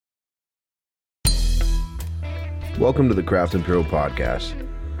Welcome to the Craft Imperial Podcast,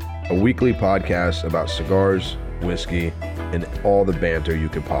 a weekly podcast about cigars, whiskey, and all the banter you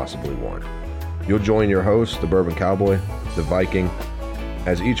could possibly want. You'll join your host, the Bourbon Cowboy, the Viking,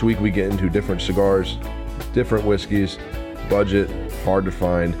 as each week we get into different cigars, different whiskeys, budget, hard to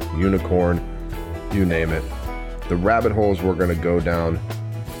find, unicorn, you name it. The rabbit holes we're going to go down,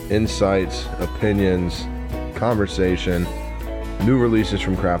 insights, opinions, conversation, new releases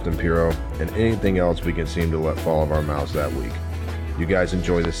from Craft Imperial, and anything else we can seem to let fall of our mouths that week. You guys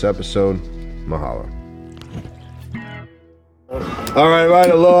enjoy this episode. Mahalo. All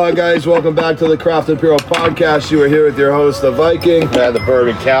right, aloha guys. Welcome back to the Craft Imperial Podcast. You are here with your host, the Viking. And the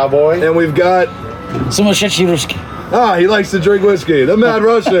Bourbon Cowboy. And we've got... he likes to drink whiskey. The Mad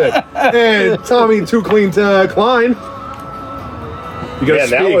Russian. And Tommy Too Clean Klein. You gotta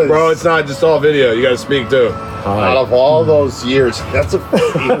speak, bro. It's not just all video. You gotta speak too. Out of all those years, he was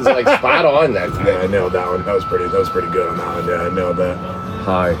like spot on that day. Yeah, I nailed that one. That was pretty good on that one. Yeah, I nailed that.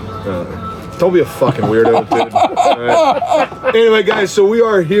 Hi. Don't be a fucking weirdo, dude. Right. Anyway, guys, so we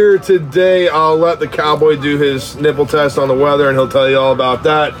are here today. I'll let the cowboy do his nipple test on the weather, and he'll tell you all about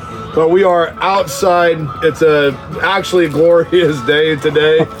that. But we are outside. It's actually a glorious day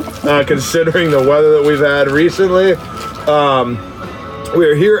today, considering the weather that we've had recently. We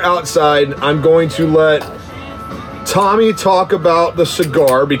are here outside. I'm going to let Tommy talk about the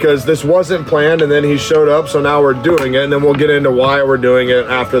cigar because this wasn't planned and then he showed up, so now we're doing it, and then we'll get into why we're doing it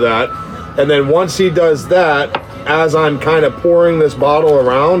after that. And then once he does that, as I'm kind of pouring this bottle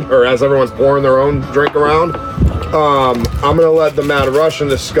around, or as everyone's pouring their own drink around, I'm going to let the Mad Russian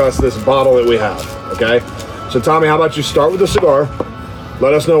discuss this bottle that we have, okay? So Tommy, how about you start with the cigar,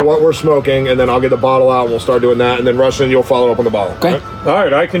 let us know what we're smoking, and then I'll get the bottle out and we'll start doing that, and then Russian, you'll follow up on the bottle. Okay. All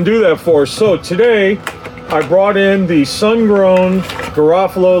right, I can do that for us. So today, I brought in the sun-grown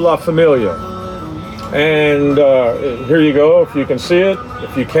Garofalo La Familia. And here you go, if you can see it.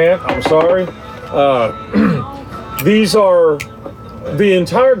 If you can't, I'm sorry. These are, the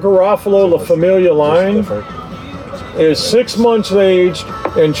entire Garofalo La Familia line is 6 months aged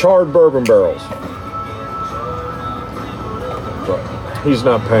in charred bourbon barrels. He's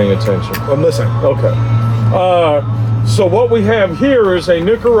not paying attention. I'm listening. Okay. So what we have here is a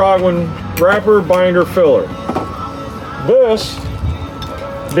Nicaraguan wrapper binder filler. This,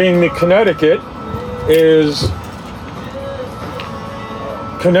 being the Connecticut, is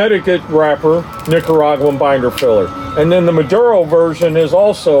Connecticut wrapper Nicaraguan binder filler. And then the Maduro version is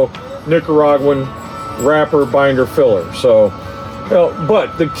also Nicaraguan wrapper binder filler. So,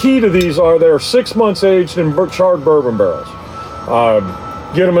 but the key to these are they're 6 months aged in charred bourbon barrels.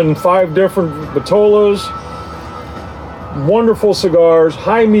 Get them in 5 different Batolas. Wonderful cigars,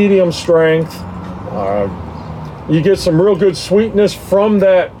 high medium strength. You get some real good sweetness from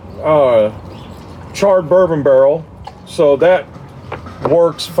that charred bourbon barrel, so that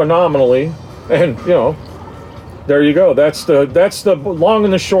works phenomenally. And there you go. That's the long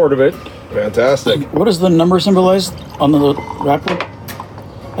and the short of it. Fantastic. What does the number symbolize on the wrapper?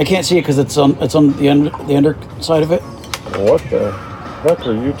 I can't see it because it's on the underside of it. What the heck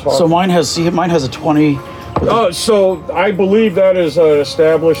are you talking? So mine has a 20. So I believe that is an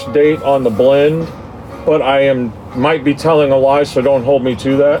established date on the blend, but I might be telling a lie, so don't hold me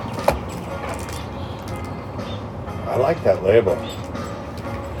to that. I like that label.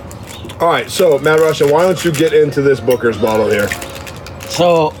 All right, so Mad Russian, why don't you get into this Booker's bottle here?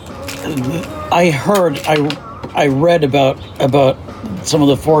 So I read about some of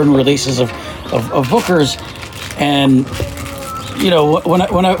the foreign releases of Booker's, and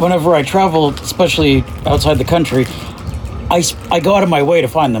whenever I travel, especially outside the country, I go out of my way to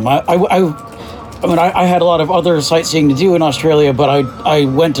find them. I had a lot of other sightseeing to do in Australia, but I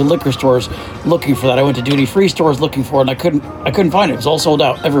went to liquor stores looking for that. I went to duty-free stores looking for it, and I couldn't find it. It was all sold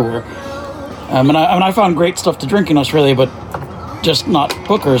out everywhere. I found great stuff to drink in Australia, but just not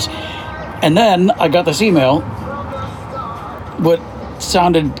Booker's. And then I got this email, what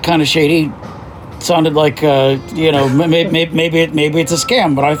sounded kind of shady. Sounded like maybe it's a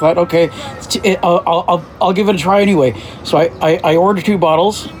scam, but I thought, okay, I'll give it a try anyway. So I ordered 2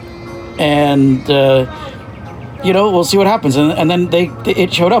 bottles, and we'll see what happens. And then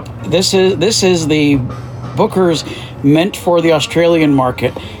it showed up. This is the Booker's meant for the Australian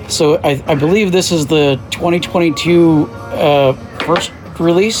market. So I believe this is the 2022 first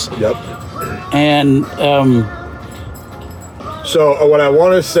release. Yep. And so what I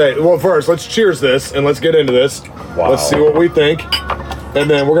want to say, well, first, let's cheers this, and let's get into this. Wow. Let's see what we think. And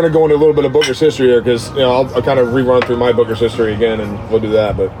then we're going to go into a little bit of Booker's history here, because I'll kind of rerun through my Booker's history again, and we'll do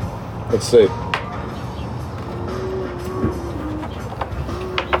that, but let's see.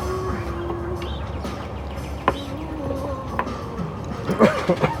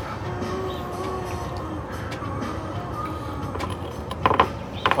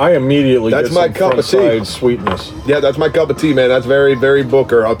 I immediately That's get my some cup of tea. front-side sweetness. Yeah, that's my cup of tea, man. That's very, very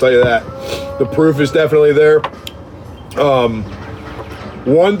Booker. I'll tell you that. The proof is definitely there.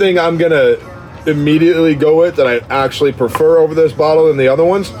 One thing I'm gonna immediately go with that I actually prefer over this bottle than the other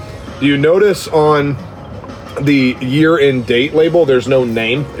ones. Do you notice on the year and date label, there's no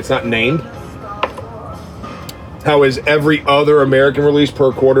name? It's not named. How is every other American release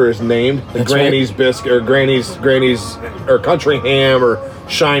per quarter is named? The That's Granny's right. Biscuit or Granny's or Country Ham or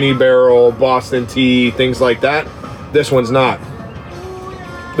Shiny Barrel, Boston Tea, things like that. This one's not.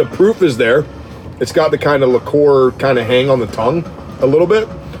 The proof is there. It's got the kind of liqueur kind of hang on the tongue a little bit,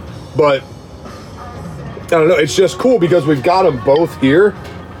 but I don't know. It's just cool because we've got them both here.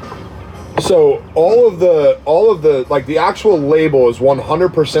 So all of the like the actual label is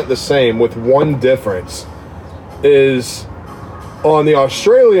 100% the same with one difference. Is on the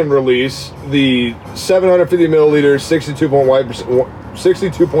Australian release, the 750 milliliters,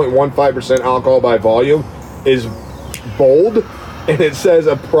 62.15% alcohol by volume is bold, and it says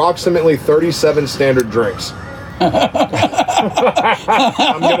approximately 37 standard drinks. I'm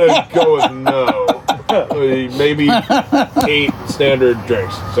gonna go with no, maybe 8 standard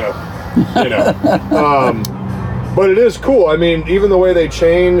drinks. So, you know. But it is cool. I mean, even the way they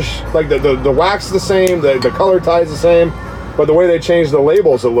change, like the wax is the same, the color tie is the same, but the way they change the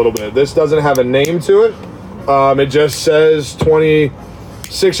labels a little bit. This doesn't have a name to it. It just says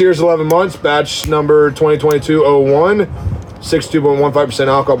 26 years, 11 months, batch number 2022-01, 62.15%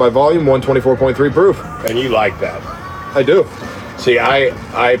 alcohol by volume, 124.3 proof. And you like that. I do. See,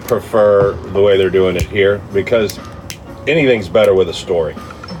 I prefer the way they're doing it here because anything's better with a story.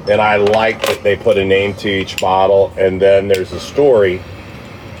 And I like that they put a name to each bottle, and then there's a story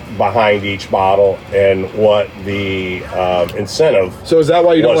behind each bottle and what the incentive. So is that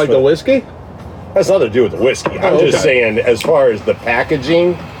why you don't like the whiskey? Has nothing to do with the whiskey. I'm just okay. saying, as far as the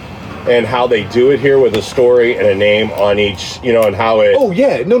packaging and how they do it here with a story and a name on each, you know, and how it. Oh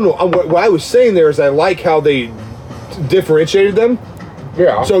yeah, no. What I was saying there is I like how they differentiated them.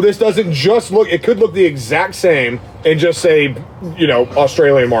 Yeah. So this doesn't just look, it could look the exact same and just say, you know,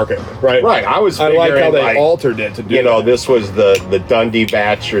 Australian market, right? Right. I was I like how figuring, they altered it to do you know, that. this was the Dundee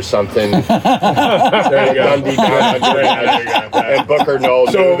batch or something. There you go. Dundee batch. And Booker knew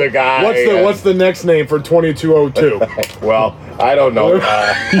the guy. What's the next name for 2202? Well, I don't know.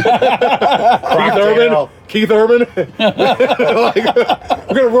 Keith Urban? Like,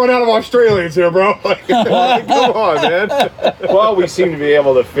 we're gonna run out of Australians here, bro. Like, come on, man. Well, we seem to be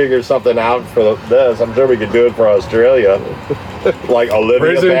able to figure something out for this. I'm sure we could do it for Australia. Like Olivia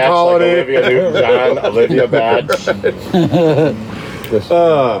Prison Batch, colony. like Olivia Newton-John, Olivia Batch.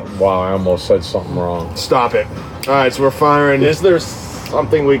 Wow, I almost said something wrong. Stop it. All right, so we're firing. Is there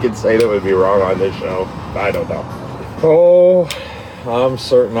something we could say that would be wrong on this show? I don't know. Oh, I'm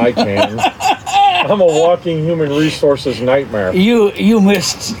certain I can. I'm a walking human resources nightmare. You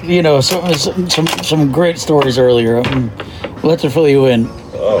missed, you know, some great stories earlier. We'll have to fill you in.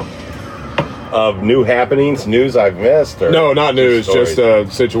 Of new happenings, news I've missed? Or No, not news, stories?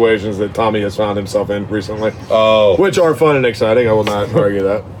 just situations that Tommy has found himself in recently. Oh. Which are fun and exciting. I will not argue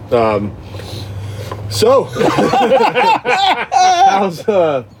that. So,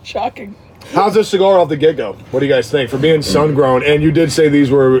 Shocking. how's this cigar off the get-go? What do you guys think? For being sun-grown, and you did say these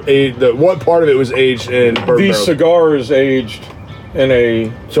were what part of it was aged in bourbon These barrels? cigars aged in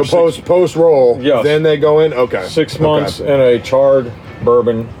a So post roll, Yes. then they go in? Okay. 6 months Okay. in a charred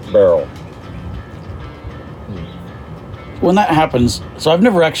bourbon barrel. When that happens, so I've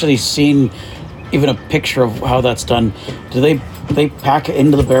never actually seen even a picture of how that's done. Do they pack it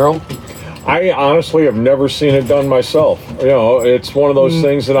into the barrel? I honestly have never seen it done myself. You know, it's one of those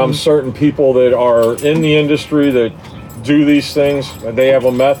things that I'm certain people that are in the industry that do these things, they have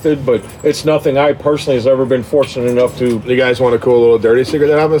a method, but it's nothing I personally has ever been fortunate enough to. You guys want a cool little dirty secret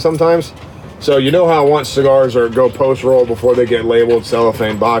that happens sometimes? So you know how once cigars go post-roll before they get labeled,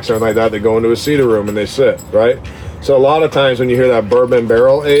 cellophane box, or anything like that, they go into a cedar room and they sit, right? So a lot of times when you hear that bourbon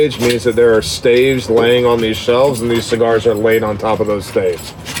barrel age, means that there are staves laying on these shelves and these cigars are laid on top of those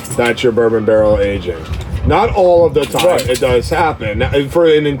staves. That's your bourbon barrel aging. Not all of the time Right. it does happen for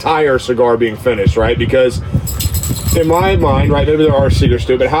an entire cigar being finished, right? Because in my mind, right, maybe there are secrets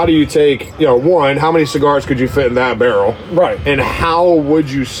to it, but how do you take, you know, one, how many cigars could you fit in that barrel? Right. And how would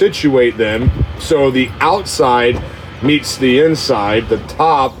you situate them so the outside meets the inside, the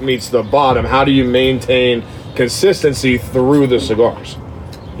top meets the bottom? How do you maintain consistency through the cigars?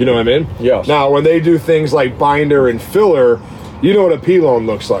 You know what I mean? Yes. Now, when they do things like binder and filler, you know what a pilon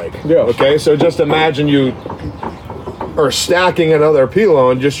looks like. Yes. Okay, so just imagine you or stacking another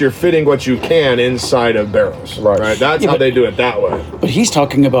pilone, just you're fitting what you can inside of barrels. Right. That's Yeah, how but- they do it that way. But he's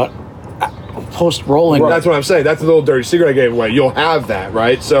talking about post-rolling. That's what I'm saying. That's the little dirty secret I gave away. You'll have that,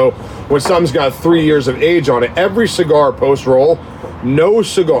 right? So when something's got 3 years of age on it, every cigar post-roll, no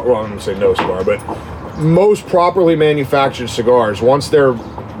cigar, well, I'm going to say no cigar, but most properly manufactured cigars, once they're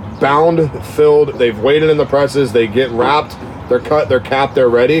bound, filled, they've waited in the presses, they get wrapped, they're cut, they're capped, they're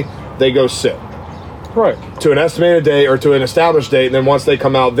ready, they go sit Right. to an estimated date or to an established date, and then once they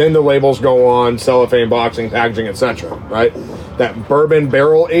come out, then the labels go on, cellophane, boxing, packaging, etc. Right? That bourbon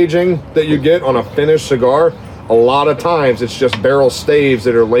barrel aging that you get on a finished cigar, a lot of times it's just barrel staves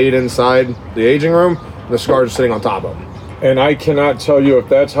that are laid inside the aging room, and the cigars are sitting on top of them. And I cannot tell you if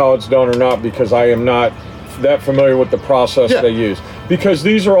that's how it's done or not because I am not that familiar with the process Yeah. they use. Because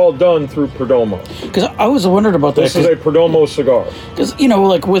these are all done through Perdomo. Because I was wondering about that. This is a Perdomo cigar. Because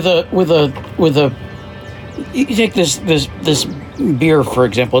like with a you take this beer for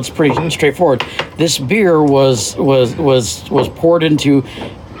example, it's pretty straightforward. This beer was poured into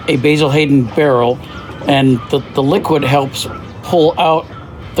a Basil Hayden barrel, and the liquid helps pull out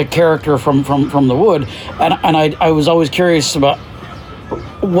the character from the wood. And I was always curious about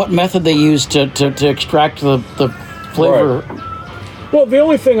what method they use to extract the flavor. Right. Well, the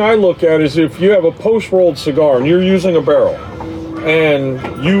only thing I look at is if you have a post-rolled cigar and you're using a barrel,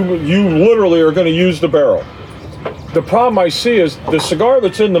 and you literally are going to use the barrel. The problem I see is the cigar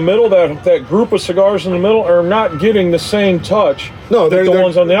that's in the middle, that group of cigars in the middle, are not getting the same touch No, that the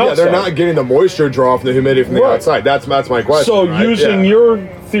ones on the outside. Yeah, they're not getting the moisture draw from the humidity from the Right. outside. That's my question. So right? using Yeah. your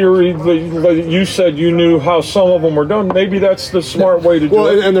theory, that you said you knew how some of them were done, maybe that's the smart way to do Well,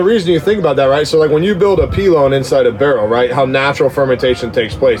 it. and the reason you think about that, right? So, like when you build a pilone inside a barrel, right? How natural fermentation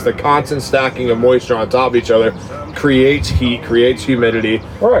takes place, the constant stacking of moisture on top of each other creates heat, creates humidity.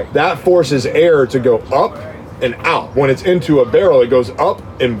 Right. That forces air to go up and out. When it's into a barrel, it goes up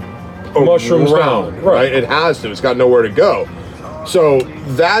and Mushrooms around, down. right? Right. It has to. It's got nowhere to go. So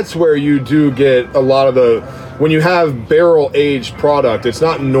that's where you do get a lot of the. When you have barrel aged product, it's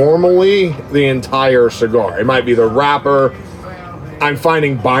not normally the entire cigar. It might be the wrapper. I'm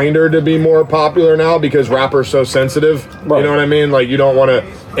finding binder to be more popular now because wrapper's so sensitive. Right. You know what I mean? Like you don't want to,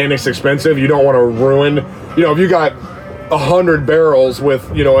 and it's expensive. You don't want to ruin. You know, if you got 100 barrels with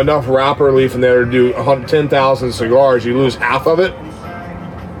enough wrapper leaf in there to do 10,000 cigars, you lose half of it.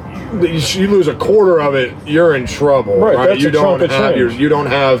 You lose a quarter of it, you're in trouble. Right, that's you a don't chunk of have change. you don't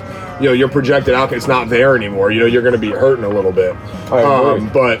have your projected outcome. It's not there anymore. You're going to be hurting a little bit. I agree.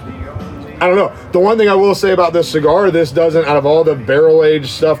 But I don't know. The one thing I will say about this cigar, this doesn't, out of all the barrel aged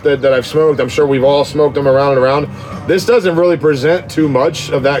stuff that I've smoked, I'm sure we've all smoked them around and around. This doesn't really present too much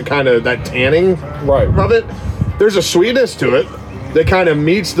of that kind of that tanning Right. of it. There's a sweetness to it that kind of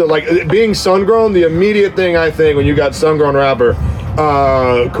meets the, like, it being sun grown. The immediate thing I think when you got sun grown wrapper,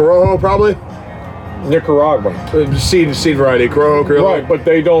 Corojo probably. Nicaraguan. Seed variety, Corojo, Criollo. Right, but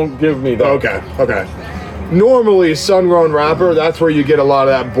they don't give me that. Okay. Normally, sun-grown wrapper, that's where you get a lot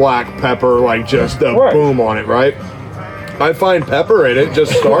of that black pepper, like just the Right. boom on it, right? I find pepper in it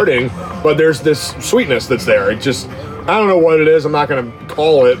just starting, but there's this sweetness that's there. It just, I don't know what it is. I'm not going to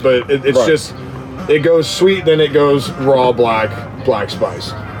call it, but it's Right. just, it goes sweet, then it goes raw black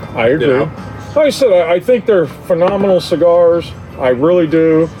spice. I agree. You know? Like I said, I think they're phenomenal cigars. I really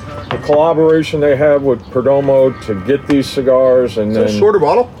do. The collaboration they have with Perdomo to get these cigars, and Is then it a shorter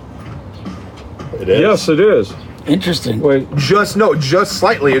bottle? It is. yes, it is. Interesting. Wait, Just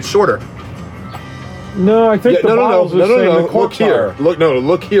slightly. It's shorter. no, I think the bottle's the same. The Look cork's here. higher.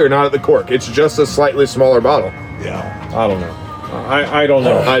 Look here, not at the cork. It's just a slightly smaller bottle. Yeah. I don't know. I don't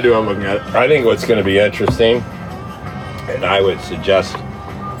know. I do. I'm looking at it. I think what's going to be interesting, and I would suggest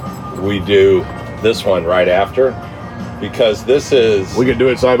we do this one right after, because this is, We could do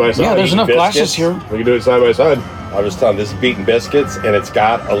it side by side. Yeah, there's enough biscuits. glasses here. We can do it side by side. I was telling this is beaten biscuits, and it's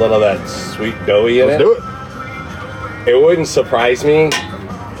got a little of that sweet doughy in Let's it. do it. It wouldn't surprise me.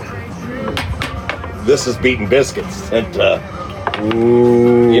 This is beaten biscuits. And,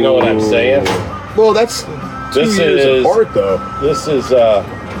 you know what I'm saying? Well, that's 2 This years is- apart, though. This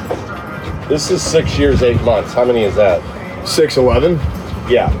is 6 years, 8 months. How many is that? 6'11".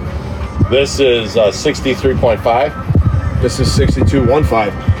 Yeah. This is 63.5. This is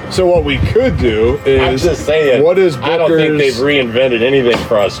 62.15. So what we could do is, I'm just saying. what is I don't think they've Booker's? reinvented anything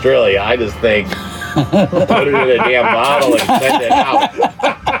for Australia. I just think put it in a damn bottle and send it out.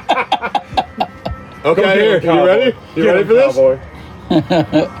 Okay, Get here. him, You cowboy. ready? You Get ready him, for this?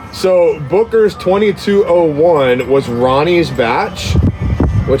 cowboy. So Booker's 2201 was Ronnie's batch,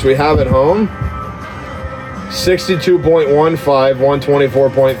 which we have at home. 62.15,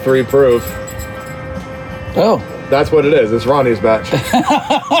 124.3 proof. Oh, That's what it is. It's Ronnie's batch.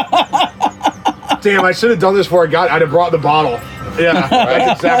 Damn, I should have done this before I'd have brought the bottle. Yeah,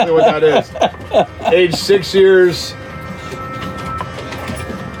 that's exactly what that is. Age 6 years.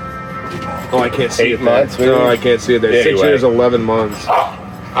 Oh, I can't see 8 it. months, No, maybe? I can't see it there. 6 Anyway. years, 11 months.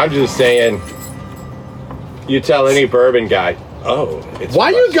 I'm just saying, you tell any bourbon guy, oh, it's Why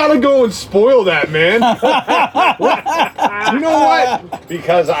you fresh. gotta go and spoil that, man? You know what?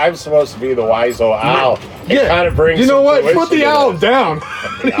 Because I'm supposed to be the wise old owl. It Yeah. kind of brings You know some what? Put fruition the to owl this. down.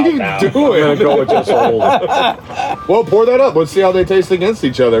 What are owl you down. I'm gonna doing? go with just old. Well, pour that up. Let's see how they taste against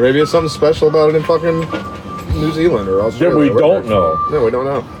each other. Maybe it's something special about it in fucking New Zealand or Yeah, Australia. we or whatever. don't know. No, we don't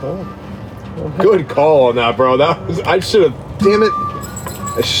know. Good call on that, bro. That was, I should have. Damn it!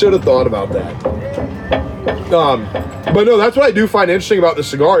 I should have thought about that. But no, that's what I do find interesting about the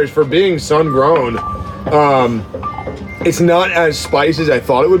cigar is for being sun grown. It's not as spicy as I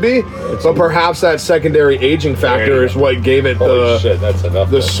thought it would be, but perhaps that secondary aging factor is what gave it Holy shit, that's enough.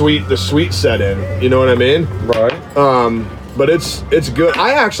 the sweet set in. You know what I mean? Right. But it's good.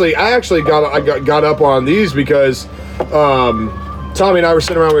 I actually got up on these because Tommy and I were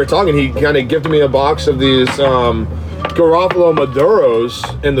sitting around, we were talking. He kind of gifted me a box of these Garofalo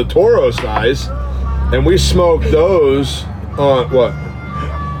Maduros in the Toro size, and we smoked those on what?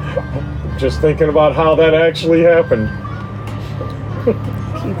 Just thinking about how that actually happened.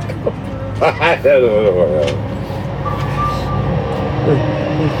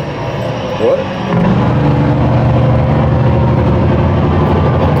 What?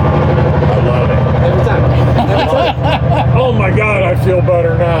 I love it. Every time. Oh my God, I feel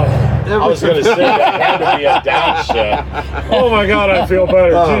better now. I was going to say that had to be a downshift. Oh my God, I feel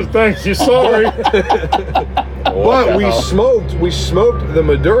better. Jeez, thank you. Sorry. But we smoked the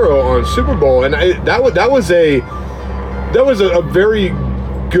Maduro on Super Bowl, and that was a very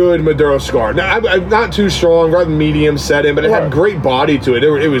good Maduro cigar. Now, I'm not too strong, rather medium setting, but it had great body to it.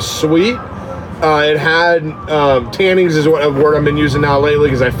 It was sweet. It had tannings is what a word I've been using now lately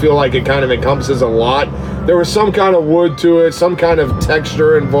because I feel like it kind of encompasses a lot. There was some kind of wood to it, some kind of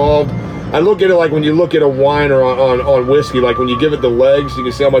texture involved. I look at it like when you look at a wine or on whiskey, like when you give it the legs, you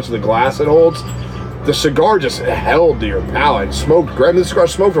can see how much of the glass it holds. The cigar just held to your palate. Smoked great. This cigar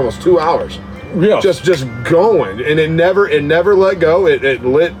smoked for almost 2 hours. Yeah. Just going, and it never let go. It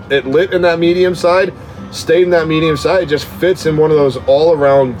lit in that medium side, stayed in that medium side. It just fits in one of those all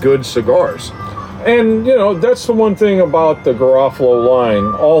around good cigars. And, you know, that's the one thing about the Garofalo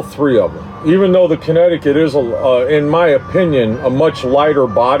line, all three of them. Even though the Connecticut is, in my opinion, a much lighter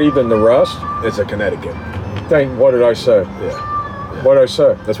body than the rest. It's a Connecticut. What did I say? Yeah, What did I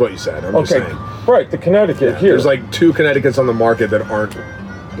say? that's what you said. I'm just Okay, saying. right, the Connecticut here. There's like 2 Connecticut's on the market that aren't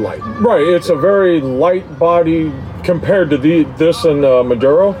light. Right, it's a very light body compared to this and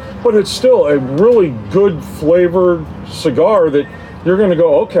Maduro, but it's still a really good flavored cigar that you're going to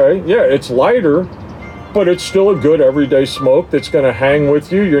go, okay, yeah, it's lighter, but it's still a good everyday smoke that's going to hang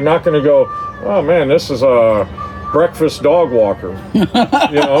with you. You're not going to go, oh man, this is a breakfast dog walker, you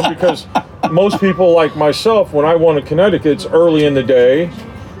know, because most people like myself, when I want a Connecticut, it's early in the day.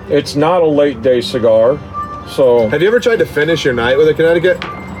 It's not a late day cigar. So, Have you ever tried to finish your night with a Connecticut?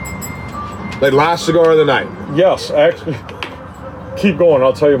 Like last cigar of the night. yes, actually, keep going.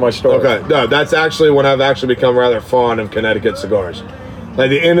 I'll tell you my story. Okay, no, that's actually when I've actually become rather fond of Connecticut cigars.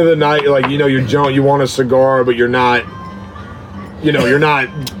 Like the end of the night, like you want a cigar, but you're not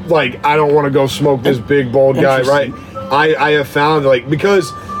like I don't want to go smoke this big bold guy, right? I have found like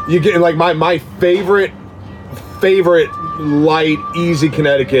because you get like my favorite light easy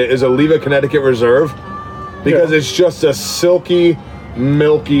Connecticut is Oliva Connecticut Reserve because Yeah. it's just a silky,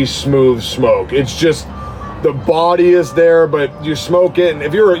 milky, smooth smoke. It's just the body is there, but you smoke it, and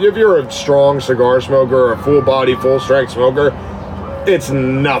if you're a strong cigar smoker or a full body, full strength smoker, it's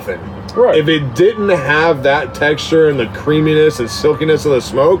nothing. Right. If it didn't have that texture and the creaminess and silkiness of the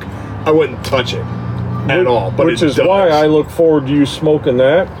smoke, I wouldn't touch it at all. But Which it is does. why I look forward to you smoking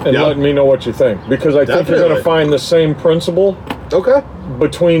that and Yeah. letting me know what you think. Because I think you're going Definitely. to find the same principle Okay.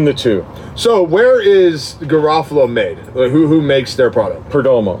 between the two. So where is Garofalo made? Like, who makes their product?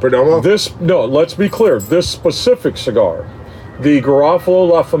 Perdomo. Perdomo? Let's be clear. This specific cigar, the Garofalo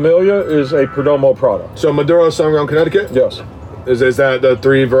La Familia, is a Perdomo product. So Maduro, Sunground, Connecticut. Yes. Is that the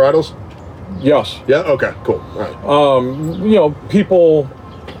 3 varietals? Yes. Yeah. Okay. Cool. All right. You know, people,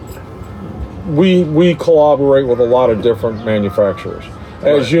 we collaborate with a lot of different manufacturers.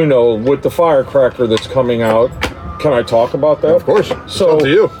 As Right. you know, with the Firecracker that's coming out, can I talk about that? Of course. It's So up to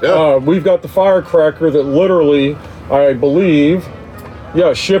you. Yeah. we've got the Firecracker that literally, I believe,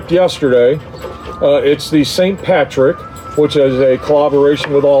 shipped yesterday. It's the St. Patrick, which is a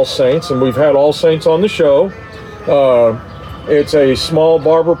collaboration with All Saints, and we've had All Saints on the show. It's a small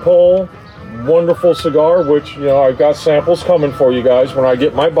barber pole, wonderful cigar, which, you know, I've got samples coming for you guys. When I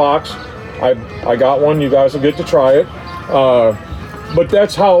get my box, I got one. You guys will get to try it. But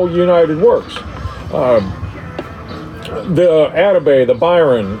that's how United works. The Atabey, the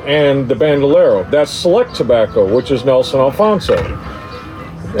Byron, and the Bandolero, that's Select Tobacco, which is Nelson Alfonso.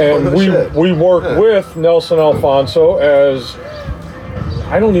 And we work with Nelson Alfonso as,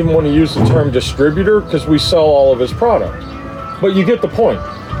 I don't even want to use the term distributor because we sell all of his product. But you get the point.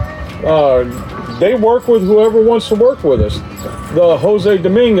 They work with whoever wants to work with us. The Jose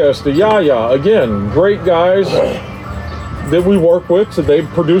Dominguez, the Yaya, again, great guys that we work with. So they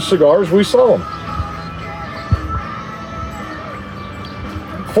produce cigars, we sell them.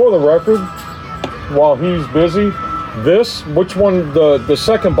 For the record, while he's busy, which one, the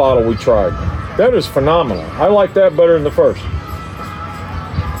second bottle we tried, that is phenomenal. I like that better than the first.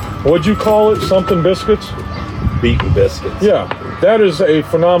 What'd you call it? Something biscuits? Beaten biscuits. Yeah, that is a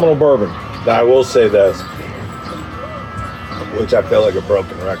phenomenal bourbon. Now, I will say this, which I feel like a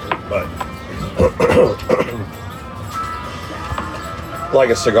broken record, but like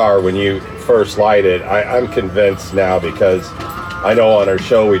a cigar, when you first light it, I'm convinced now, because I know on our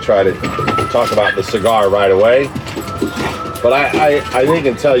show we try to talk about the cigar right away, but I think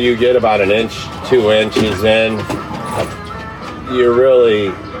until you get about an inch, 2 inches in, you're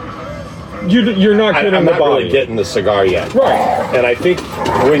really... You're not getting I'm the not body. really getting the cigar yet. Right. And I think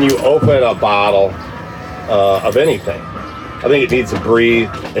when you open a bottle of anything, I think it needs to breathe,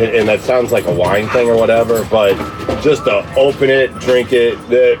 and that sounds like a wine thing or whatever, but just to open it, drink it,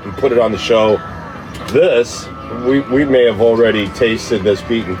 and put it on the show. This, we may have already tasted this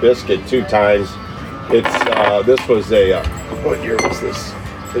beaten biscuit 2 times. It's this was a what year was this?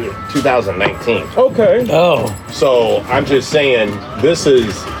 2019. Okay. Oh, So I'm just saying, this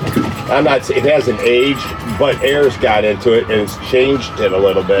is, I'm not, it hasn't aged, but air's got into it and it's changed it a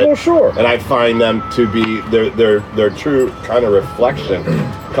little bit. Well, sure. And I find them to be, their true kind of reflection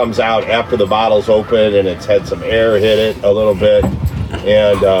comes out after the bottle's open and it's had some air hit it a little bit.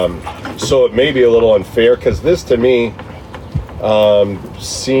 And so it may be a little unfair, because this to me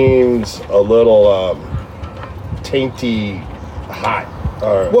seems a little tainty hot.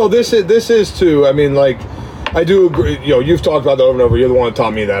 Well, this is too. I mean, like, I do agree. You know, you've talked about that over and over. You're the one that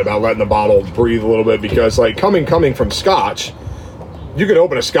taught me that, about letting the bottle breathe a little bit, because, like, coming from Scotch, you can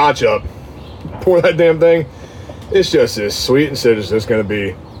open a Scotch up, pour that damn thing. It's just as sweet and it's just going to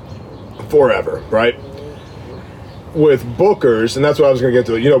be forever, right? With Booker's, and that's what I was going to get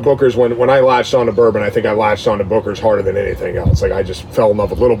to. You know, Booker's, when I latched on to bourbon, I think I latched on to Booker's harder than anything else. Like, I just fell in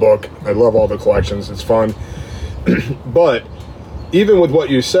love with Little Book. I love all the collections. It's fun. But even with what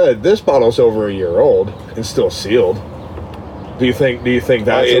you said, this bottle's over a year old and still sealed. Do you think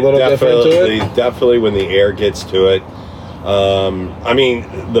that's a little different to it? Definitely when the air gets to it. I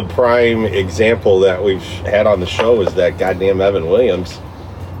mean, the prime example that we've had on the show is that goddamn Evan Williams.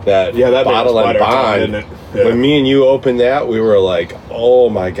 That bottle and bond. Isn't it? Yeah. When me and you opened that, we were like, oh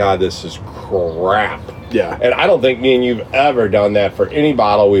my God, this is crap. Yeah. And I don't think me and you've ever done that for any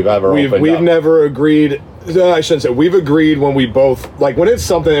bottle we've ever opened up. We've never agreed. I shouldn't say we've agreed when we both, like, when it's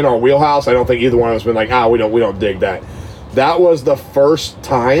something in our wheelhouse. I don't think either one of us been like, we don't dig that. That was the first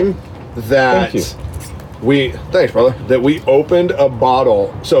time that thanks, brother, that we opened a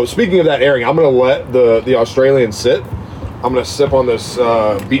bottle. So speaking of that airing, I'm gonna let the Australian sit. I'm gonna sip on this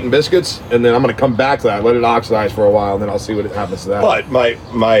beaten biscuits, and then I'm gonna come back to that, let it oxidize for a while, and then I'll see what happens to that. But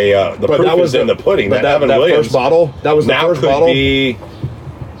the proof is in the pudding. But that Evan that Williams first bottle, that was the now first could bottle. be.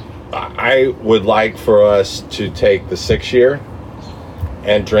 I would like for us to take the 6-year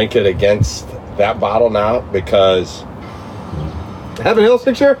and drink it against that bottle now, because Heaven Hill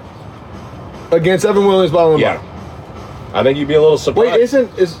 6-year against Evan Williams bottle. Yeah, I think you'd be a little surprised.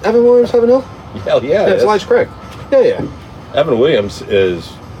 Wait, is Evan Williams Heaven Hill? Hell yeah, It's Elijah Craig. Yeah. Evan Williams is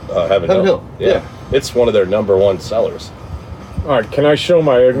Heaven Hill. Yeah. It's one of their #1 sellers. All right, can I show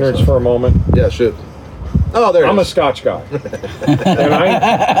my ignorance for a moment? Yeah, shit. Oh, there it I'm a is. Scotch guy.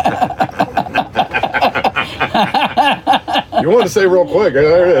 And You wanted to say real quick.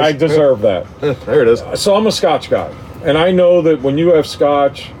 There it is. I deserve that. There it is. So I'm a Scotch guy. And I know that when you have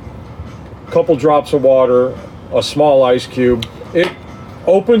Scotch, a couple drops of water, a small ice cube, it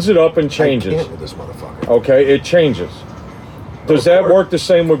opens it up and changes. I can't with this motherfucker. Okay, it changes. Does that work the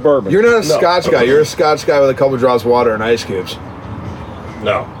same with bourbon? You're not a Scotch guy. You're a Scotch guy with a couple drops of water and ice cubes.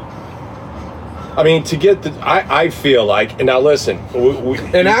 No. I mean, to get the, I feel like, and now listen,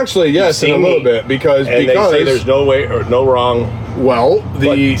 And actually, yes, in a little bit, because they say there's no way or no wrong. Well,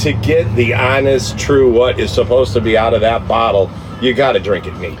 But to get the honest, true, what is supposed to be out of that bottle, you got to drink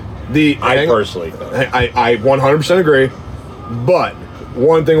it neat. I personally think. I 100% agree. But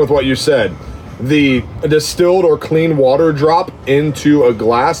one thing with what you said, the distilled or clean water drop into a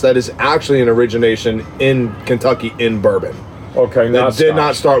glass, that is actually an origination in Kentucky in bourbon. Okay, That did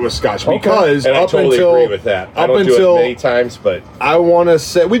not start with Scotch because And I up totally until agree with that. I up don't do until it many times, but I want to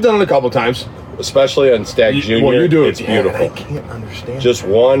say we've done it a couple times. especially on Stag Junior, Well, you do it. it's Yeah, beautiful. I can't understand. Just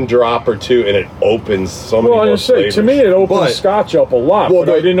one drop or two, and it opens so many Well, I more say flavors. to me it opens But- Scotch up a lot, Well,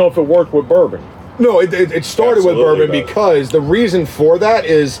 but I the- didn't know if it worked with bourbon. No, it started with Absolutely bourbon does. because the reason for that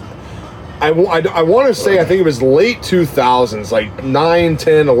is I want to say I think it was late 2000s, like 9,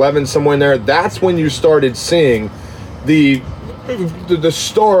 10, 11, somewhere in there. That's when you started seeing the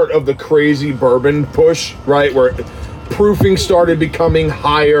start of the crazy bourbon push, right? Where proofing started becoming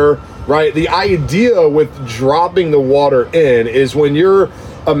higher, right? The idea with dropping the water in is when you're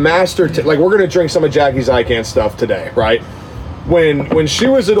a master, like we're going to drink some of Jackie's Icahn stuff today, right? When she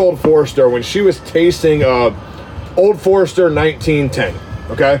was at Old Forester, when she was tasting Old Forester 1910,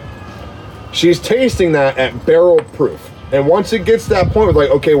 okay? She's tasting that at barrel proof. And once it gets to that point, we're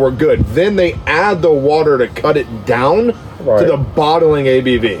like, okay, we're good. Then they add the water to cut it down Right. to the bottling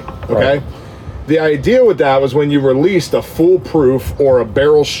ABV, okay? Right. The idea with that was when you released a full proof or a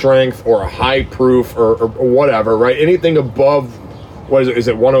barrel strength or a high proof or whatever, right? Anything above, what is it? Is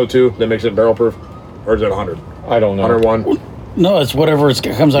it 102 that makes it barrel proof? Or is it 100? I don't know. 101? No, it's whatever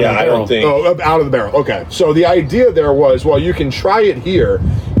comes out Yeah, of the I barrel. don't think. Oh, out of the barrel. Okay. So the idea there was, well, you can try it here,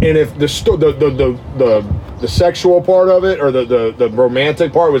 and if the sexual part of it or the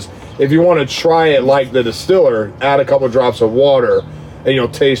romantic part was, if you want to try it like the distiller, add a couple drops of water, and you'll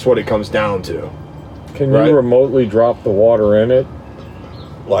taste what it comes down to. Can Right. you remotely drop the water in it?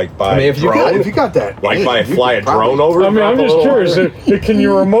 Like by I mean, if you drone? got that, Like by you fly a could probably- drone over? I mean, I'm drop a just little curious. water? Can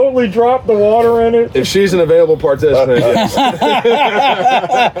you remotely drop the water in it? If she's an available participant, yes.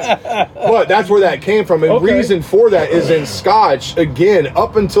 But that's where that came from. And Okay. reason for that is in Scotch, again,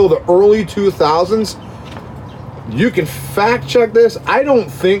 up until the early 2000s, you can fact check this. I don't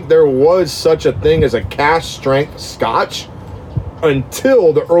think there was such a thing as a cask strength Scotch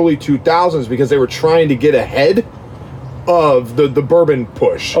until the early 2000s because they were trying to get ahead of the bourbon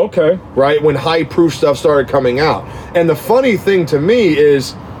push. Okay. Right? When high proof stuff started coming out. And the funny thing to me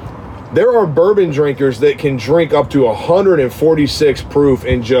is there are bourbon drinkers that can drink up to 146 proof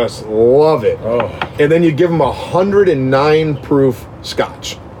and just love it. Oh. And then you give them 109 proof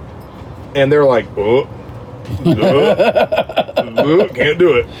Scotch. And they're like, can't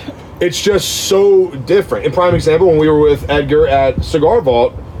do it. It's just so different. In prime example, when we were with Edgar at Cigar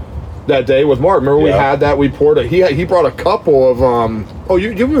Vault that day with Mark, remember we Yeah. had that, we poured it. He brought a couple of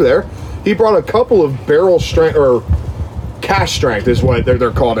you were there. He brought a couple of barrel strength or cash strength is what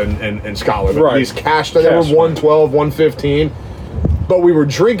they're called in Scotland. Right. These cash strength, they were Cask strength. 112, 115. But we were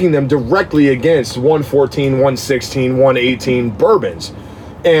drinking them directly against 114, 116, 118 bourbons.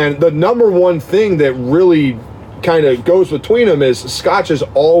 And the number one thing that really kind of goes between them is Scotch is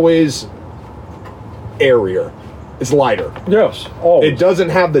always airier. It's lighter. Yes. Always. It doesn't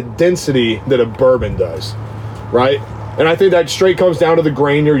have the density that a bourbon does, right? And I think that straight comes down to the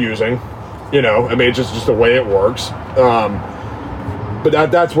grain you're using. You know, I mean, it's just the way it works.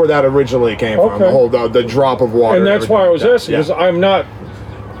 But that's where that originally came from. Okay. The whole the drop of water. And that's why I was asking, because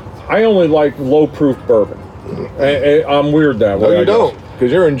I only like low proof bourbon. I'm weird that way. No, I you guess. don't,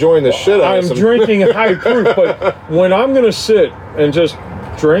 because you're enjoying the shit out of I'm some. drinking high proof, but when I'm going to sit and just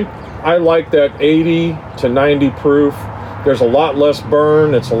drink, I like that 80 to 90 proof. There's a lot less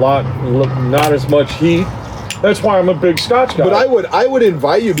burn. It's not as much heat. That's why I'm a big Scotch guy. But I would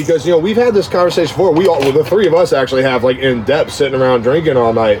invite you because we've had this conversation before. The three of us actually have like in depth sitting around drinking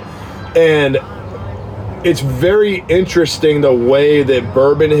all night, and it's very interesting the way that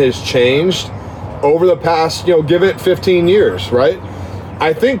bourbon has changed over the past give it 15 years, right?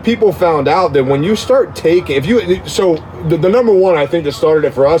 I think people found out that when you start taking the number one I think that started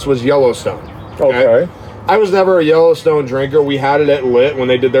it for us was Yellowstone. Okay. I was never a Yellowstone drinker. We had it at Lit when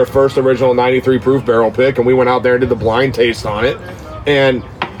they did their first original 93 proof barrel pick, and we went out there and did the blind taste on it. And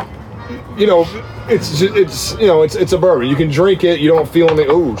it's a bourbon. You can drink it. You don't feel any.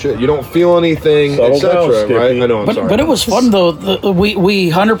 Oh shit! You don't feel anything, Settle etc. down, Right? Skippy. I know. I'm sorry. But it was fun though. We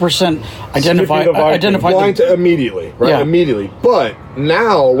 100% identified the Viking. identified blind the, to immediately, right? Yeah. Immediately. But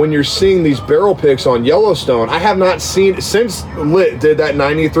now, when you're seeing these barrel picks on Yellowstone, I have not seen since Lit did that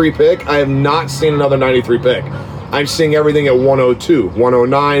 93 pick. I have not seen another 93 pick. I'm seeing everything at 102,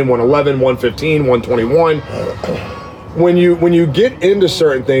 109, 111, 115, 121. When you get into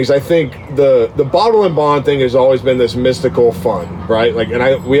certain things, I think the bottle and bond thing has always been this mystical fun, right? Like,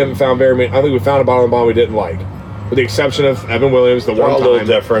 and we haven't found very many. I think we found a bottle and bond we didn't like. with the exception of Evan Williams, the They're one all a time. little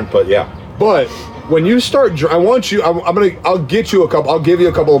different, but yeah. But when you start, I'll get you a couple. I'll give you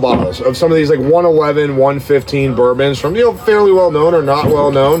a couple of bottles of some of these like 111, 115 bourbons from fairly well known or not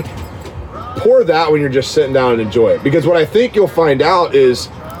well known. Pour that when you're just sitting down and enjoy it, because what I think you'll find out is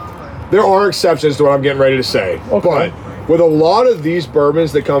there are exceptions to what I'm getting ready to say. Okay. But with a lot of these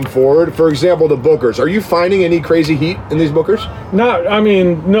bourbons that come forward, for example, the Bookers, are you finding any crazy heat in these Bookers?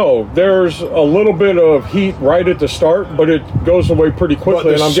 No. There's a little bit of heat right at the start, but it goes away pretty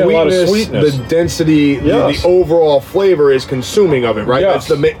quickly, and I'm getting a lot of sweetness. The density, Yes. the overall flavor is consuming of it, right?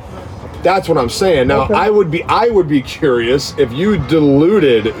 Yes. That's what I'm saying. Now, Okay. I would be curious if you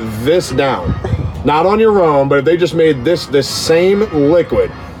diluted this down, not on your own, but if they just made this same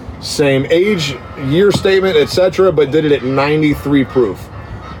liquid, same age, year statement, etc., but did it at 93 proof.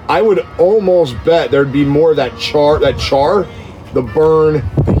 I would almost bet there'd be more of that char, the burn,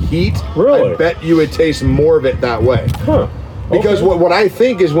 the heat. Really? I bet you would taste more of it that way. Huh. Because Okay. what I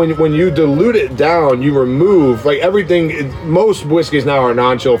think is when you dilute it down, you remove like everything. Most whiskeys now are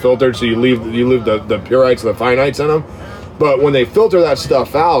non-chill filtered, so you leave the purites and the finites in them. But when they filter that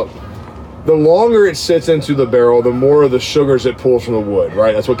stuff out, the longer it sits into the barrel, the more of the sugars it pulls from the wood,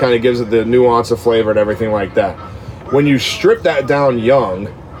 right? That's what kind of gives it the nuance of flavor and everything like that. When you strip that down young,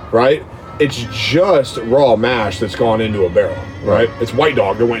 right, it's just raw mash that's gone into a barrel, right? It's White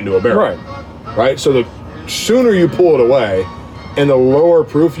Dog that went into a barrel, right? So the sooner you pull it away and the lower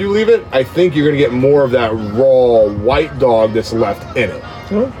proof you leave it, I think you're going to get more of that raw White Dog that's left in it.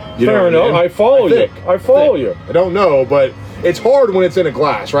 Well, You know fair what I enough. mean? I follow you. I follow you. I don't know, but it's hard when it's in a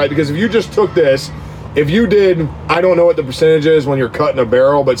glass, right? Because if you just took this, if you did, I don't know what the percentage is when you're cutting a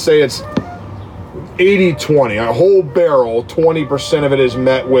barrel, but say it's 80-20, a whole barrel, 20% of it is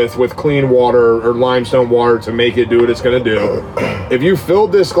met with clean water or limestone water to make it do what it's going to do. If you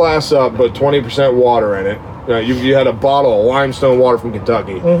filled this glass up, but 20% water in it, you had a bottle of limestone water from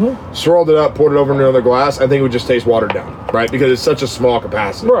Kentucky, swirled it up, poured it over into another glass, I think it would just taste watered down, right? Because it's such a small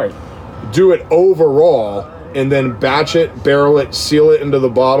capacity. Right. Do it overall and then batch it, barrel it, seal it into the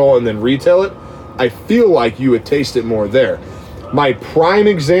bottle, and then retail it, I feel like you would taste it more there. My prime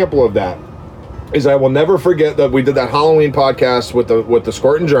example of that is I will never forget that we did that Halloween podcast with the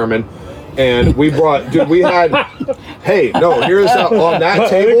Squirtin' German, and we brought, dude, we had, hey, no, here's on that I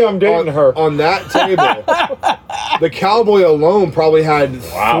table, think I'm dating her. on that table, the Cowboy alone probably had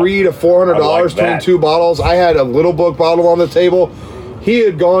 $300 to $400 I like between that. two bottles. I had a Little Book bottle on the table. He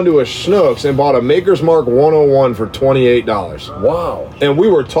had gone to a Schnucks and bought a Maker's Mark 101 for $28. Wow. And we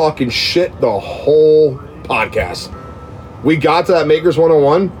were talking shit the whole podcast. We got to that Maker's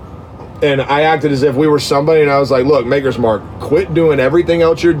 101, and I acted as if we were somebody, and I was like, look, Maker's Mark, quit doing everything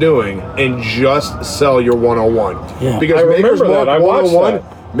else you're doing and just sell your 101. Yeah. Because I remember Maker's Mark that. I watched 101,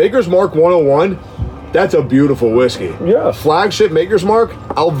 that. Maker's Mark 101, that's a beautiful whiskey. Yes. Flagship Maker's Mark,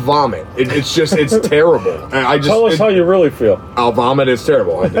 I'll vomit. It's terrible. I just Tell us how you really feel. I'll vomit. It's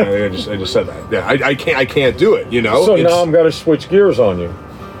terrible. I just said that. Yeah, I can't do it. You know. So It's- now I'm got to switch gears on you.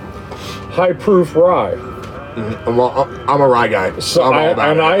 High proof rye. I'm a rye guy. So I'm all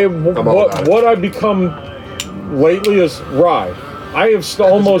about it. I'm all about it. what I've become lately is rye. I have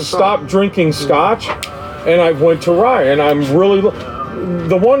almost stopped drinking scotch, and I've went to rye, and I'm really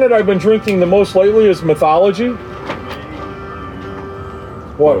the one that I've been drinking the most lately is Mythology.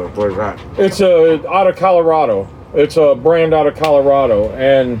 What? What is that? It's out of Colorado. It's a brand out of Colorado,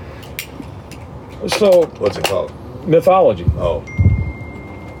 and so What's it called? Mythology. Oh.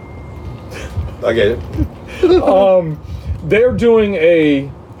 I get it. They're doing a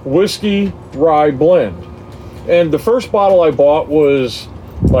whiskey rye blend, and the first bottle I bought was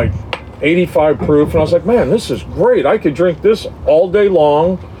like 85 proof, and I was like, man, this is great. I could drink this all day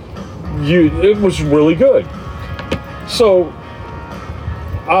long. It was really good. So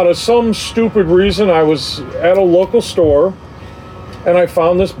out of some stupid reason, I was at a local store and I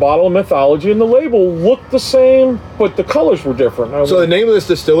found this bottle of Mythology, and the label looked the same, but the colors were different. So the name of this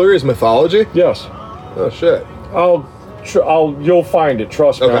distillery is Mythology? Yes, Oh shit. you'll find it.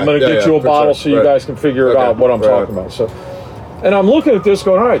 Trust me. Okay, I'm going to yeah, get you a for bottle sure. so you Right. guys can figure it Okay, out what I'm right. talking about. So, and I'm looking at this,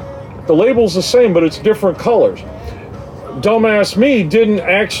 going, all right, the label's the same, but it's different colors. Dumbass me didn't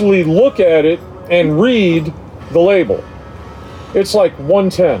actually look at it and read the label. It's like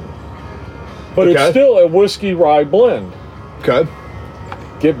 110, but it's Okay. still a whiskey rye blend. Okay.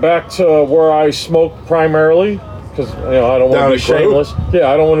 Get back to where I smoke primarily, because I don't want Down to be at Crew? shameless.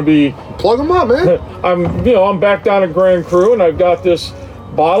 Yeah, I don't want to be. Plug them up, man. I'm back down at Grand Cru, and I've got this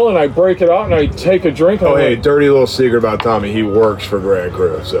bottle, and I break it out, and I take a drink. And Oh, I'm hey, like, dirty little secret about Tommy. He works for Grand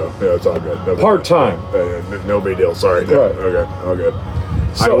Cru, so yeah, it's all good. No big deal. Part-time. No big deal. Sorry. No, Right. Okay. All good.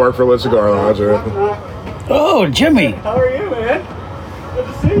 I So- work for Liz Cigar Lounge. Oh, Jimmy. How are you, man? Good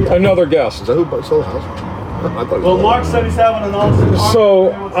to see you. Another guest. Is that who sold the house? I thought Well, Mark said he's having an awesome party.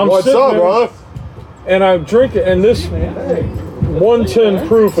 So I'm What's sitting up, there, bro? and I'm drinking, and this 110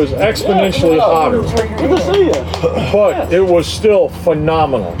 proof is exponentially hotter, Good to see you. but it was still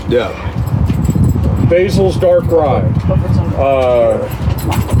phenomenal. Yeah. Basil's Dark Rye,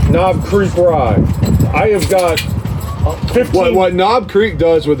 Knob Creek Rye. I have got 15. What Knob Creek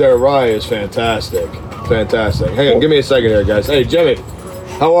does with their rye is fantastic. Fantastic. Hang on, give me a second here, guys. Hey, Jimmy,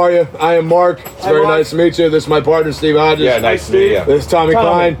 how are you? I am Mark. It's very Mark. nice to meet you. This is my partner, Steve Hodges. Yeah, nice to meet you. This is Tommy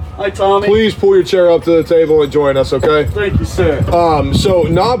Tommy. Klein. Hi, Tommy. Please pull your chair up to the table and join us, okay? Thank you, sir. So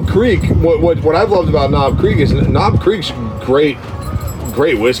Knob Creek, what I've loved about Knob Creek is Knob Creek's great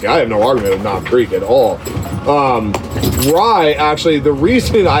whiskey. I have no argument with Knob Creek at all. Rye, actually, the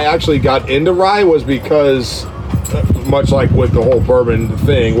reason I actually got into rye was because, much like with the whole bourbon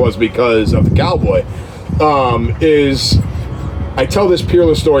thing, was because of the cowboy. I tell this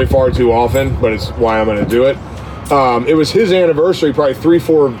Peerless story far too often, but it's why I'm going to do it. It was his anniversary, probably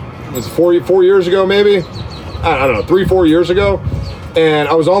 4 years ago, maybe. I don't know, 3-4 years ago. And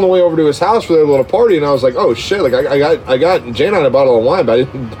I was on the way over to his house for their little party, and I was like, "Oh shit!" Like I got Jane on a bottle of wine, but I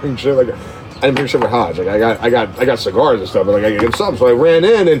didn't bring shit. Like I didn't bring shit for Hodge. Like I got cigars and stuff, but like I got some. So I ran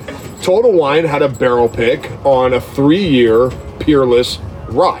in, and Total Wine had a barrel pick on a 3-year Peerless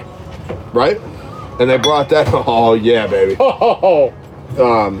rye, right? And they brought that. Oh yeah, baby. Oh,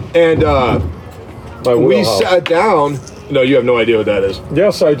 my We wheelhouse. sat down. No, you have no idea what that is,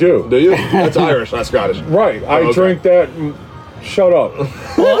 Yes, I do. do you? That's Irish, not Scottish. Right, I okay. drink that. Shut up.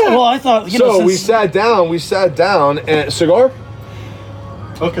 Well, I thought, you know, So we since- sat down, and cigar.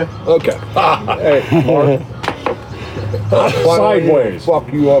 Okay. Okay. Hey, Mark. Sideways.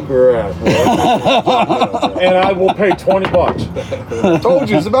 Fuck you up your ass. And I will pay $20. Told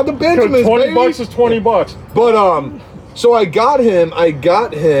you it's about the Benjamins, 20 baby. bucks is 20 bucks. But so I got him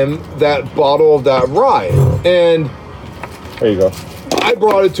that bottle of that rye, and There you go. I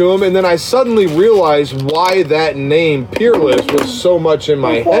brought it to him, and then I suddenly realized why that name Peerless was so much in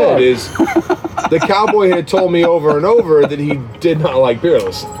my head. Is the cowboy had told me over and over that he did not like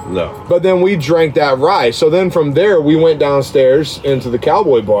Peerless. No. But then we drank that rye. So then from there, we went downstairs into the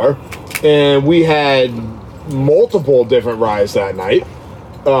cowboy bar, and we had multiple different ryes that night.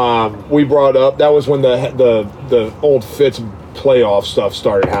 We brought up, that was when the old Fitz playoff stuff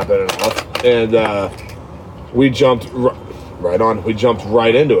started happening off, and we jumped right on. We jumped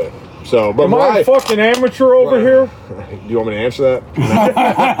right into it. So, but Am I a fucking amateur over here? do you want me to answer that?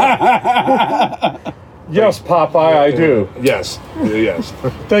 Yes, Popeye, I do. Yes. Yes.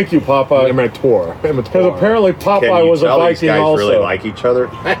 Thank you, Popeye. Amateur. Because apparently Can Popeye you was a tell these Viking guys also. really like each other?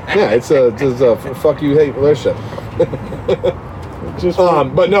 Yeah, it's a fuck you hate relationship. Just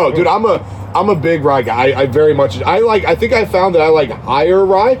But no, dude, I'm a big rye guy. I very much I think I found that I like higher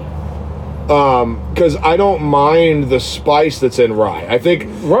rye. Because I don't mind the spice that's in rye. I think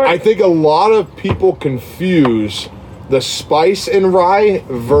a lot of people confuse the spice in rye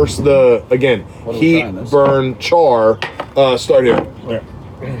versus the heat, trying this. burn, char. Start here. Yeah.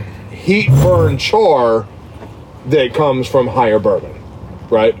 Heat, burn, char that comes from higher bourbon,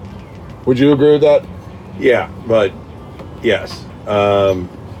 right? Would you agree with that? Yeah, but yes. The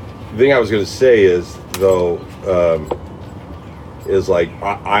thing I was going to say is, though, is like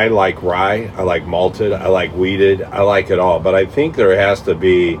I like rye, I like malted, I like wheated, I like it all. But I think there has to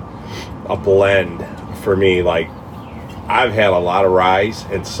be a blend for me. Like I've had a lot of ryes,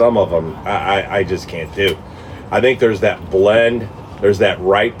 and some of them I just can't do. I think there's that blend, there's that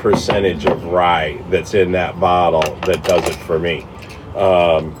right percentage of rye that's in that bottle that does it for me.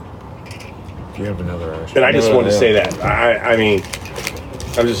 You have another Irish. And I just want to say that. I mean,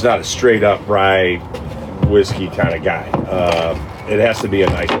 I'm just not a straight up rye whiskey kind of guy. It has to be a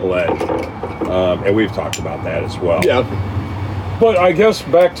nice blend. And we've talked about that as well. Yeah. But I guess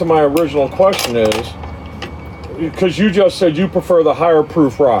back to my original question is, because you just said you prefer the higher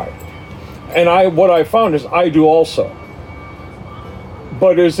proof rye. And what I found is I do also.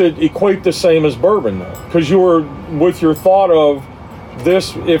 But is it equate the same as bourbon though? Because you were with your thought of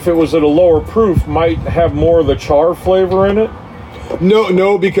this, if it was at a lower proof, might have more of the char flavor in it.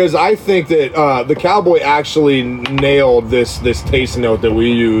 No, because I think that the cowboy actually nailed this taste note that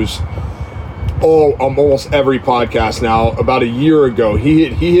we use almost every podcast now. About a year ago,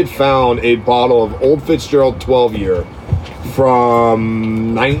 he had found a bottle of Old Fitzgerald 12-year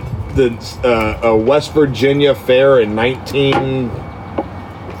from the West Virginia Fair in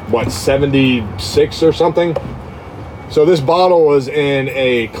 1976 or something. So this bottle was in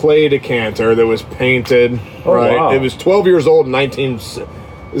a clay decanter that was painted. Oh, right, wow. It was 12 years old in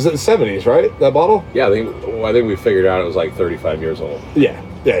Is it the 70s, right? That bottle? Yeah, I think we figured out it was like 35 years old. Yeah,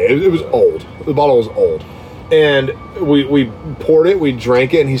 it was old. The bottle was old. And we poured it, we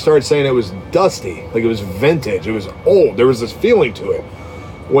drank it, and he started saying it was dusty, like it was vintage, it was old. There was this feeling to it.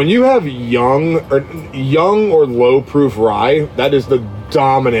 When you have young or low proof rye, that is the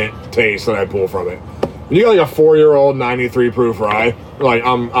dominant taste that I pull from it. When you got like a 4-year-old 93 proof rye, like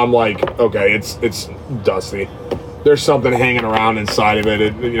I'm like, okay, it's dusty. There's something hanging around inside of it.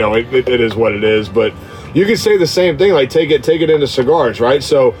 It is what it is. But you can say the same thing, like take it into cigars, right?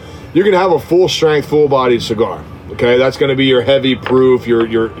 So you can have a full strength, full bodied cigar. Okay, that's going to be your heavy proof,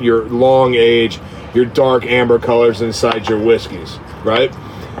 your long age, your dark amber colors inside your whiskeys, right?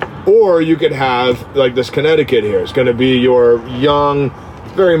 Or you could have like this Connecticut here. It's going to be your young,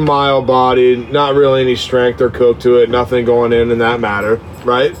 very mild bodied, not really any strength or coke to it, nothing going in that matter,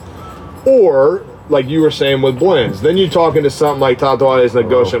 right? Or like you were saying with blends, then you're talking to something like Tatuajes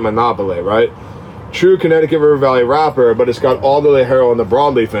Negociant Monopoly, right? True Connecticut River Valley wrapper, but it's got all the Ligero and the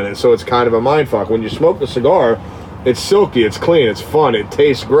broadleaf in it, so it's kind of a mind fuck. When you smoke the cigar, it's silky, it's clean, it's fun, it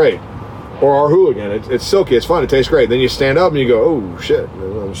tastes great. Or our hooligan, it's silky, it's fun, it tastes great. Then you stand up and you go, oh shit,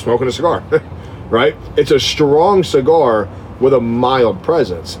 I'm smoking a cigar, right? It's a strong cigar with a mild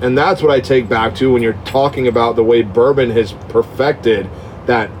presence. And that's what I take back to when you're talking about the way bourbon has perfected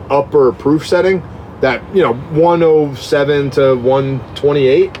that upper proof setting, that, 107 to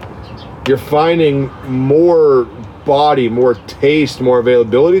 128. You're finding more body, more taste, more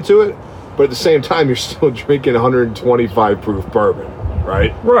availability to it. But at the same time, you're still drinking 125 proof bourbon,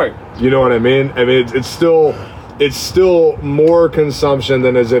 right? Right. You know what I mean? I mean, it's still more consumption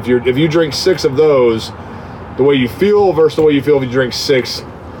than as if you drink 6 of those, the way you feel versus the way you feel if you drink 6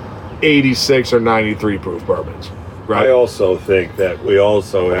 86 or 93 proof bourbons, right? I also think that we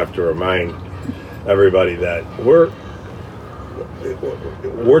also have to remind everybody that we're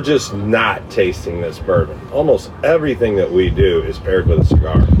just not tasting this bourbon. Almost everything that we do is paired with a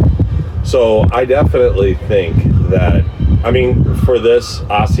cigar. So I definitely think that, for this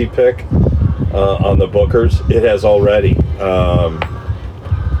Aussie pick on the Bookers, it has already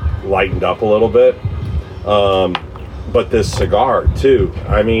lightened up a little bit. But this cigar too,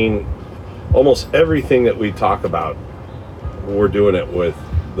 almost everything that we talk about, we're doing it with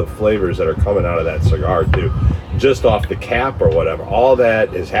the flavors that are coming out of that cigar too, just off the cap or whatever. All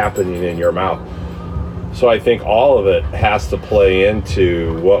that is happening in your mouth. So I think all of it has to play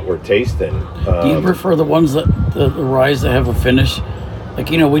into what we're tasting. Do you prefer the ones that the ryes that have a finish? Like,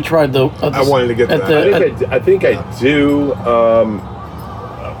 we tried the. I wanted to get to that. I think I do.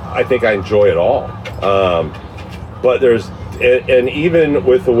 I think I enjoy it all. But and even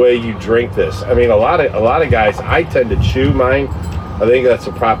with the way you drink this, a lot of guys, I tend to chew mine. I think that's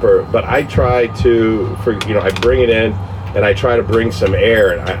but I try to, I bring it in and I try to bring some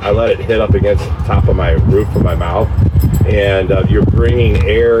air and I let it hit up against the top of my roof of my mouth. And you're bringing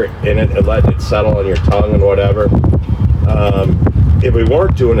air in it and letting it settle on your tongue and whatever. If we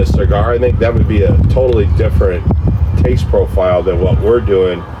weren't doing a cigar, I think that would be a totally different taste profile than what we're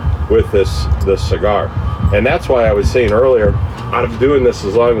doing with this cigar. And that's why I was saying earlier, I'm doing this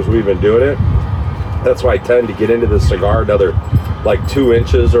as long as we've been doing it. That's why I tend to get into the cigar another like 2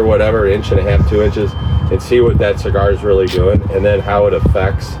 inches or whatever, 1.5 inches, 2 inches, and see what that cigar is really doing, and then how it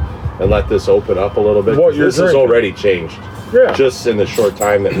affects, and let this open up a little bit. This has already changed. Yeah. Just in the short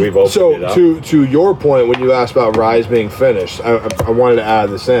time that we've opened it up. So to your point, when you asked about ryes being finished, I wanted to add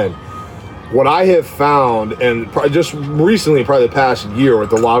this in. What I have found, and just recently, probably the past year,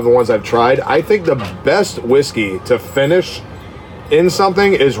 with a lot of the ones I've tried, I think the best whiskey to finish in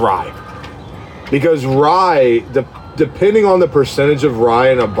something is rye. Because rye, depending on the percentage of rye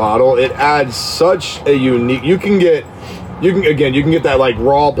in a bottle, it adds such a unique. You can get that like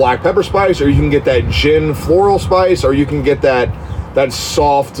raw black pepper spice, or you can get that gin floral spice, or you can get that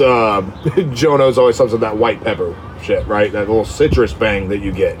soft. Jono's always comes with that white pepper shit, right? That little citrus bang that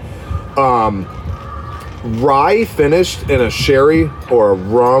you get. Rye finished in a sherry or a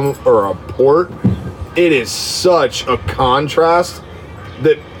rum or a port, it is such a contrast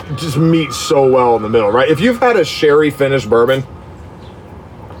that just meets so well in the middle, right? If you've had a sherry finished bourbon,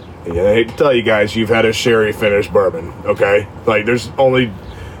 I hate to tell you guys, you've had a sherry finished bourbon, okay? Like, there's only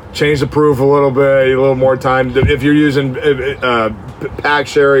change the proof a little bit, a little more time. If you're using pack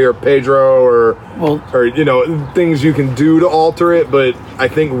sherry or Pedro or things you can do to alter it, but I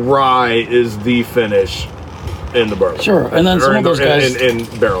think rye is the finish in the bourbon. Sure, and then some of those guys in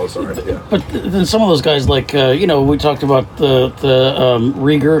barrels, sorry. Yeah. But then some of those guys, like we talked about the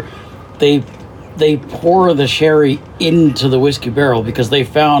Rieger, they pour the sherry into the whiskey barrel because they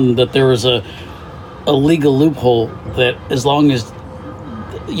found that there was a legal loophole that as long as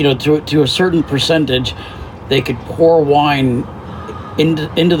to a certain percentage, they could pour wine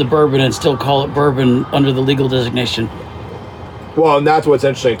into the bourbon and still call it bourbon under the legal designation. Well, and that's what's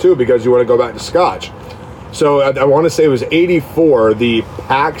interesting too, because you want to go back to Scotch. So I want to say it was 84. The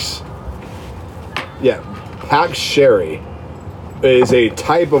Pax Sherry is a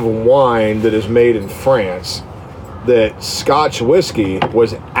type of wine that is made in France. That Scotch whiskey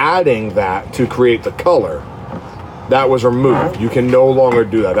was adding that to create the color. That was removed. You can no longer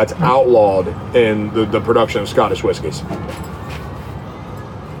do that. That's outlawed in the production of Scottish whiskeys.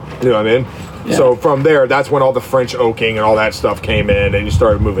 You know what I mean? Yeah. So from there, that's when all the French oaking and all that stuff came in, and you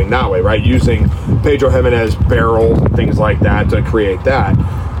started moving that way, right? Using Pedro Jimenez barrels and things like that to create that.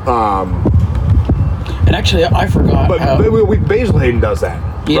 And actually, I forgot. But Basil Hayden does that,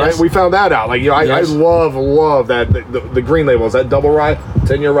 Yes. right? We found that out. Like, I Yes. love that the green label. Is that double rye,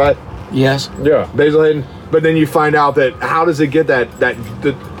 10-year rye? Yes. Yeah. Basil Hayden. But then you find out that how does it get that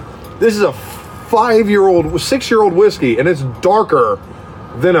this is a 6-year-old whiskey, and it's darker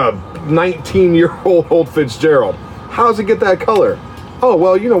than a 19-year-old Old Fitzgerald. How does it get that color? Oh,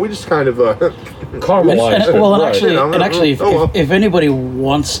 well, we just kind of Caramelized. And actually, if anybody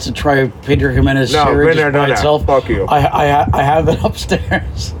wants to try Pedro Jimenez Sherry just by itself, fuck you. I have it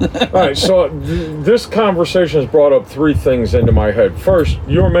upstairs. All right, so this conversation has brought up three things into my head. First,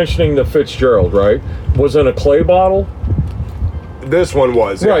 you were mentioning the Fitzgerald, right? Was in a clay bottle? This one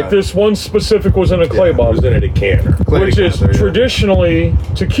was. Right, this one specific was in a clay It bottle. was in a decanter. Which is traditionally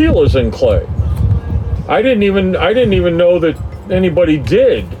tequila's in clay. I didn't even know that anybody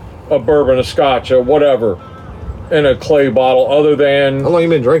did a bourbon, a Scotch, or whatever in a clay bottle other than How long you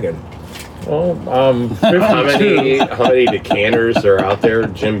been drinking? 52. How many decanters are out there?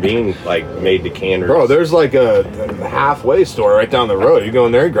 Jim Beam made decanters. Bro, there's like a halfway store right down the road. You go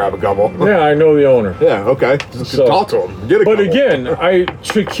in there and grab a couple. Yeah, I know the owner. Yeah, okay. So- Talk to him. Get a But couple. again,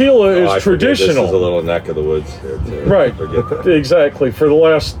 tequila Oh, is I forget, traditional. This is a little neck of the woods there too. Right, Forget that. exactly. For the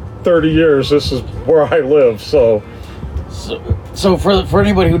last 30 years, this is where I live. So So for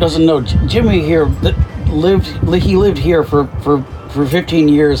anybody who doesn't know, Jimmy here lived here for 15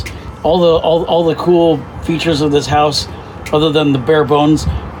 years. All the cool features of this house, other than the bare bones,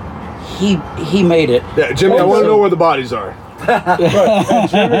 he made it. Yeah, Jimmy, I want to know where the bodies are.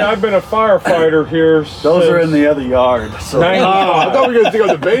 Jimmy, I've been a firefighter here. Those are in the other yard. So Nine- Oh, I thought we were going to dig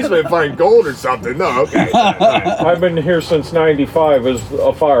up the basement and find gold or something. No, okay. Nice. I've been here since '95 as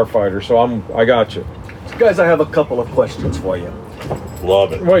a firefighter, so I got you. guys, I have a couple of questions for you.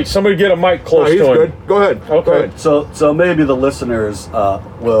 Love it. Wait, somebody get a mic No, close he's to him. good. Go ahead. Okay. Go ahead. So maybe the listeners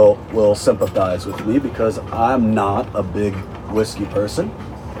will sympathize with me because I'm not a big whiskey person.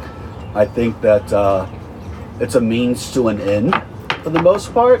 I think that it's a means to an end for the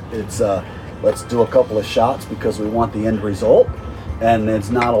most part. It's let's do a couple of shots because we want the end result, and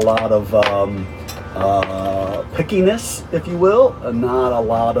it's not a lot of pickiness, if you will, and not a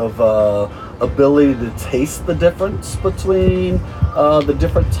lot of ability to taste the difference between the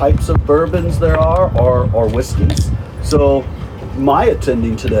different types of bourbons there are or whiskeys. So my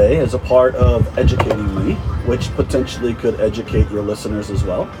attending today is a part of educating me, which potentially could educate your listeners as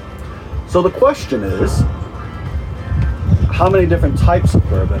well. So the question is, how many different types of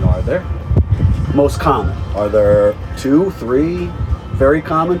bourbon are there? Most common. Are there 2, 3 very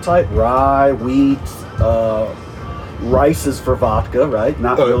common type? Rye, wheat, rice is for vodka, right?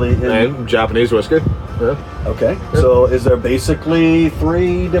 Not really in... And Japanese whiskey. Yeah. Okay, so is there basically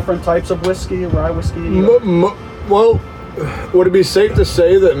 3 different types of whiskey, rye whiskey? Well, would it be safe to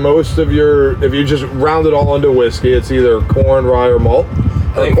say that most of if you just round it all into whiskey, it's either corn, rye, or malt?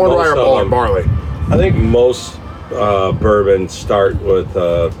 Or think corn, most rye, or of malt, or them- barley, I think most bourbons start with,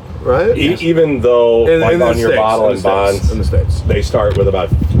 right? even though In like the on your States, bottle in and the States, bonds, in the States. they start with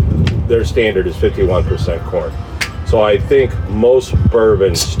their standard is 51% corn. So I think most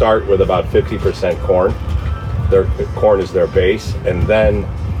bourbons start with about 50% corn. Their corn is their base, and then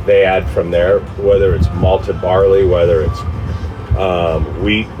they add from there, whether it's malted barley, whether it's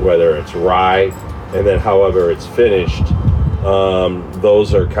wheat, whether it's rye, and then however it's finished.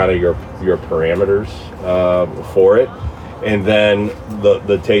 Those are kind of your parameters for it, and then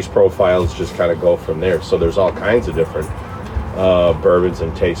the taste profiles just kind of go from there. So there's all kinds of different bourbons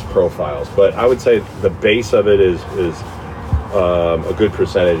and taste profiles, but I would say the base of it is a good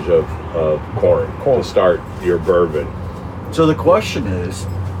percentage of corn to start your bourbon. So the question is,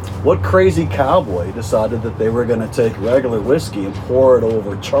 what crazy cowboy decided that they were going to take regular whiskey and pour it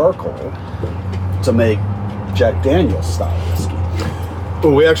over charcoal to make Jack Daniel's style whiskey?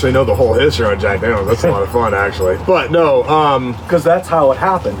 Well, we actually know the whole history on Jack Daniels. That's a lot of fun, actually. But no, Because that's how it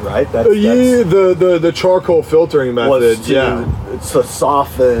happened, right? That's the charcoal filtering method. was to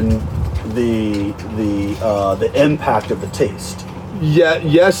soften the impact of the taste. Yeah.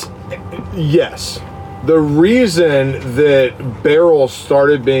 Yes. The reason that barrels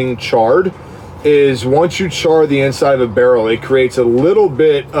started being charred is once you char the inside of a barrel, it creates a little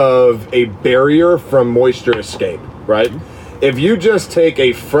bit of a barrier from moisture escape, right? If you just take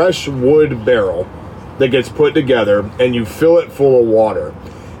a fresh wood barrel that gets put together and you fill it full of water,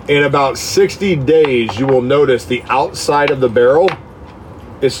 in about 60 days, you will notice the outside of the barrel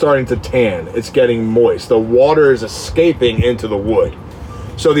is starting to tan. It's getting moist. The water is escaping into the wood.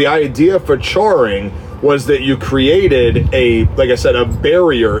 So the idea for charring was that you created like I said, a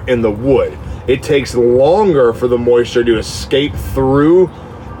barrier in the wood. It takes longer for the moisture to escape through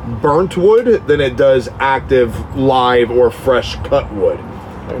burnt wood than it does active live or fresh cut wood.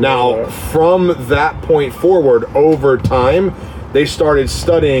 Now, from that point forward, over time, they started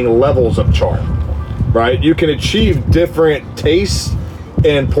studying levels of char, right? You can achieve different tastes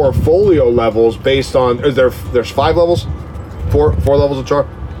and portfolio levels based on, there's 5 levels? Four levels of char?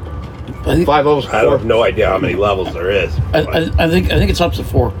 5 levels? I have no idea how many levels there is. I think it's up to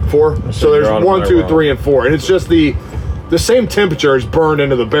 4. 4? So there's 1, 2, 3, and 4. And it's just the same temperature is burned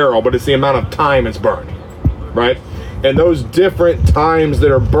into the barrel, but it's the amount of time it's burned, right? And those different times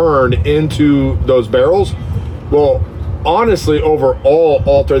that are burned into those barrels will honestly overall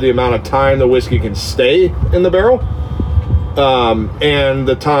alter the amount of time the whiskey can stay in the barrel, and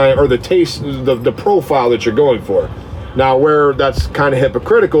the time or the taste, the profile that you're going for. Now, where that's kind of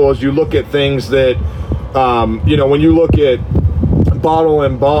hypocritical is you look at things that, when you look at bottle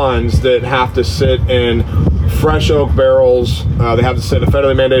and bonds that have to sit in fresh oak barrels, they have to sit in a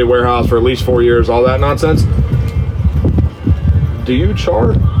federally mandated warehouse for at least 4 years, all that nonsense. Do you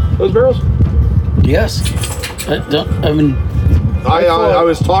char those barrels? Yes. I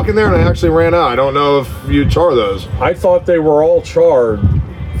was talking there and I actually ran out. I don't know if you char those. I thought they were all charred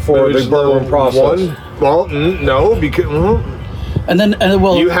for the bourbon process. No, because and then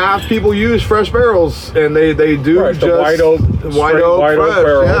you have people use fresh barrels, and they do right, just the white oak fresh,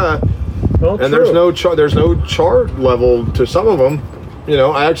 barrel. yeah. Oh, And true. there's no char level to some of them.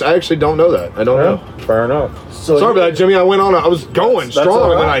 I actually don't know that. I don't know. Fair enough. So Sorry about that, Jimmy. I went on. I was going That's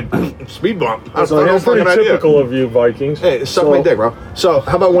strong, all and then I speed bump. I So don't here's fucking Pretty idea. typical of you Vikings. Hey, suck my dick, bro. So,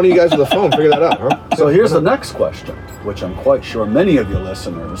 how about one of you guys with the phone figure that out, huh? So here's the next question, which I'm quite sure many of your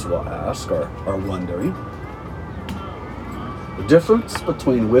listeners will ask or are wondering. The difference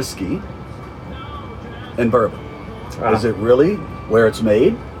between whiskey and bourbon. Is it really where it's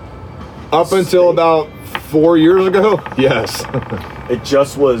made? Up until about 4 years ago, yes. It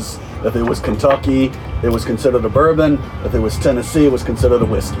just was, if it was Kentucky, it was considered a bourbon. If it was Tennessee, it was considered a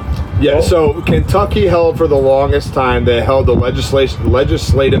whiskey. Yeah, so Kentucky held for the longest time, they held the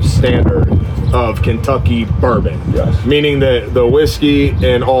legislative standard of Kentucky bourbon. Yes. Meaning that the whiskey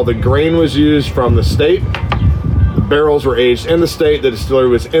and all the grain was used from the state. The barrels were aged in the state. The distillery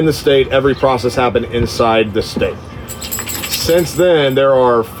was in the state. Every process happened inside the state. Since then, there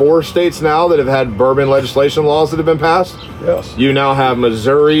are 4 states now that have had bourbon legislation laws that have been passed. Yes. You now have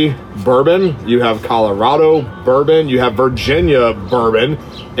Missouri bourbon, you have Colorado bourbon, you have Virginia bourbon,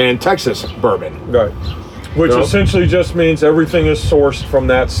 and Texas bourbon. Right. Which No. essentially just means everything is sourced from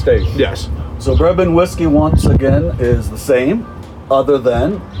that state. Yes. So bourbon whiskey, once again, is the same, other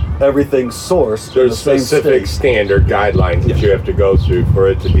than everything's sourced in the There's same specific state. standard guidelines that you have to go through for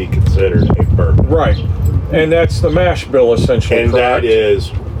it to be considered a bourbon. Right. And that's the mash bill, essentially. And correct? that is,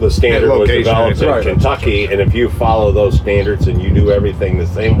 the standard And was location, developed in right. Kentucky, and if you follow those standards and you do everything the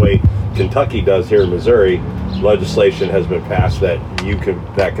same way Kentucky does here in Missouri, legislation has been passed that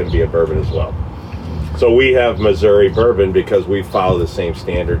can be a bourbon as well. So we have Missouri bourbon because we follow the same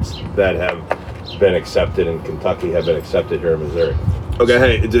standards that have been accepted in Kentucky, have been accepted here in Missouri. Okay,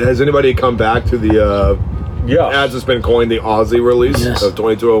 hey, has anybody come back to the, Yeah. as it's been coined, the Aussie release Yes. of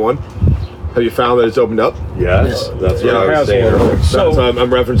 2201? Have you found that it's opened up? Yes, that's what Yeah, I it was has saying one. earlier. So- So I'm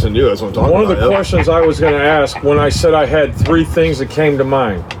referencing you. That's what I'm talking One of about. the yeah. questions I was going to ask when I said I had 3 things that came to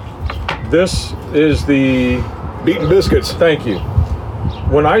mind. This is the... Beaten biscuits. Thank you.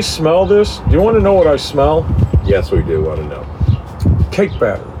 When I smell this, do you want to know what I smell? Yes, we do want to know. Cake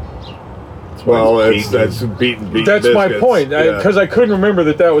batter. Well, Beaten. that's beaten That's biscuits. my point, Yeah. because I couldn't remember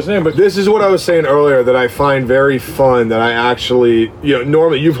that was the name. But This is what I was saying earlier that I find very fun that I actually,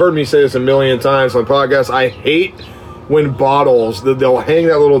 normally you've heard me say this a million times on podcasts. I hate when bottles, they'll hang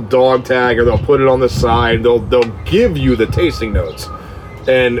that little dog tag or they'll put it on the side. They'll give you the tasting notes.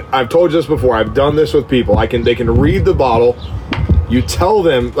 And I've told you this before. I've done this with people. They can read the bottle. you tell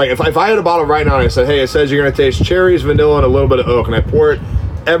them, like, if I had a bottle right now and I said, hey, it says you're going to taste cherries, vanilla, and a little bit of oak, and I pour it,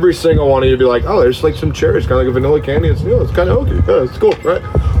 every single one of you would be like, oh, there's like some cherries, kind of like a vanilla candy. It's, it's kind of oaky. Yeah, it's cool, right?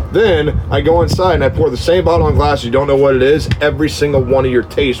 Then I go inside and I pour the same bottle in glass. You don't know what it is. Every single one of your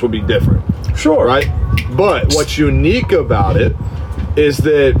tastes will be different. Sure. Right? But what's unique about it is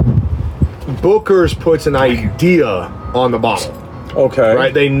that Booker's puts an idea on the bottle. Okay.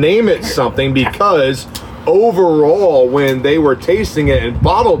 Right? They name it something because overall, when they were tasting it and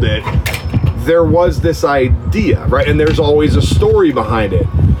bottled it, there was this idea, right? And there's always a story behind it.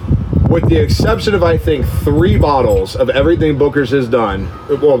 With the exception of, I think, 3 bottles of everything Booker's has done.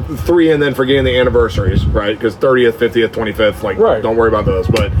 Well, 3 and then forgetting the anniversaries, right? Because 30th, 50th, 25th, like, right. Don't worry about those.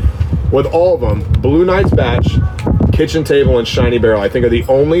 But with all of them, Blue Knight's Batch, Kitchen Table, and Shiny Barrel, I think are the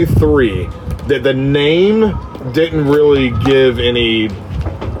only 3 that the name didn't really give any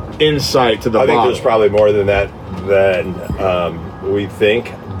insight to the bottle. I think there's probably more than that than we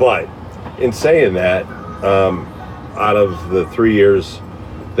think. But in saying that, out of the 3 years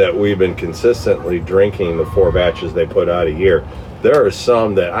that we've been consistently drinking the 4 batches they put out a year, there are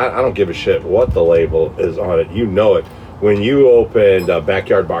some that I don't give a shit what the label is on it. You know it. When you opened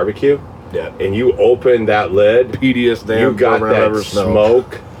Backyard Barbecue, and you opened that lid, PDS damn, you got that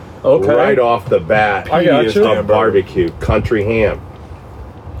smoke right off the bat. I got you. Of barbecue, country ham.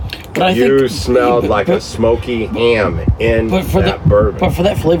 But you smelled like a smoky ham in that bourbon. But for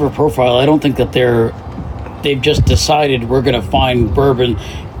that flavor profile, I don't think that they've just decided we're going to find bourbon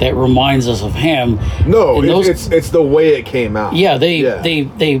that reminds us of ham. No, it's the way it came out. Yeah,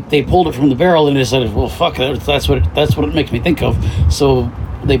 they pulled it from the barrel and decided, well, fuck it, that's what it makes me think of. So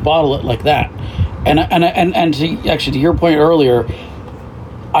they bottle it like that. And to your point earlier,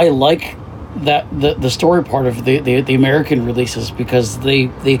 I like that the story part of the American releases because they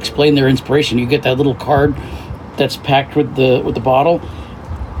explain their inspiration. You get that little card that's packed with the bottle.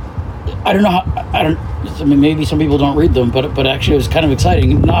 I don't know I mean, maybe some people don't read them, but actually it was kind of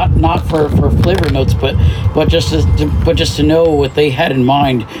exciting. Not for flavor notes, but just to know what they had in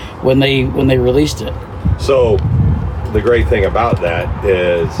mind when they released it. So the great thing about that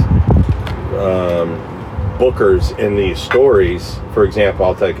is Booker's in these stories. For example,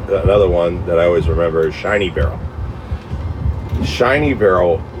 I'll take another one that I always remember is Shiny Barrel. Shiny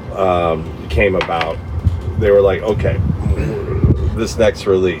Barrel came about. They were like, okay, this next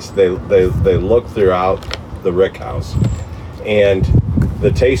release, they look throughout the Rick House, and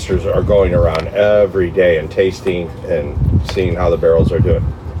the tasters are going around every day and tasting and seeing how the barrels are doing.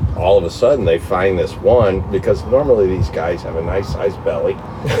 All of a sudden, they find this one, because normally these guys have a nice sized belly.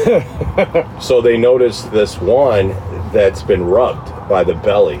 So they notice this one that's been rubbed by the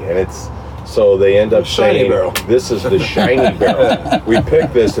belly, and so they end up saying, barrel. This is the Shiny Barrel. We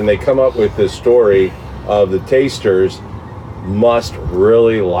picked this, and they come up with this story of the tasters must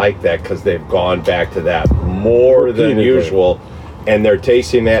really like that because they've gone back to that more than usual, and they're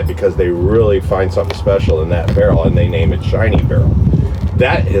tasting that because they really find something special in that barrel, and they name it Shiny Barrel.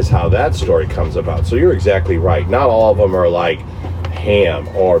 That is how that story comes about. So you're exactly right. Not all of them are like ham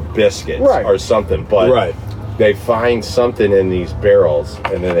or biscuits or something, but they find something in these barrels,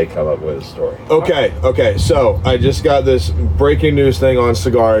 and then they come up with a story. Okay. So I just got this breaking news thing on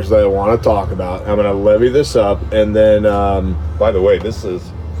cigars that I want to talk about. I'm going to levy this up, and then... by the way, this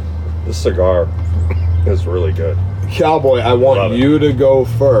cigar is really good. Cowboy, I want you to go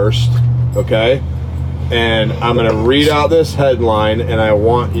first, okay? And I'm going to read out this headline, and I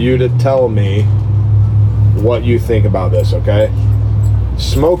want you to tell me what you think about this, okay?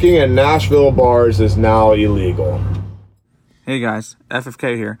 Smoking in Nashville bars is now illegal. Hey guys,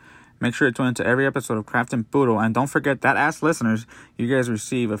 FFK here. Make sure to tune into every episode of Craft and Boodle, and don't forget that as listeners, you guys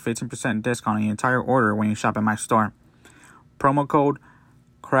receive a 15% discount on your entire order when you shop at my store. Promo code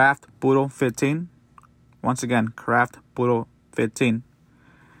CraftBoodle15. Once again, CraftBoodle15.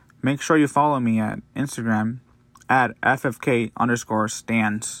 Make sure you follow me at Instagram at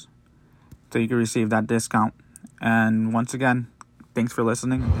FFK_stands so you can receive that discount. And once again, thanks for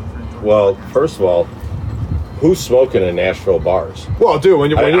listening. Well, first of all, who's smoking in Nashville bars? Well, dude, when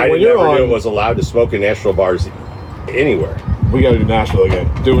you're on... knew it was allowed to smoke in Nashville bars anywhere. We got to do Nashville again.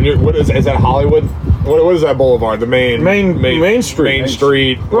 Dude, is that Hollywood? What is that boulevard? The main street. Main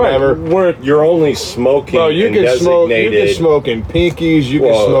street, whatever. Where you're only smoking you can smoke in Pinkies, you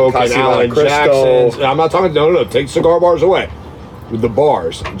can smoke in Alan Jackson's. I'm not talking, no, take cigar bars away. The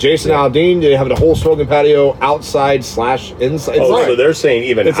bars. Jason Aldean, they have the whole smoking patio outside/inside. So they're saying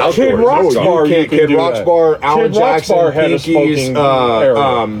even it's outdoors. Kid Rock's bar. Kid Rock's bar, Alan Jackson, Pinkies,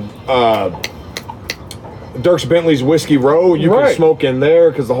 Dierks Bentley's Whiskey Row. You can smoke in there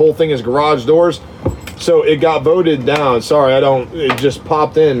because the whole thing is garage doors. So it got voted down. Sorry, it just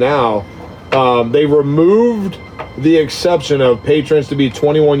popped in now. They removed the exception of patrons to be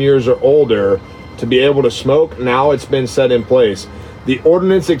 21 years or older to be able to smoke. Now it's been set in place. The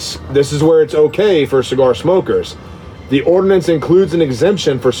ordinance, this is where it's okay for cigar smokers. The ordinance includes an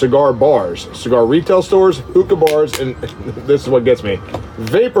exemption for cigar bars, cigar retail stores, hookah bars, and this is what gets me,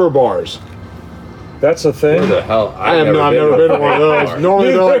 vapor bars. That's a thing? What the hell? I've never been to one of those.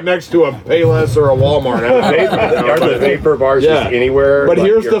 Normally they're like next to a Payless or a Walmart. Are the vapor bars just anywhere? But like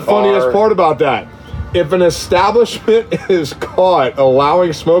here's your the funniest car? part about that. If an establishment is caught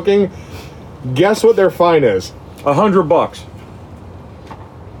allowing smoking, guess what their fine is? $100.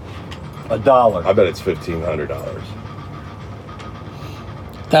 $1. I bet it's $1,500.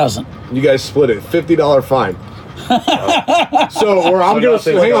 1,000. You guys split it. $50 fine. So, or I'm gonna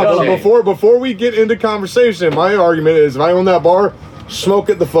nothing hang on changed. before we get into conversation. My argument is, if I own that bar, smoke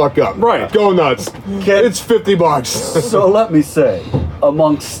it the fuck up. Right. Go nuts. It's $50. So let me say,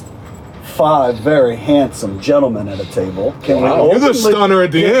 amongst 5 very handsome gentlemen at a table, can we You're the openly, stunner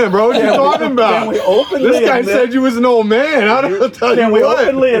at the end, bro. What are you talking about? can we openly This guy admit- said you was an old man. I don't tell Can you we what.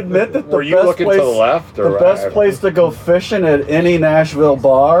 openly admit that the Were you best looking place, to the left or the best right? place to go fishing at any Nashville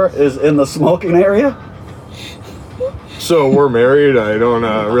bar is in the smoking area? So we're married. I don't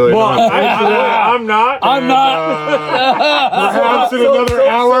really. Well, know. I'm not. I'm not. Perhaps in another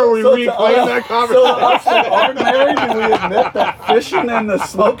hour we replay that So conversation. us that are married, do we admit that fishing in the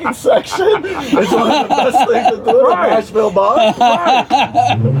smoking section is one of the best things to do at a Nashville bar?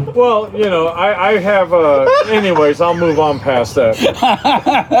 Well, you know, I have. Anyways, I'll move on past that.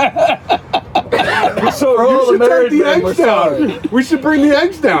 So For all you the should married Take the men, we're eggs down. sorry. We should bring the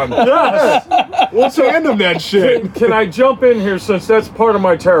eggs down. Yes. We'll tandem that shit. Can I jump in here since that's part of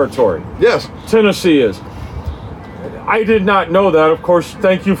my territory? Yes. Tennessee is. I did not know that. Of course,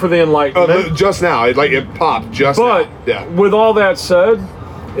 thank you for the enlightenment. Just now, it popped just But now. Yeah. with all that said,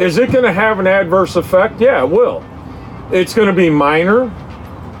 is it going to have an adverse effect? Yeah, it will. It's going to be minor,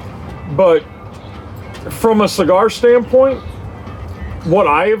 but from a cigar standpoint, what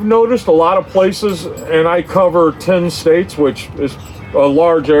I have noticed, a lot of places, and I cover 10 states, which is a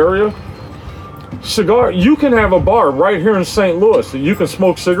large area. You can have a bar right here in St. Louis that you can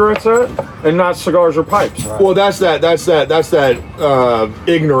smoke cigarettes at, and not cigars or pipes. Well, that's that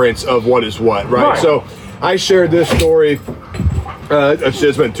ignorance of what is what, right? Right. So, I shared this story.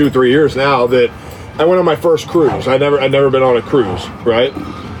 It's been 2-3 years now that I went on my first cruise. I'd never been on a cruise, right?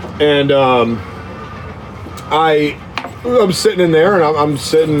 And I'm sitting in there, and I'm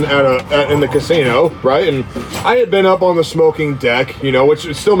sitting in the casino, right? And I had been up on the smoking deck,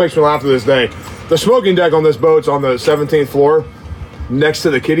 which still makes me laugh to this day. The smoking deck on this boat's on the 17th floor, next to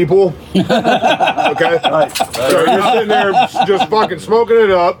the kiddie pool. Okay, so you're sitting there just fucking smoking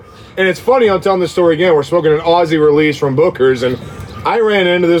it up, and it's funny. I'm telling this story again. We're smoking an Aussie release from Booker's, and I ran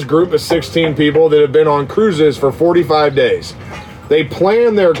into this group of 16 people that have been on cruises for 45 days. They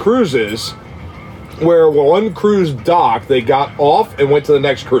planned their cruises where one cruise docked, they got off and went to the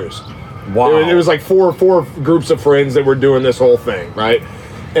next cruise. Wow. It was like four groups of friends that were doing this whole thing, right?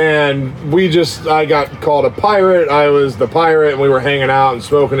 And I got called a pirate. I was the pirate, and we were hanging out and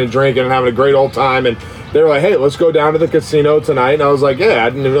smoking and drinking and having a great old time. And they were like, hey, let's go down to the casino tonight. And I was like, yeah, I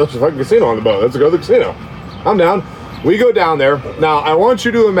didn't even know there's a fucking casino on the boat. Let's go to the casino. I'm down. We go down there. Now, I want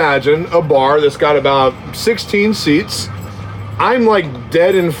you to imagine a bar that's got about 16 seats. I'm like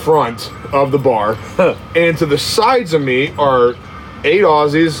dead in front of the bar, and to the sides of me are 8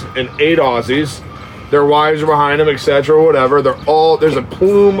 Aussies and 8 Aussies. Their wives are behind them, etc., whatever. There's a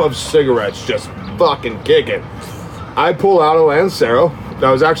plume of cigarettes just fucking kicking. I pull out a Lancero.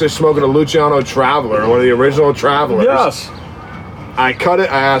 I was actually smoking a Luciano Traveler, one of the original Travelers. Yes. I cut it.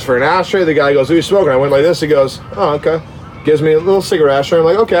 I asked for an ashtray. The guy goes, "Who are you smoking?" I went like this. He goes, "Oh, okay." Gives me a little cigarette ashtray. I'm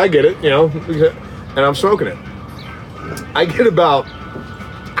like, "Okay, I get it," and I'm smoking it. I get about,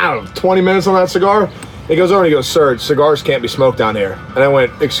 20 minutes on that cigar. He goes over and he goes, "Sir, cigars can't be smoked down here." And I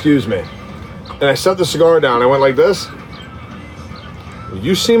went, "Excuse me." And I set the cigar down. I went like this.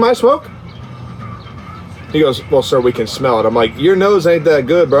 "You see my smoke?" He goes, "Well, sir, we can smell it." I'm like, "Your nose ain't that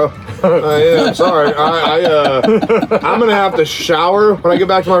good, bro." Yeah, I'm sorry. I'm gonna have to shower when I get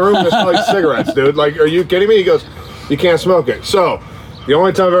back to my room and smell like cigarettes, dude. Like, are you kidding me? He goes, "You can't smoke it." So, the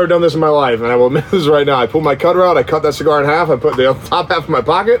only time I've ever done this in my life, and I will admit this right now, I pulled my cutter out, I cut that cigar in half, I put the top half in my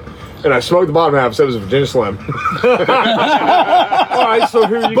pocket, and I smoked the bottom half. So it was a Virginia Slim. All right, so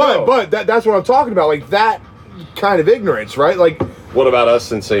here you go. But that's what I'm talking about. Like that kind of ignorance, right? Like, What about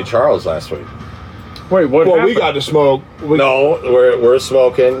us in St. Charles last week? Wait, what well, happened? we got to smoke. No, we're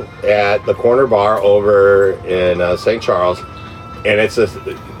smoking at the corner bar over in St. Charles,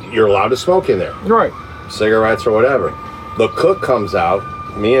 and you're allowed to smoke in there. Right. cigarettes or whatever. The cook comes out.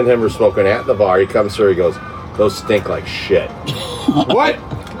 Me and him are smoking at the bar. He comes through. He goes, "Those stink like shit." What?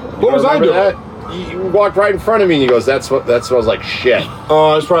 What was I Remember doing? that? You walked right in front of me and he goes, that smells like shit.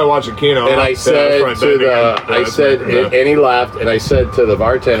 Oh, I was probably watching Keno. And I said and he laughed, and I said to the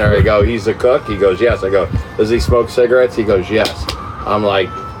bartender, I go, "He's a cook?" He goes, "Yes." I go, "Does he smoke cigarettes?" He goes, "Yes." I'm like,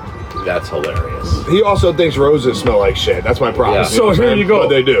 that's hilarious. He also thinks roses smell like shit. That's my problem. Yeah. So know what I'm here saying? you go. But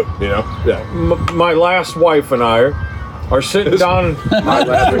they do, you know? Yeah. My last wife and I are sitting down. So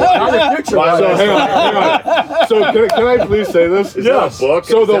hang on. So can I please say this? Yes. Book?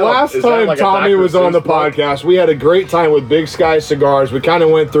 So the last is that time like a Tommy Dr. was on the Seuss book? podcast, we had a great time with Big Sky Cigars. We kind of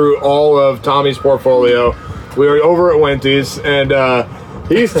went through all of Tommy's portfolio. We were over at Wendy's, and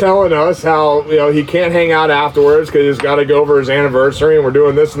he's telling us how he can't hang out afterwards because he's got to go over his anniversary, and we're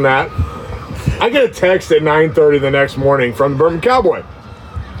doing this and that. I get a text at 9:30 the next morning from the Bourbon Cowboy.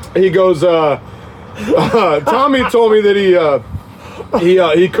 He goes, Tommy told me that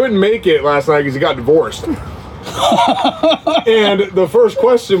he couldn't make it last night because he got divorced. And the first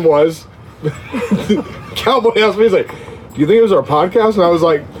question was, Cowboy asked me, he's like, "Do you think it was our podcast?" And I was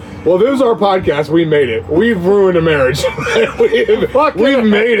like, "Well, if it was our podcast, we made it. We've ruined a marriage. We've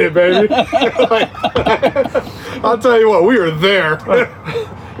made it, baby." Like, I'll tell you what, we were there.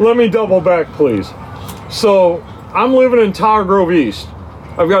 Let me double back, please. So I'm living in Tower Grove East.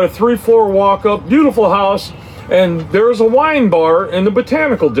 I've got a 3-floor walk-up, beautiful house, and there's a wine bar in the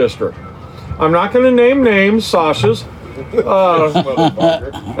Botanical District. I'm not going to name names, Sasha's.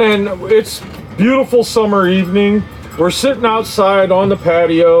 And it's beautiful summer evening. We're sitting outside on the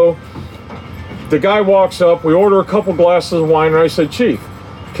patio. The guy walks up. We order a couple glasses of wine, and I said, "Chief,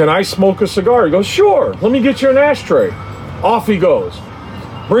 can I smoke a cigar?" He goes, "Sure. Let me get you an ashtray." Off he goes.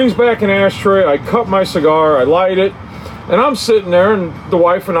 Brings back an ashtray. I cut my cigar. I light it. And I'm sitting there, and the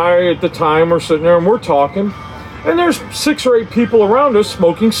wife and I at the time are sitting there, and we're talking. And there's 6 or 8 people around us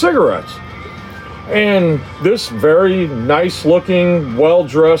smoking cigarettes. And this very nice-looking,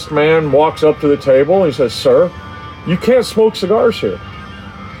 well-dressed man walks up to the table. He says, "Sir, you can't smoke cigars here."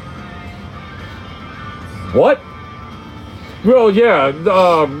 What? Well, yeah,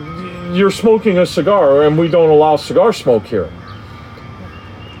 you're smoking a cigar, and we don't allow cigar smoke here.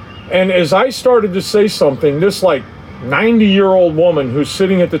 And as I started to say something, this 90-year-old woman who's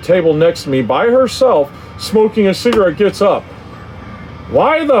sitting at the table next to me by herself smoking a cigarette gets up.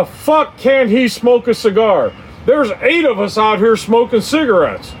 "Why the fuck can't he smoke a cigar? There's 8 of us out here smoking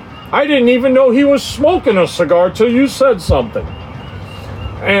cigarettes. I didn't even know he was smoking a cigar till you said something."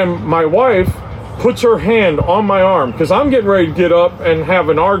 And my wife puts her hand on my arm because I'm getting ready to get up and have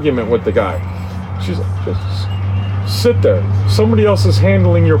an argument with the guy. She's like, "Just sit there. Somebody else is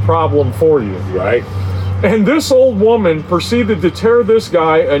handling your problem for you." Right? And this old woman proceeded to tear this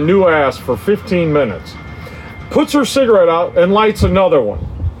guy a new ass for 15 minutes. Puts her cigarette out and lights another one.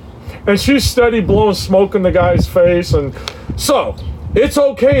 And she's steady blowing smoke in the guy's face. And so, it's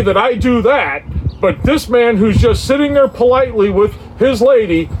okay that I do that, but this man who's just sitting there politely with his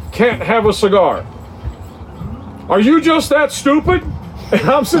lady can't have a cigar. Are you just that stupid? And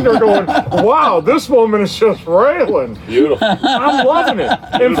I'm sitting there going, wow, this woman is just railing. Beautiful. I'm loving it.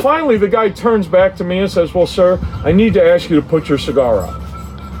 And finally, the guy turns back to me and says, "Well, sir, I need to ask you to put your cigar out."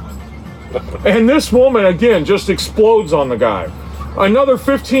 And this woman, again, just explodes on the guy. Another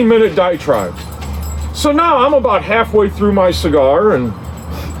 15-minute diatribe. So now I'm about halfway through my cigar, and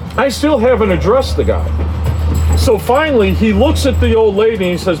I still haven't addressed the guy. So finally, he looks at the old lady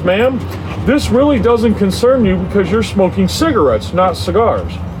and he says, "Ma'am, this really doesn't concern you because you're smoking cigarettes, not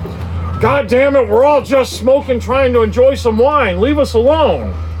cigars." "God damn it, we're all just smoking, trying to enjoy some wine. Leave us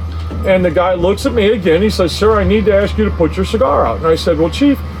alone." And the guy looks at me again. He says, "Sir, I need to ask you to put your cigar out." And I said, "Well,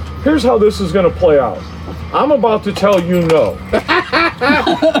 Chief, here's how this is going to play out. I'm about to tell you no.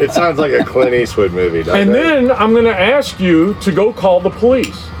 It sounds like a Clint Eastwood movie, doesn't And it? then I'm going to ask you to go call the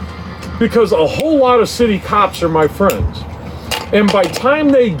police. Because a whole lot of city cops are my friends. And by the time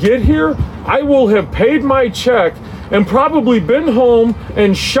they get here, I will have paid my check and probably been home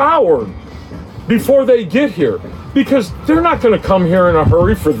and showered before they get here. Because they're not going to come here in a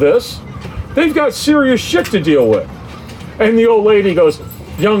hurry for this. They've got serious shit to deal with." And the old lady goes,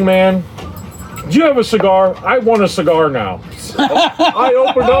 "Young man, do you have a cigar? I want a cigar now." I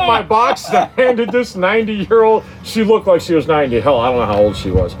opened up my box and I handed this 90-year-old, she looked like she was 90, hell, I don't know how old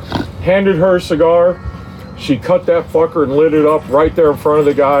she was. Handed her a cigar. She cut that fucker and lit it up right there in front of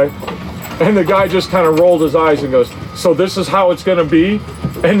the guy. And the guy just kind of rolled his eyes and goes, "So this is how it's going to be?"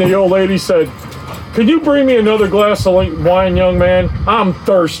 And the old lady said, "Could you bring me another glass of wine, young man? I'm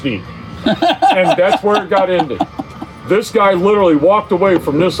thirsty." And that's where it got ended. This guy literally walked away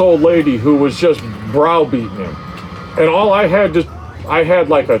from this old lady who was just browbeating him. And all I had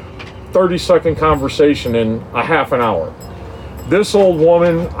like a 30-second conversation in a half an hour. This old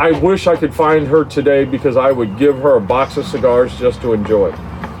woman, I wish I could find her today because I would give her a box of cigars just to enjoy.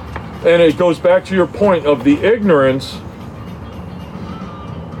 And it goes back to your point of the ignorance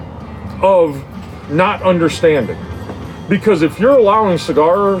of not understanding. Because if you're allowing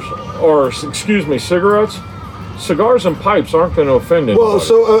cigarettes, cigars and pipes aren't going to offend anybody. Well,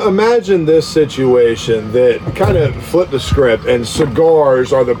 so imagine this situation that kind of flip the script, and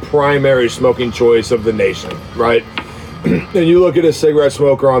cigars are the primary smoking choice of the nation, right? And you look at a cigarette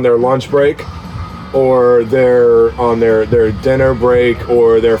smoker on their lunch break, or they're on their dinner break,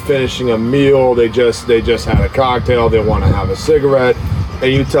 or they're finishing a meal, they just had a cocktail, they want to have a cigarette,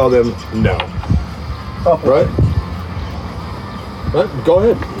 and you tell them no. Oh, right? Right? Go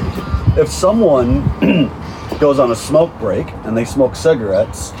ahead. If someone goes on a smoke break and they smoke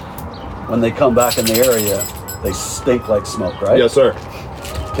cigarettes, when they come back in the area, they stink like smoke, right? Yes, sir.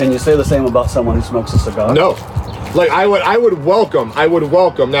 Can you say the same about someone who smokes a cigar? No. Like I would welcome.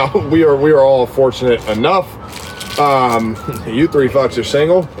 Now we are all fortunate enough. You three fucks are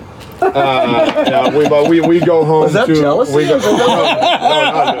single. We go home. Was that to jealousy? we go, not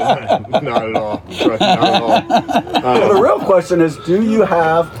at all. Not at all. The real question is, do you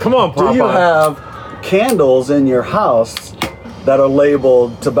have candles in your house that are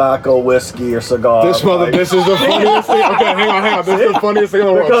labeled tobacco, whiskey, or cigar? This is the funniest thing. Okay, hang on. This is the funniest thing in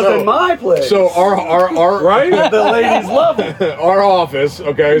the world. Because in my place, so our right, the ladies love it. Our office.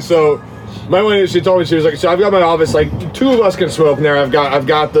 Okay, so my lady, she told me, she was like, so I've got my office, like 2 of us can smoke in there. I've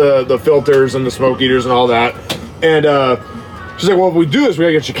got the filters and the smoke eaters and all that. And she's like, well, if we do this, we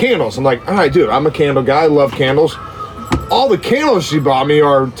gotta get you candles. I'm like, all right, dude, I'm a candle guy. I love candles. All the candles she bought me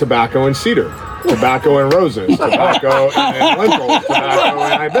are tobacco and cedar. Tobacco and roses, tobacco and lentils, tobacco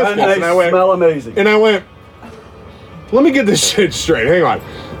and hibiscus. And they smell amazing. And I went, let me get this shit straight. Hang on.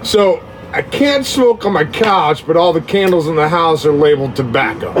 So I can't smoke on my couch, but all the candles in the house are labeled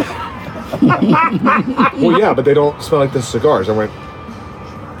tobacco. Well, yeah, but they don't smell like the cigars. I went,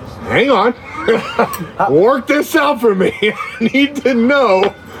 hang on. Work this out for me. I need to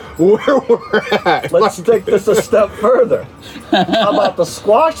know where we're at. Let's take this a step further. How about the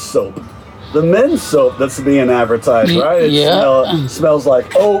squash soap? The men's soap that's being advertised, right? It smells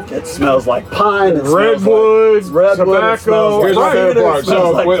like oak. It smells like pine. It redwood, tobacco. Here's my favorite part.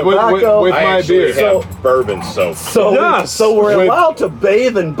 So with my beer, bourbon soap. So we're allowed to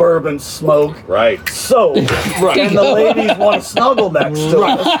bathe in bourbon smoke. Right. So and the ladies want to snuggle next to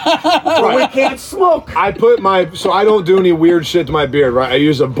us. But we can't smoke. I don't do any weird shit to my beard, right? I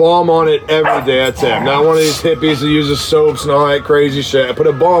use a balm on it every day. That's it. I'm not one of these hippies that uses soaps and all that crazy shit. I put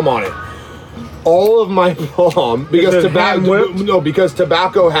a balm on it. All of my balm, because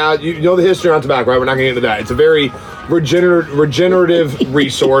tobacco had, you know the history on tobacco, right? We're not going to get into that. It's a very regenerative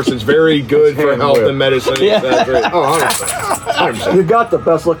resource. It's very good for health and medicine. Yeah. Oh, 100%. You got the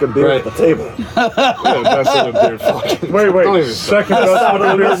best looking beer at the table. Best looking beer. Wait. Second best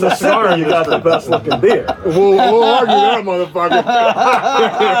looking beer in the cigar. You got the best looking beer. We'll argue that, motherfucker.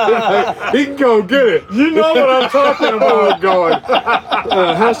 He can go get it. You know what I'm talking about. Going.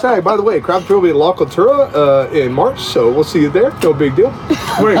 Hashtag, by the way, Craft Beer will be at La Cultura in March, so we'll see you there. No big deal.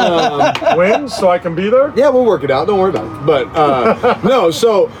 Wait, when? So I can be there? Yeah, we'll work it out. Don't worry about it. But no,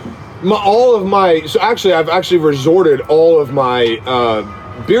 so I've actually resorted all of my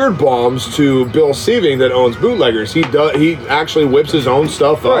beard balms to Bill Sieving that owns Bootleggers. He actually whips his own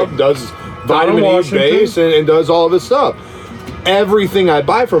stuff up, does vitamin E base, and does all of his stuff. Everything I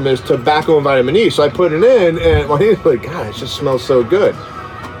buy from him is tobacco and vitamin E. So I put it in, and he's like, God, it just smells so good.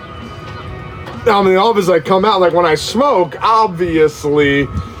 Now, I mean, all of a sudden I come out, like when I smoke, obviously,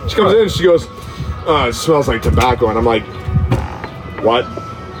 she comes in and she goes, it smells like tobacco. And I'm like, what?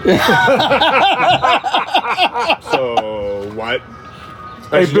 So, what?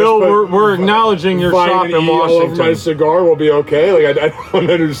 Hey, Bill, we're acknowledging your shop in Washington. My cigar will be okay. Like, I don't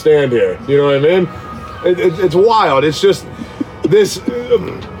understand here. You know what I mean? It's wild. It's just this.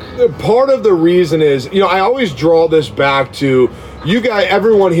 Part of the reason is, I always draw this back to you guys.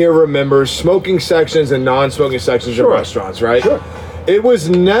 Everyone here remembers smoking sections and non-smoking sections in restaurants, right? Sure. It was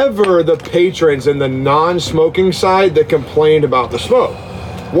never the patrons in the non-smoking side that complained about the smoke.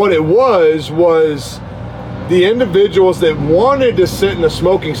 What it was the individuals that wanted to sit in the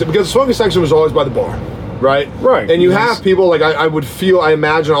smoking section, because the smoking section was always by the bar, right? Right. And you have people like I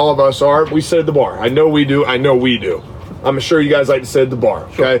imagine all of us are. We sit at the bar. I know we do. I'm sure you guys like to sit at the bar.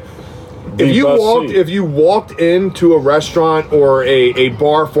 Okay. Sure. If you walked into a restaurant or a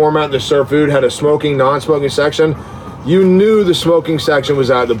bar format that served food, had a smoking, non-smoking section, you knew the smoking section was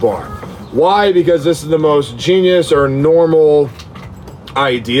at the bar. Why? Because this is the most genius or normal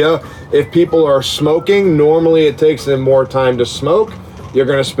idea. If people are smoking, normally it takes them more time to smoke. You're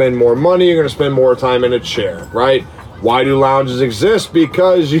going to spend more money. You're going to spend more time in a chair, right? Why do lounges exist?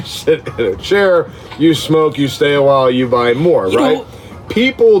 Because you sit in a chair, you smoke, you stay a while, you buy more, right?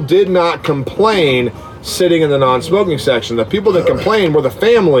 People did not complain sitting in the non-smoking section. The people that complained were the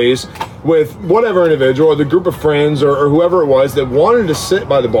families with whatever individual or the group of friends or whoever it was that wanted to sit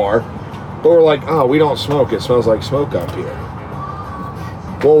by the bar, but were like, oh, we don't smoke. It smells like smoke up here.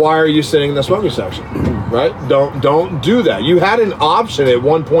 Well, why are you sitting in the smoking section, right? Don't do that. You had an option at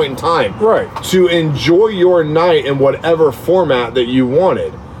one point in time, right, to enjoy your night in whatever format that you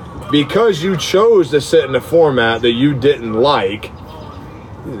wanted. Because you chose to sit in a format that you didn't like,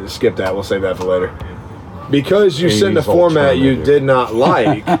 skip that, we'll save that for later. Because you sit in a format you did not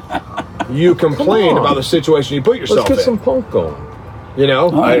like, you complained about the situation you put yourself in. Let's get some punk going. You know?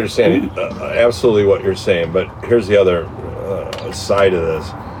 I understand absolutely what you're saying, but here's the other side of this.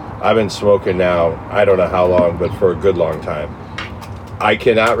 I've been smoking now, I don't know how long, but for a good long time. I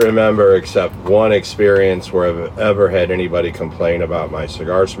cannot remember except one experience where I've ever had anybody complain about my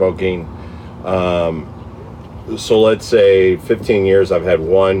cigar smoking. So let's say 15 years, I've had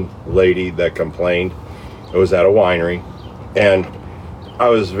one lady that complained. It was at a winery, and I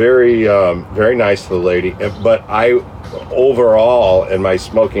was very, very nice to the lady. But overall, in my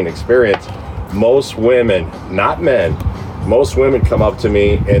smoking experience, most women, not men, most women come up to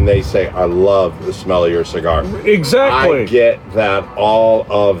me and they say, I love the smell of your cigar. Exactly. I get that all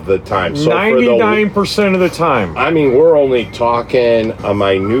of the time. So 99% of the time. I mean, we're only talking a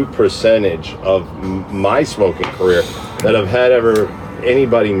minute percentage of my smoking career that I've had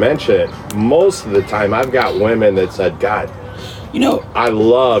anybody mention it. Most of the time, I've got women that said, God, I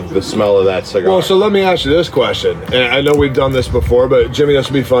love the smell of that cigar. Well, so let me ask you this question. And I know we've done this before, but Jimmy, this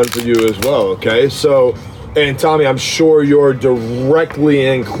will be fun for you as well, okay? So, and Tommy, I'm sure you're directly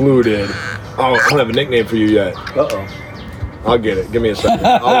included. Oh, I don't have a nickname for you yet. Uh-oh. I'll get it. Give me a second.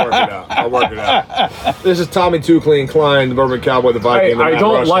 I'll work it out. This is Tommy Too Clean Klein, the Bourbon Cowboy, the Viking. I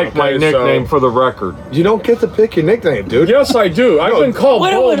don't like my nickname for the record. You don't get to pick your nickname, dude. Yes, I do. I've been called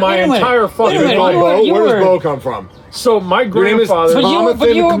Bo my entire fucking life. Where does Bo come from? So my grandfather. But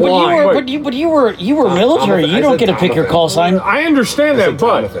you were military. You don't get to pick your call sign. I understand that,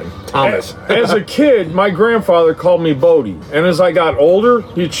 but Thomas. As a kid, my grandfather called me Bodie, and as I got older,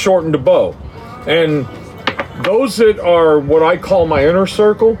 he'd shortened to Bo. And those that are what I call my inner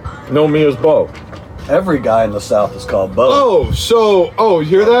circle know me as Bo. Every guy in the South is called Bo. Oh, you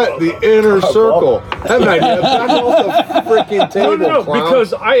hear that? The inner circle. I have an idea. Back off the freaking table, No,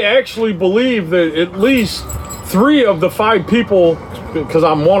 because I actually believe that at least 3 of the 5 people, because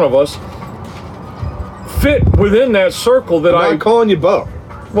I'm one of us, fit within that circle that I'm calling you Bo.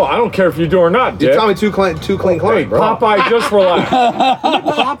 Well, I don't care if you do or not, Dick. You're Tommy Too Clean Klein, bro. Popeye, just relax.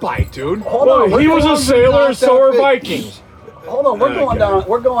 Popeye, dude. Well, he was a sailor, so are Vikings. Hold on,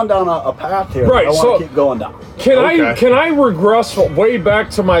 we're going down a path here. Right, I want to keep going down. Can I regress way back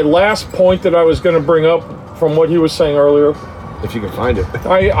to my last point that I was going to bring up from what he was saying earlier? If you can find it.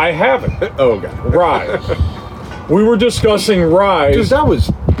 I haven't. Oh, okay. Rye. We were discussing rye. Because that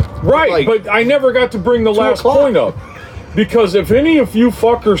was... Right, but I never got to bring the last point up. Because if any of you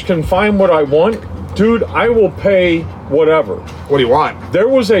fuckers can find what I want, dude, I will pay whatever. What do you want? There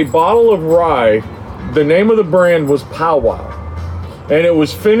was a bottle of rye. The name of the brand was Powwow. And it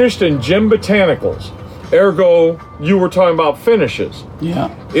was finished in Jim Botanicals. Ergo, you were talking about finishes.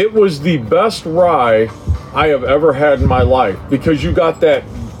 Yeah. It was the best rye I have ever had in my life. Because you got that,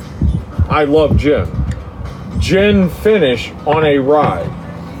 I love gin finish on a rye.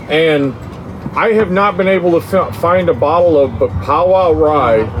 And I have not been able to find a bottle of Powwow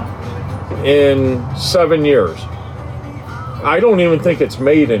rye in 7 years. I don't even think it's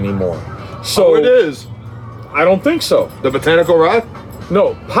made anymore. So it is. I don't think so. The botanical rye?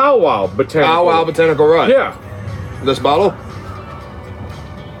 No, Powwow botanical. Powwow botanical rye. Yeah. This bottle?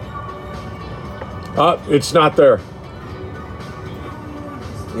 It's not there.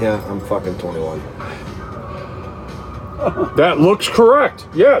 Yeah, I'm fucking 21. That looks correct.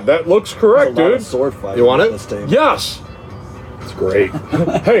 Yeah, that looks correct, dude. Sword fight. You want it? Yes. It's great.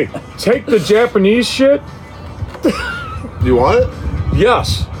 Hey, take the Japanese shit. You want it?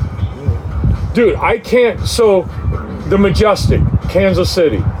 Yes. Dude, I can't. So, the Majestic, Kansas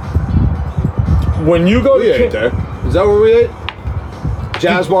City. When you go We ate there. Is that where we ate?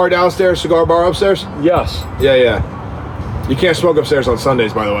 Jazz bar downstairs, cigar bar upstairs? Yes. Yeah. You can't smoke upstairs on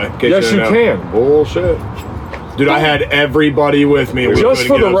Sundays, by the way. Yes, you can. Bullshit. Dude, I had everybody with me. Just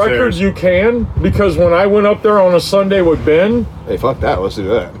for the record, you can, because when I went up there on a Sunday with Ben, Hey, fuck that. Let's do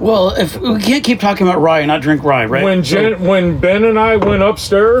that. Well, if we can't keep talking about rye and not drink rye, right? when Ben and I went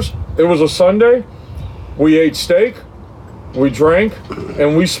upstairs, it was a Sunday. We ate steak, we drank,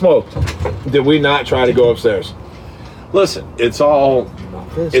 and we smoked. Did we not try to go upstairs? Listen, it's all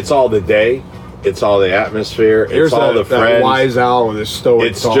the day. It's all the atmosphere. Here's it's all the that friends. wise owl with his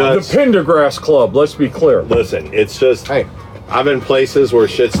stoic It's talk. just- The Pendergrass Club, let's be clear. Listen, it's just. Hey. I've been places where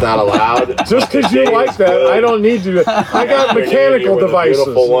shit's not allowed. Just because you Day like is that, good. I don't need to. I got mechanical With a devices.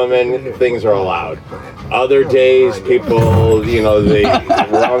 Beautiful woman, things are allowed. Other days, people, they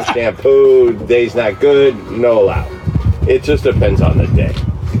wrong shampoo. Day's not good. No allowed. It just depends on the day.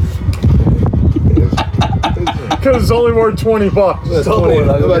 Because it's only worth $20. That's Double 20, it,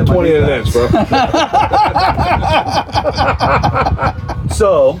 I'll about get my 20 an new inch, bro.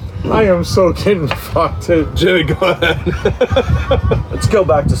 So I am so getting fucked. Jimmy, go ahead. let's go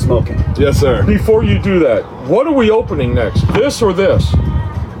back to smoking. Yes, sir. Before you do that, what are we opening next? This or this?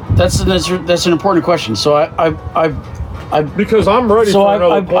 That's an important question. So I Because I'm ready so for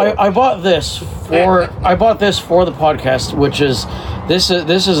another pour. I bought this for the podcast, which is this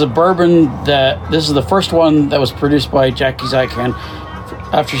is a bourbon this is the first one that was produced by Jackie Zykan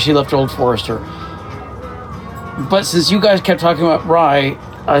after she left Old Forester. But since you guys kept talking about rye,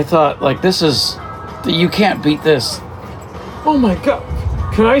 I thought you can't beat this. Oh my god!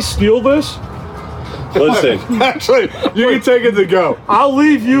 Can I steal this? Listen, Actually, you can take it to go. I'll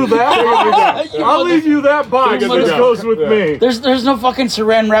leave you that. I'll leave you that box. Take it to This go. goes with me. There's no fucking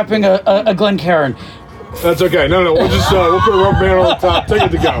saran wrapping a Glencairn. That's okay. No, we'll just we'll put a rubber band on the top. Take it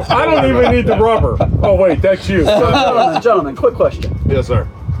to go. I don't even need the rubber. Oh wait, that's you. Gentlemen, quick question. Yes, sir.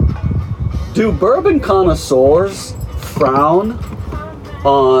 Do bourbon connoisseurs frown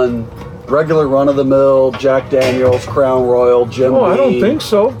on regular run-of-the-mill Jack Daniels, Crown Royal, Jim Oh, I don't Beam think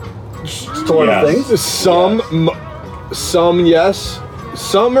so. sort of Yes. things? Some yes.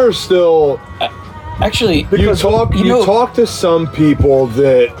 Some are still. Actually, You talk to some people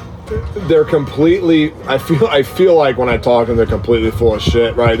that they're completely. I feel like when I talk to them, they're completely full of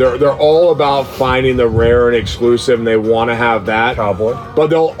shit. Right? They're all about finding the rare and exclusive, and they want to have that. Cowboy. But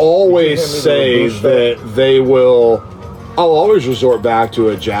they'll always You can't say leave it that they will. I'll always resort back to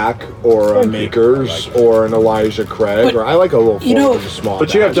a Jack or a Makers or an Elijah Craig, But, or I like a little you know- small.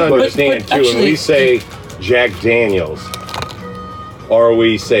 but you have to batch, understand but too. When we actually- say Jack Daniels, or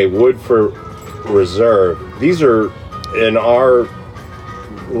we say Woodford Reserve, these are in our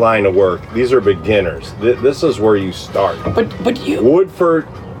line of work. These are beginners. This is where you start. but you Woodford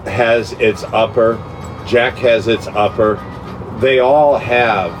has its upper. Jack has its upper. They all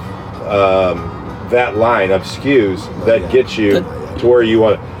have that line of SKUs that get you to where you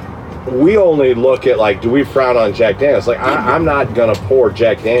want. We only look at do we frown on Jack Daniels? I'm not gonna pour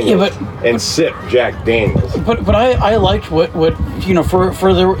Jack Daniels and sip Jack Daniels. But I liked what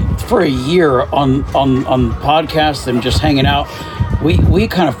for a year on podcasts and just hanging out, we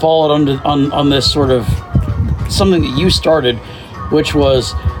kind of followed on this sort of something that you started, which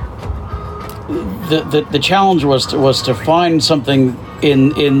was the challenge was to find something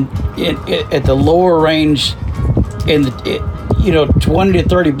in at the lower range in the 20 to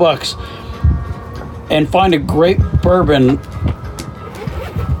 30 bucks and find a great bourbon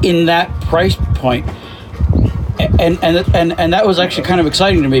in that price point. And that was actually kind of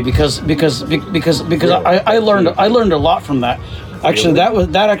exciting to me because I learned a lot from that. Actually,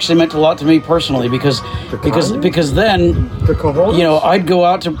 that actually meant a lot to me personally because then The cojones? I'd go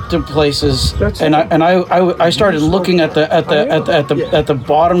out to places and I started looking at the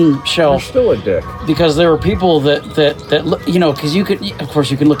bottom You're shelf still a dick. because there were people that because you could, of course,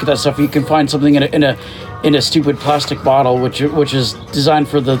 you can look at that stuff. You can find something in a stupid plastic bottle which is designed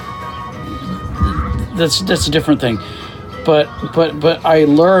for that's a different thing. But I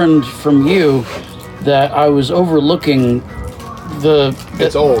learned from you that I was overlooking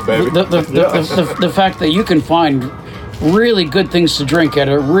It's old, baby. the fact that you can find really good things to drink at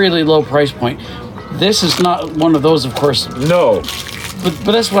a really low price point. This is not one of those, of course. No.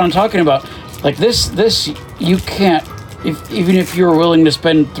 But that's what I'm talking about. Like this you can't. Even if you're willing to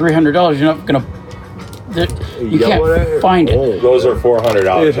spend $300, you're not gonna. You can't find it. Those are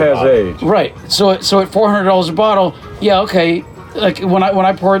 $400. It has age. Right. So at $400 a bottle, yeah, okay. Like when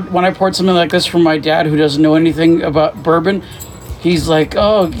I poured something like this for my dad who doesn't know anything about bourbon, he's like,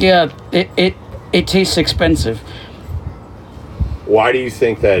 oh yeah, it tastes expensive. Why do you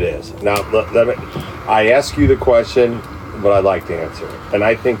think that is? Now, I ask you the question, but I'd like to answer it. And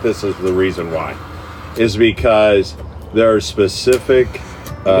I think this is the reason why. Is because there are specific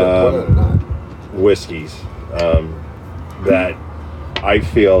whiskeys that I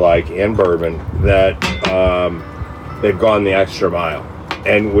feel like in bourbon that they've gone the extra mile.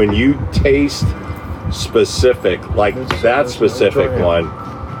 And when you taste specific, like that specific one,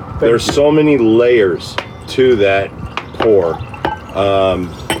 there's so many layers to that pour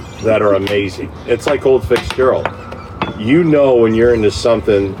that are amazing. It's like Old Fitzgerald. You know when you're into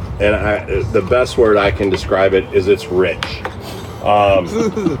something, and the best word I can describe it is it's rich.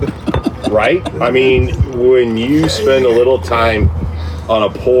 Right? I mean, when you spend a little time on a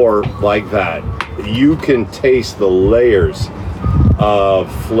pour like that, you can taste the layers of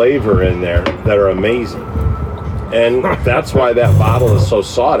flavor in there that are amazing. And that's why that bottle is so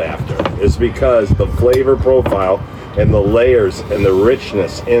sought after, is because the flavor profile and the layers and the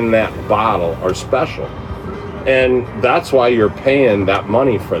richness in that bottle are special. And that's why you're paying that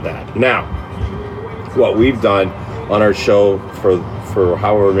money for that. Now, what we've done on our show for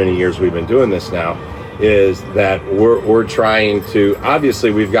however many years we've been doing this now is that we're trying to,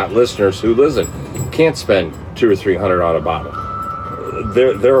 obviously we've got listeners who can't spend $200 or $300 on a bottle.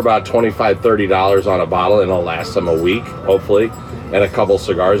 They're about $25-$30 on a bottle, and it'll last them a week, hopefully, and a couple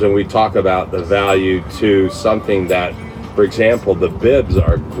cigars. And we talk about the value to something that, for example, the bibs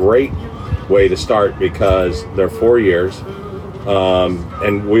are a great way to start because they're 4 years,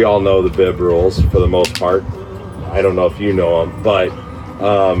 and we all know the bib rules for the most part. I don't know if you know them, but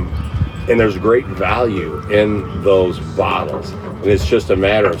and there's great value in those bottles, and it's just a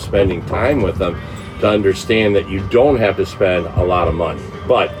matter of spending time with them to understand that you don't have to spend a lot of money.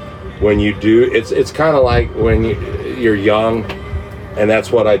 But when you do, it's kind of like when you're young, and that's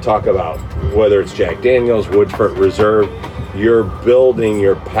what I talk about, whether it's Jack Daniel's, Woodford Reserve, you're building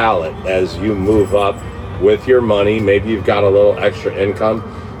your palate as you move up with your money. Maybe you've got a little extra income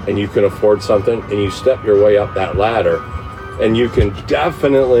and you can afford something, and you step your way up that ladder, and you can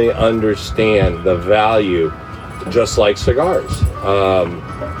definitely understand the value, just like cigars.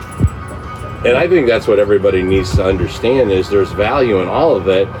 And I think that's what everybody needs to understand, is there's value in all of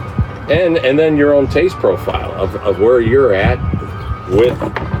it, and then your own taste profile of where you're at with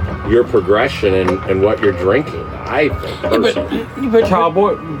your progression and what you're drinking. I think personally. But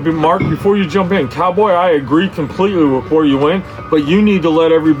Cowboy, Mark, before you jump in, Cowboy, I agree completely with where you went, but you need to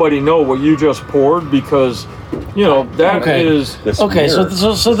let everybody know what you just poured, because you know that is okay. So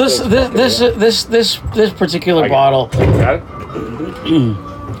this particular bottle. Got it?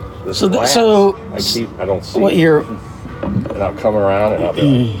 So I don't see what it. you're. And I'll come around and I'll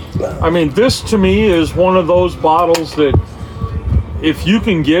be like, I mean, this to me is one of those bottles that if you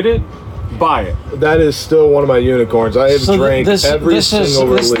can get it, buy it. That is still one of my unicorns. I have drank every single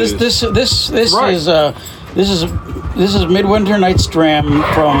release. This is Midwinter Night's Dram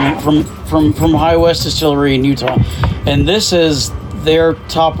from High West Distillery in Utah, and this is their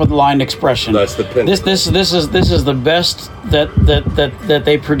top of the line expression. That's the pin. This is the best that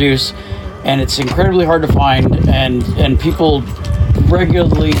they produce, and it's incredibly hard to find, and people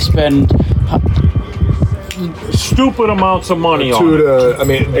regularly spend stupid amounts of money on it.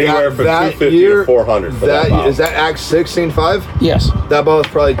 anywhere from $250 to $400 for that bottle. Is that Act 16.5? Yes. That bottle's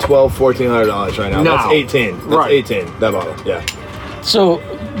probably $1,200-$1,400 right now. No. That's 18. That's Right. 18. That bottle. Yeah. So,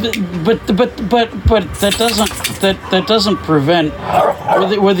 but that doesn't prevent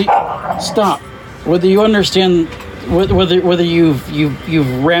whether you understand whether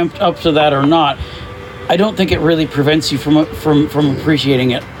you've ramped up to that or not. I don't think it really prevents you from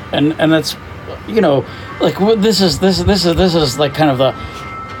appreciating it, and that's, you know, like this is like kind of the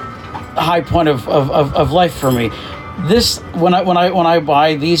high point of life for me. This when I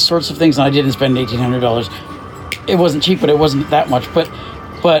buy these sorts of things, and I didn't spend $1,800. It wasn't cheap, but it wasn't that much. But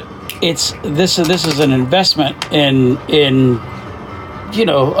this is an investment in you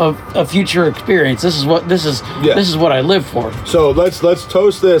know a future experience. This is what I live for. So let's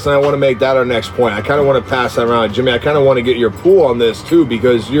toast this, and I want to make that our next point. I kind of want to pass that around, Jimmy. I kind of want to get your pool on this too,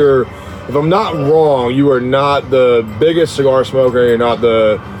 because if I'm not wrong, you are not the biggest cigar smoker. You're not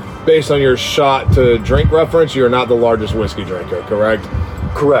based on your shot to drink reference, you're not the largest whiskey drinker, correct?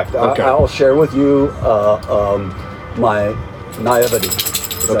 Correct. Okay. I'll share with you my naivety.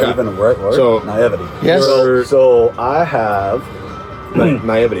 Is that even a right word? So, naivety. Yes. So I have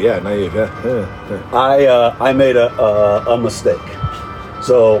naivety. Yeah, naive. Yeah. I made a mistake.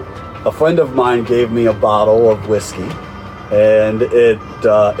 So a friend of mine gave me a bottle of whiskey, and it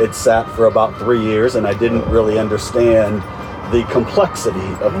sat for about 3 years, and I didn't really understand the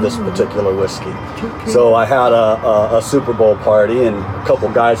complexity of this particular whiskey. So I had a Super Bowl party, and a couple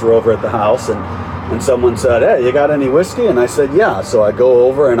guys were over at the house, and someone said, "Hey, you got any whiskey?" And I said, "Yeah." So I go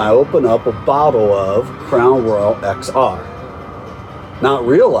over and I open up a bottle of Crown Royal XR, not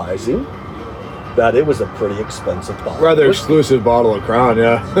realizing that it was a pretty expensive bottle. Rather of whiskey. exclusive bottle of Crown,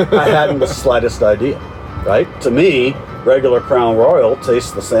 yeah. I hadn't the slightest idea, right? To me, regular Crown Royal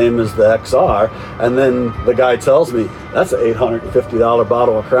tastes the same as the XR, and then the guy tells me, that's an $850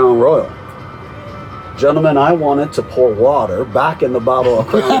 bottle of Crown Royal. Gentlemen, I wanted to pour water back in the bottle of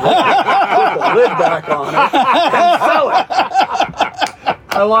Crown Royal, put the lid back on it, and sell it.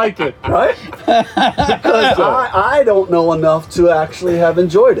 I like it. Right? Because I don't know enough to actually have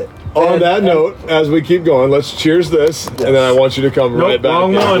enjoyed it. On that note, as we keep going, let's cheers this, and then I want you to come right Nope, back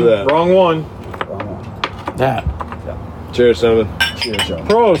wrong after one. that. Wrong one. That. Cheers, Cinnamon. Cheers, John.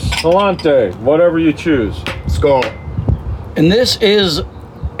 Prost, Salante, whatever you choose. Skull. And this is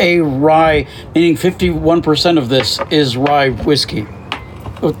a rye, meaning 51% of this is rye whiskey.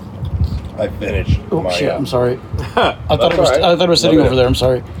 I finished Oh my. shit! I'm sorry. I thought it was. all right. I thought it was sitting over there. I'm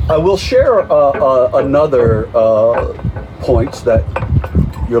sorry. I will share another point that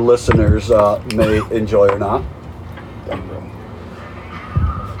your listeners may enjoy or not.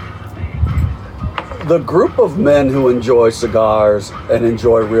 The group of men who enjoy cigars and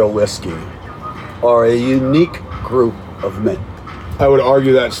enjoy real whiskey are a unique group of men. I would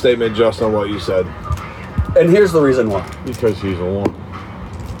argue that statement just on what you said. And here's the reason why. Because he's a woman.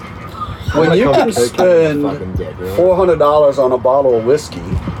 When you can Fucking spend dick, yeah. $400 on a bottle of whiskey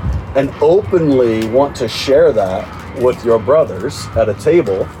and openly want to share that with your brothers at a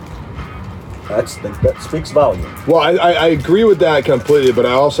table, that speaks volume. Well, I agree with that completely, but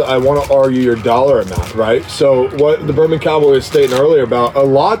I want to argue your dollar amount, right? So what the Bourbon Cowboy was stating earlier about a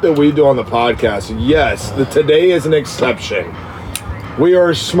lot that we do on the podcast, yes, today is an exception. We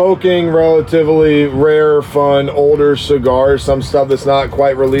are smoking relatively rare, fun, older cigars, some stuff that's not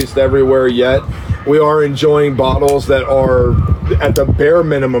quite released everywhere yet. We are enjoying bottles that are at the bare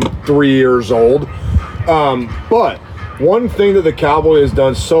minimum 3 years old. But one thing that the Cowboy has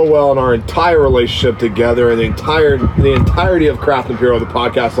done so well in our entire relationship together and the entirety of Craft Imperial, the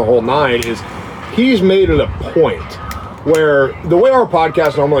podcast, the whole nine, is he's made it a point where the way our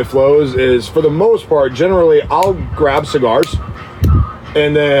podcast normally flows is, for the most part, generally I'll grab cigars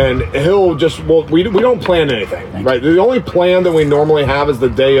and then he'll just, we don't plan anything, right? The only plan that we normally have is the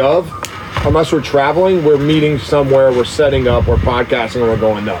day of, unless we're traveling, we're meeting somewhere, we're setting up, we're podcasting, and we're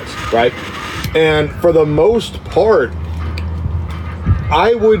going nuts, right? And for the most part,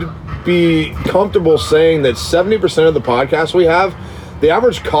 I would be comfortable saying that 70% of the podcasts we have, the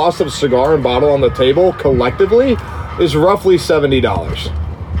average cost of cigar and bottle on the table collectively is roughly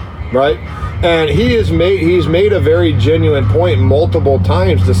 $70, right? And he's made a very genuine point multiple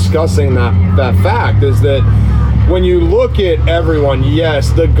times discussing that fact, is that when you look at everyone,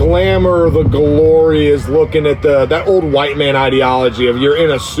 yes, the glamour, the glory is looking at that old white man ideology of you're in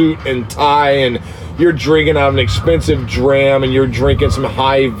a suit and tie and you're drinking out of an expensive dram and you're drinking some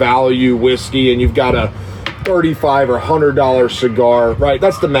high value whiskey and you've got a $35 or $100 cigar, right?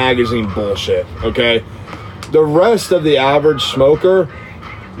 That's the magazine bullshit, okay? The rest of the average smoker,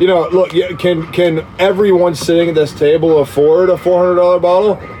 you know, look, can everyone sitting at this table afford a $400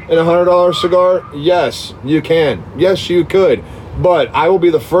 bottle and a $100 cigar? Yes, you can. Yes, you could. But I will be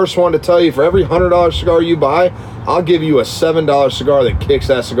the first one to tell you, for every $100 cigar you buy, I'll give you a $7 cigar that kicks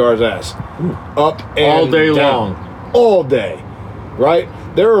that cigar's ass. Up and All day down. long. All day, right?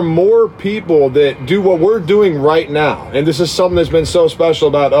 There are more people that do what we're doing right now. And this is something that's been so special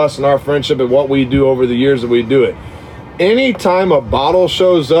about us and our friendship and what we do over the years that we do it. Anytime a bottle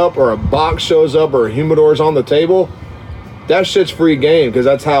shows up or a box shows up or a humidor's on the table, that shit's free game, because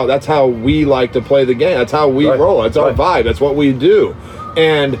that's how we like to play the game. That's how we roll. That's our vibe. That's what we do.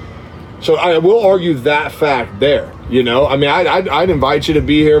 And so I will argue that fact there. You know, I mean, I'd invite you to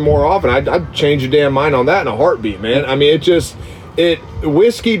be here more often. I'd change your damn mind on that in a heartbeat, man. I mean,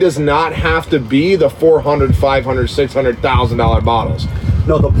 whiskey does not have to be the $400, $500, $600,000 bottles.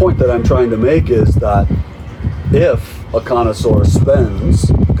 No, the point that I'm trying to make is that if a connoisseur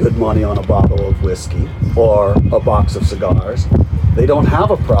spends good money on a bottle of whiskey or a box of cigars, they don't have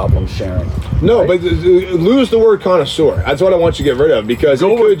a problem sharing them. No, right? but lose the word connoisseur. That's what I want you to get rid of, because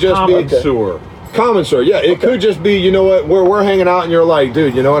it could just be connoisseur. Yeah, it could just be, you know what, we're hanging out and you're like,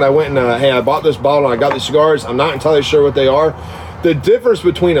 dude, you know what, I went and hey, I bought this bottle and I got these cigars. I'm not entirely sure what they are. The difference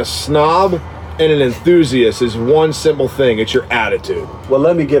between a snob and an enthusiast is one simple thing. It's your attitude. Well,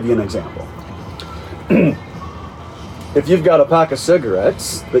 let me give you an example. If you've got a pack of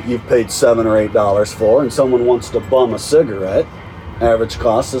cigarettes that you've paid $7 or $8 for, and someone wants to bum a cigarette, average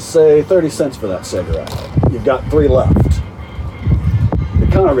cost is, say, 30 cents for that cigarette. You've got 3 left. You're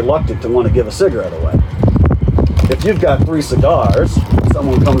kind of reluctant to want to give a cigarette away. If you've got 3 cigars,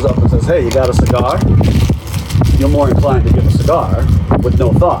 someone comes up and says, hey, you got a cigar? You're more inclined to give a cigar with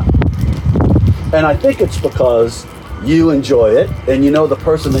no thought. And I think it's because you enjoy it, and you know the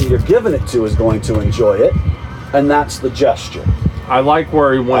person that you're giving it to is going to enjoy it, and that's the gesture. I like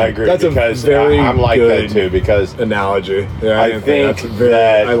where he went. I agree. That's a because very I'm like good that too, because Analogy. Yeah, I think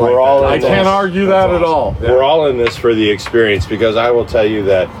that I like we're all I in can't this. argue that at all. We're all in this for the experience, because I will tell you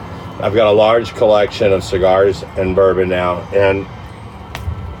that I've got a large collection of cigars and bourbon now, and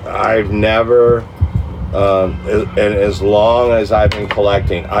I've never, and as long as I've been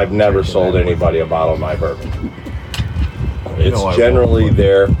collecting, I've never sold anybody a bottle of my bourbon. It's generally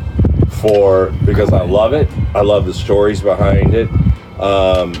there because I love it. I love the stories behind it,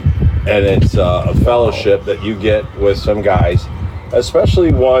 and it's a fellowship that you get with some guys,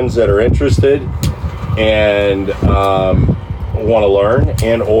 especially ones that are interested and want to learn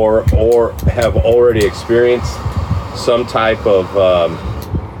and or have already experienced some type of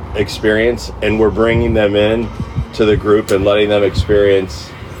experience, and we're bringing them in to the group and letting them experience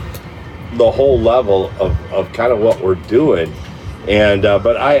the whole level of kind of what we're doing. And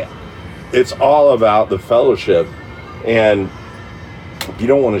but it's all about the fellowship, and if you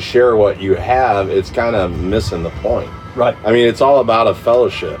don't want to share what you have, it's kind of missing the point. Right. I mean, it's all about a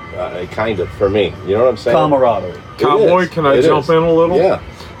fellowship, kind of, for me. You know what I'm saying? Camaraderie. Cowboy, can I jump in a little? Yeah.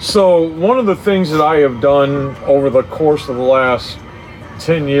 So one of the things that I have done over the course of the last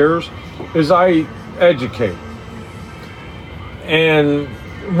 10 years is I educate. And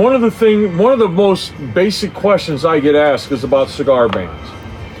one of the most basic questions I get asked is about cigar bands.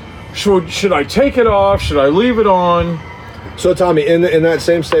 Should I take it off? Should I leave it on? So Tommy, in that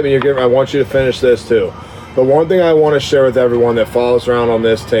same statement you're giving, I want you to finish this too. The one thing I want to share with everyone that follows around on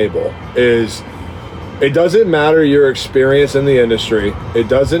this table is it doesn't matter your experience in the industry. It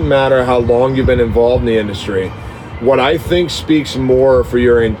doesn't matter how long you've been involved in the industry. What I think speaks more for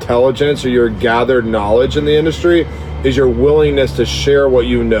your intelligence or your gathered knowledge in the industry is your willingness to share what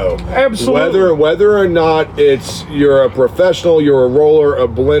you know. Absolutely. Whether or not you're a professional, you're a roller, a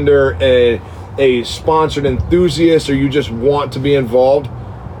blender, a sponsored enthusiast, or you just want to be involved,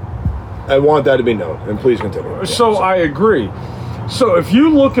 I want that to be known. And please continue. So I agree. So if you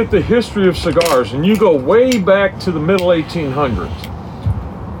look at the history of cigars and you go way back to the middle 1800s,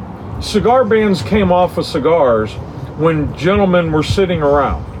 cigar bands came off of cigars when gentlemen were sitting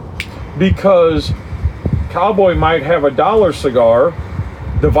around, because Cowboy might have $1 cigar,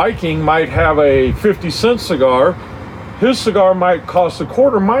 the Viking might have a 50-cent cigar, his cigar might cost a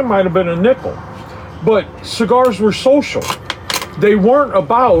quarter, mine might have been a nickel. But cigars were social. They weren't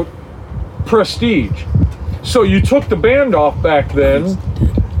about prestige. So you took the band off back then,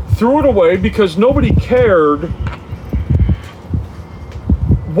 threw it away, because nobody cared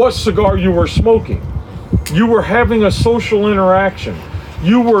what cigar you were smoking. You were having a social interaction.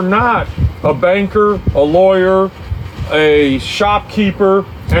 You were not a banker, a lawyer, a shopkeeper,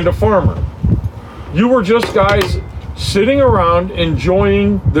 and a farmer. You were just guys sitting around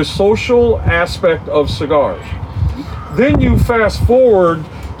enjoying the social aspect of cigars. Then you fast forward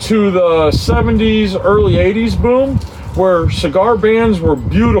to the 70s, early 80s boom, where cigar bands were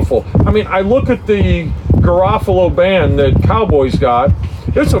beautiful. I mean, I look at the Garofalo band that Cowboy's got.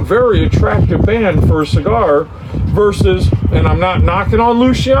 It's a very attractive band for a cigar versus, and I'm not knocking on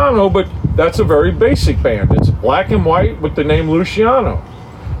Luciano, but that's a very basic band. It's black and white with the name Luciano.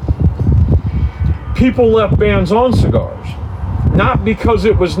 People left bands on cigars, not because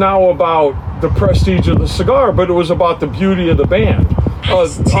it was now about the prestige of the cigar, but it was about the beauty of the band.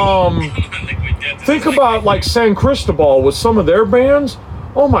 Think about like San Cristobal with some of their bands.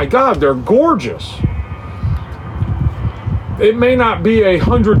 Oh my God, they're gorgeous. It may not be a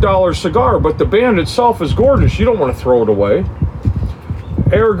 $100 cigar, but the band itself is gorgeous. You don't want to throw it away.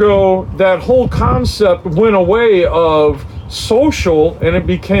 Ergo, that whole concept went away of social, and it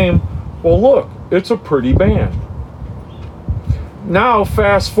became, well, look, it's a pretty band. Now,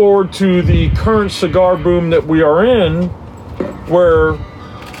 fast forward to the current cigar boom that we are in, where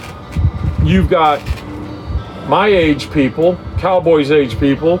you've got my age people, Cowboy's age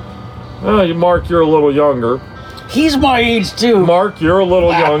people. Mark, you're a little younger. He's my age too. Mark, you're a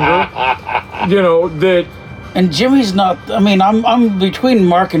little younger. You know that. And Jimmy's not. I mean, I'm between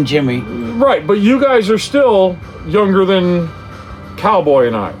Mark and Jimmy. Right, but you guys are still younger than Cowboy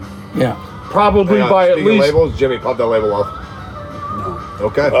and I. Yeah. Probably by at least. Labels, Jimmy, pop that label off. No.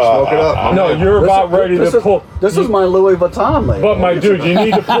 Okay, smoke it up. No, you're about ready to pull. This is my Louis Vuitton label. But my dude, you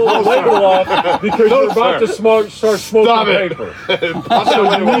need to pull the label off because you're about to start smoking paper.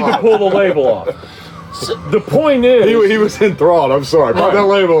 So you need to pull the label off. The point is, he was enthralled. I'm sorry. Pop that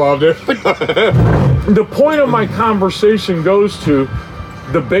label off, dude. The point of my conversation goes to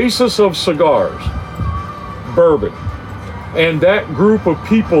the basis of cigars, bourbon. And that group of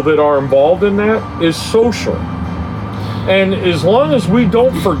people that are involved in that is social. And as long as we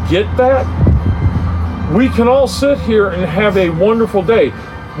don't forget that, we can all sit here and have a wonderful day.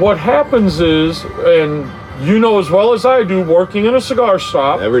 What happens is, and you know as well as I do, working in a cigar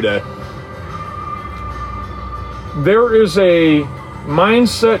shop, Every day. there is a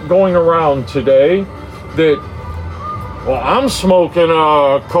mindset going around today that, well, I'm smoking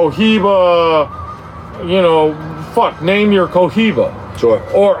a Cohiba, name your Cohiba. Sure.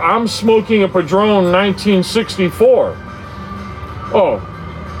 Or I'm smoking a Padron 1964. Oh,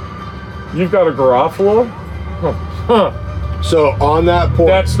 you've got a Garofalo? Huh. So on that point,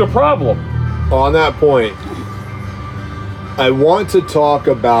 That's the problem. I want to talk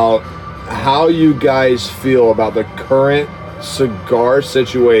about how you guys feel about the current cigar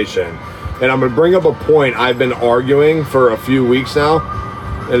situation. And I'm going to bring up a point I've been arguing for a few weeks now,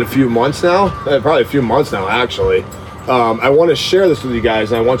 and a few months now, probably a few months now, actually. I want to share this with you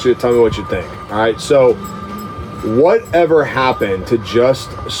guys, and I want you to tell me what you think. All right, so whatever happened to just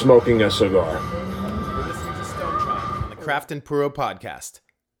smoking a cigar? You're listening to Stone Tribe on the Craft and Puro podcast.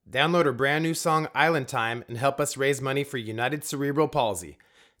 Download our brand new song, Island Time, and help us raise money for United Cerebral Palsy.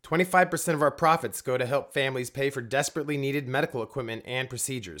 25% of our profits go to help families pay for desperately needed medical equipment and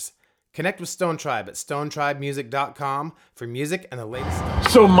procedures. Connect with Stone Tribe at stonetribemusic.com for music and the latest stuff.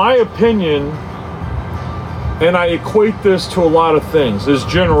 So my opinion, and I equate this to a lot of things, is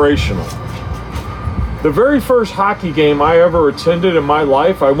generational. The very first hockey game I ever attended in my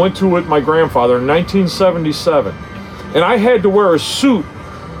life, I went to with my grandfather in 1977. And I had to wear a suit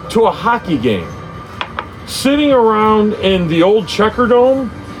to a hockey game. Sitting around in the old Checker Dome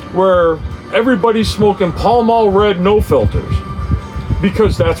where everybody's smoking Pall Mall Red no filters.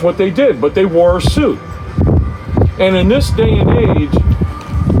 Because that's what they did, but they wore a suit. And in this day and age,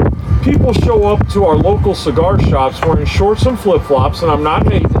 people show up to our local cigar shops wearing shorts and flip-flops, and I'm not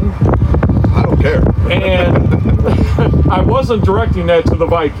hating. I don't care. And I wasn't directing that to the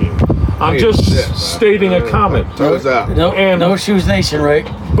Viking. I'm just stating a comment. How was that? No Shoes Nation, right?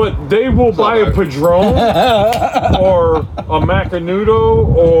 But they will buy a Padron or a Macanudo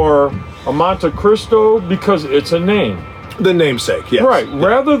or a Monte Cristo because it's a name. The namesake, yes. Right.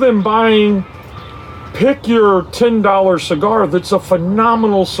 Rather than buying, pick your $10 cigar that's a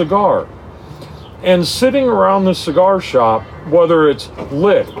phenomenal cigar. And sitting around the cigar shop, whether it's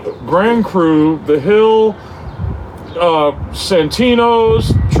Lit, Grand Cru, The Hill,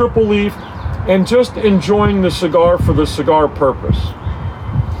 Santino's, Triple Leaf, and just enjoying the cigar for the cigar purpose.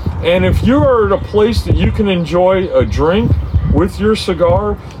 And if you are at a place that you can enjoy a drink with your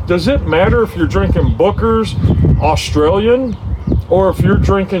cigar, does it matter if you're drinking Booker's Australian or if you're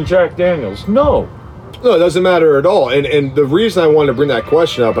drinking Jack Daniels? No. No, it doesn't matter at all. And the reason I wanted to bring that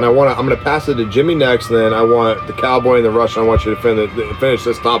question up, and I'm going to pass it to Jimmy next, and then I want the Cowboy and the Russian. I want you to finish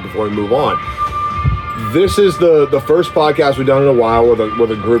this thought before we move on. This is the first podcast we've done in a while with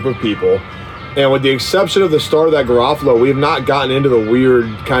a group of people. And with the exception of the start of that Garofalo, we have not gotten into the weird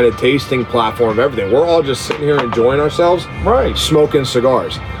kind of tasting platform of everything. We're all just sitting here enjoying ourselves, Right. smoking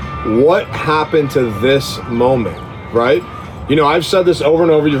cigars. What happened to this moment, right? You know, I've said this over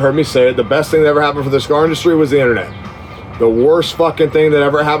and over. You've heard me say it. The best thing that ever happened for the cigar industry was the internet. The worst fucking thing that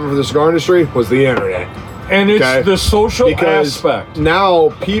ever happened for the cigar industry was the internet. And it's Okay. the social Because aspect. now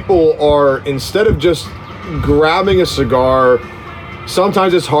people are, instead of just grabbing a cigar,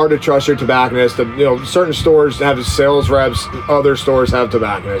 sometimes it's hard to trust your tobacconist. Certain stores have sales reps, other stores have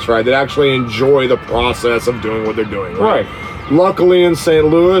tobacconists, right? That actually enjoy the process of doing what they're doing, right? Luckily in St.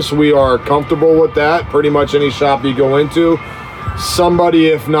 Louis, we are comfortable with that. Pretty much any shop you go into, somebody,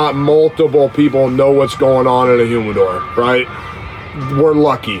 if not multiple people, know what's going on in a humidor, right? We're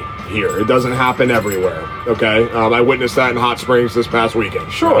lucky here. It doesn't happen everywhere, okay? I witnessed that in Hot Springs this past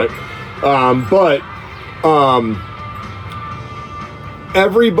weekend. Sure. Right?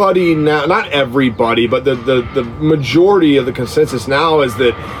 Everybody now, not everybody, but the majority of the consensus now is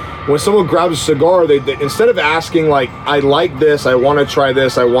that when someone grabs a cigar, they instead of asking like, I like this, I want to try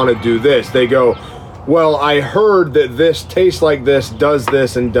this, I want to do this, they go, well, I heard that this tastes like this, does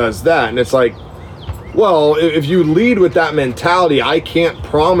this, and does that. And it's like, well, if you lead with that mentality, I can't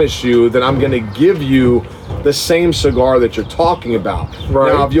promise you that I'm going to give you the same cigar that you're talking about.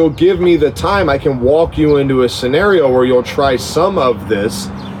 Right. Now, if you'll give me the time, I can walk you into a scenario where you'll try some of this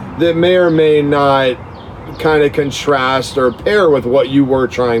that may or may not kind of contrast or pair with what you were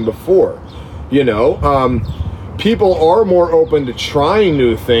trying before. People are more open to trying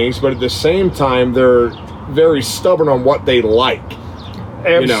new things, but at the same time, they're very stubborn on what they like.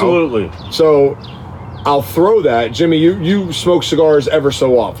 Absolutely. So I'll throw that. Jimmy, you smoke cigars ever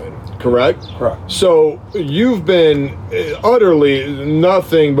so often, correct? Correct. So you've been utterly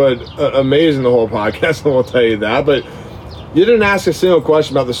nothing but amazing the whole podcast, I will tell you that. But you didn't ask a single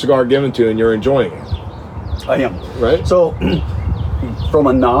question about the cigar given to you, and you're enjoying it. I am. Right? So, from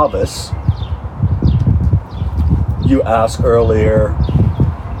a novice, you asked earlier,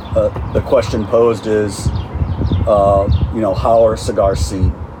 the question posed is, how are cigars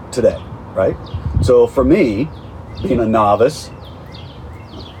seen today, right? So for me, being a novice,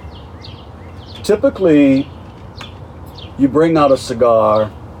 typically you bring out a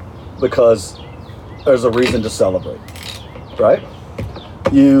cigar because there's a reason to celebrate, right?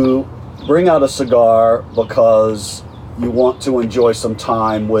 You bring out a cigar because you want to enjoy some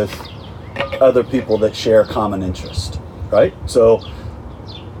time with other people that share common interest, right? So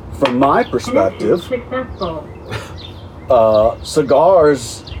from my perspective,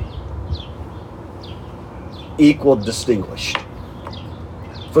 cigars equal distinguished.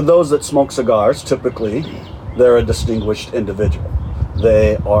 For those that smoke cigars, typically they're a distinguished individual.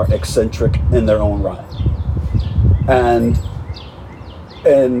 They are eccentric in their own right.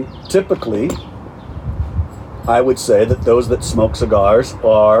 And typically, I would say that those that smoke cigars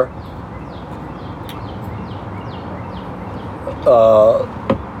are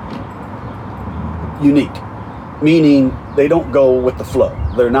unique, meaning they don't go with the flow.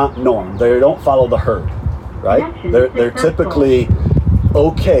 They're not norm. They don't follow the herd, right? They're typically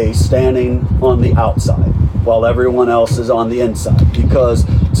okay standing on the outside while everyone else is on the inside, because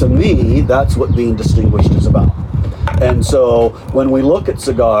to me, that's what being distinguished is about. And so when we look at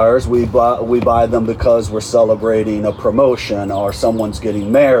cigars, we buy them because we're celebrating a promotion, or someone's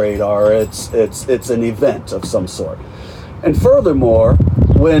getting married, or it's an event of some sort. And furthermore,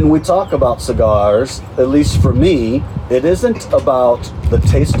 when we talk about cigars, at least for me, it isn't about the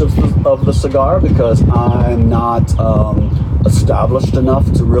taste of the cigar, because I'm not established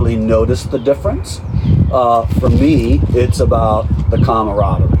enough to really notice the difference. For me, it's about the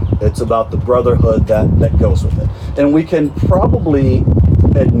camaraderie. It's about the brotherhood that goes with it. And we can probably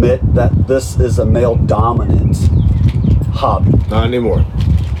admit that this is a male-dominant hobby. Not anymore.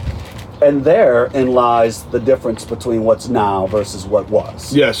 And therein lies the difference between what's now versus what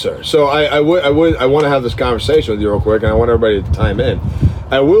was. Yes, sir. So I want to have this conversation with you real quick, and I want everybody to chime in.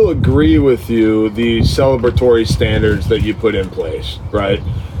 I will agree with you, the celebratory standards that you put in place, right?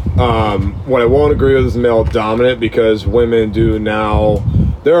 What I won't agree with is male dominant, because women do now.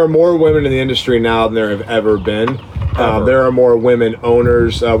 There are more women in the industry now than there have ever been. There are more women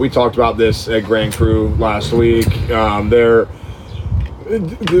owners. We talked about this at Grand Cru last week.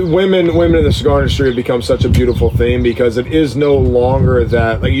 The women in the cigar industry have become such a beautiful thing, because it is no longer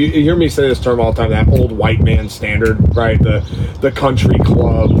that, like, you hear me say this term all the time, that old white man standard, right? The country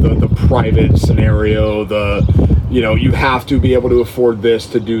club, the private scenario, you have to be able to afford this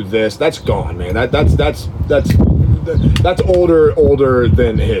to do this. That's gone, man. That's older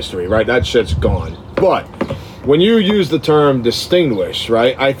than history, right? That shit's gone. But when you use the term distinguished,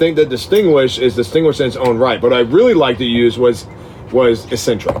 right? I think that distinguished is distinguished in its own right. But what I really like to use was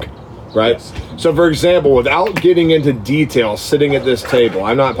eccentric, right? Yes. So for example, without getting into detail, sitting at this table,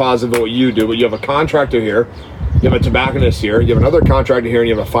 I'm not positive what you do, but you have a contractor here, you have a tobacconist here, you have another contractor here, and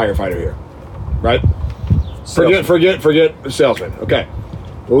you have a firefighter here, right? Forget salesman. Okay,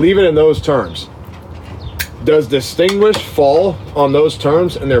 leave it in those terms. Does distinguished fall on those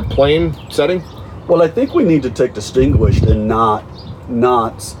terms in their plain setting? Well, I think we need to take distinguished and not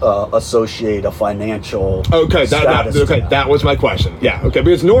associate a financial status. That was my question. Yeah, okay,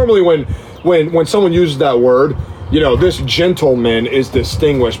 because normally when someone uses that word, this gentleman is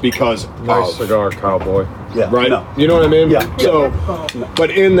distinguished because nice cigar, cowboy. Yeah, right. No. You know what I mean? Yeah. So, but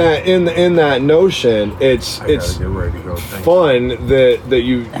in that notion, it's fun that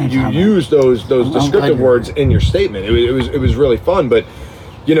you use those descriptive words in your statement. It was really fun, but.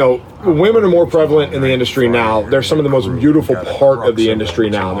 Women are more prevalent in the industry now. They're some of the most beautiful part of the industry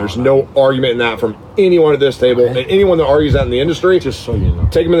now. There's no argument in that from anyone at this table. And anyone that argues that in the industry, just so you know,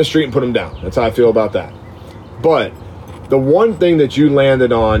 take them in the street and put them down. That's how I feel about that. But the one thing that you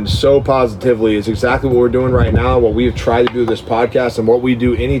landed on so positively is exactly what we're doing right now, what we've tried to do with this podcast, and what we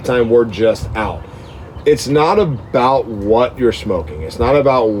do anytime we're just out. It's not about what you're smoking. It's not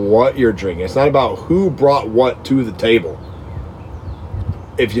about what you're drinking. It's not about who brought what to the table.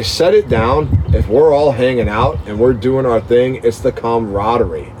 If you set it down, if we're all hanging out and we're doing our thing, it's the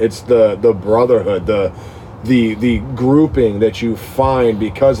camaraderie, it's the brotherhood, the grouping that you find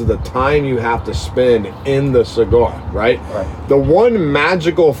because of the time you have to spend in the cigar, right? The one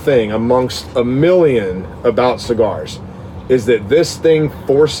magical thing amongst a million about cigars is that this thing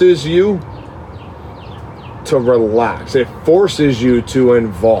forces you to relax. It forces you to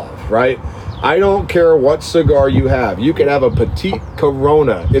involve, right? I don't care what cigar you have. You can have a Petite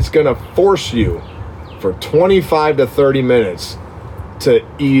Corona. It's going to force you for 25 to 30 minutes to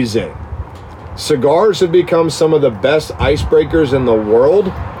ease in. Cigars have become some of the best icebreakers in the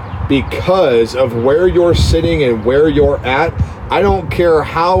world because of where you're sitting and where you're at. I don't care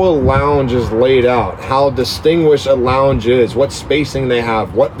how a lounge is laid out, how distinguished a lounge is, what spacing they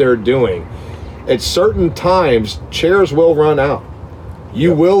have, what they're doing. At certain times, chairs will run out.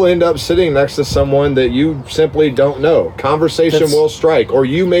 You will end up sitting next to someone that you simply don't know. Conversation will strike, or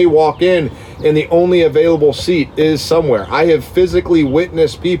you may walk in and the only available seat is somewhere. I have physically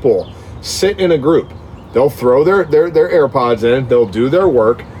witnessed people sit in a group. They'll throw their AirPods in, they'll do their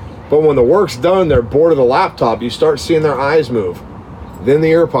work, but when the work's done, they're bored of the laptop, you start seeing their eyes move. Then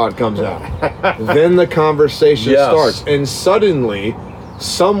the AirPod comes out. Then the conversation starts. And suddenly,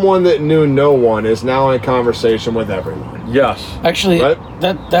 someone that knew no one is now in conversation with everyone. Yes. Actually, Right?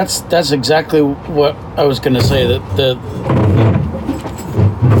 that's exactly what I was going to say.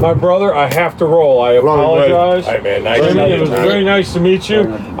 My brother, I have to roll. I apologize. All right, man. Nice Jimmy, to meet it was you. very nice to meet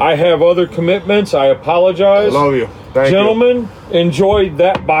you. I have other commitments. I apologize. Love you. Thank you. Gentlemen, enjoy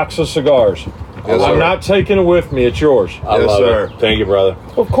that box of cigars. Yes, I'm sir. not taking it with me. It's yours. I Yes, love sir. it. Thank you, brother.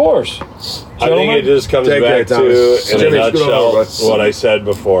 Of course. I think Gentlemen, it just comes Take back care, to, Thomas. in a Jimmy, scoot nutshell, over, bud. what I said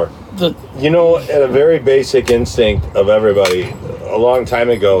before. the You know, at a very basic instinct of everybody, a long time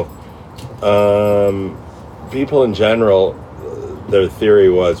ago, people in general, their theory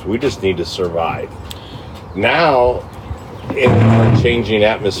was we just need to survive. Now, in our changing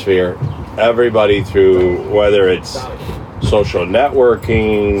atmosphere, everybody through whether it's social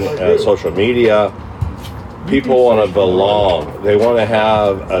networking, social media, people want to belong. They want to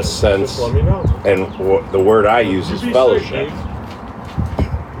have a sense, let me know. and the word I use is fellowship.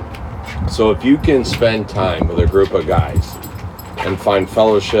 So if you can spend time with a group of guys and find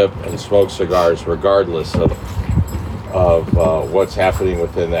fellowship and smoke cigars regardless of what's happening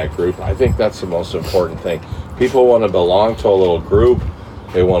within that group, I think that's the most important thing. People want to belong to a little group,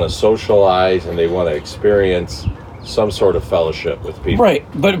 they want to socialize, and they want to experience some sort of fellowship with people. right,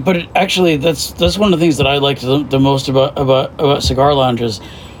 but actually, that's one of the things that I like the most about cigar lounges.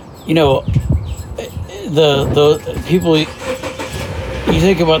 You know, the people. You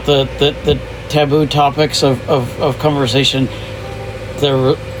think about the taboo topics of conversation.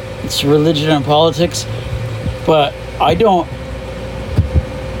 It's religion and politics, but I don't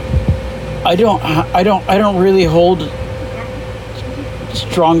really hold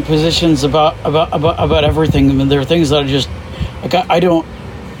strong positions about everything. I mean, there are things that I just like. I don't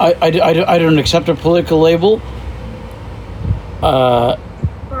accept a political label.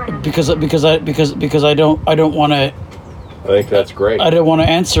 Because I don't want to. I think that's great. I don't want to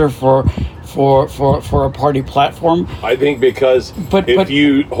answer for a party platform. I think because But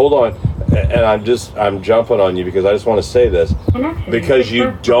you hold on, and I'm jumping on you because I just want to say this. Because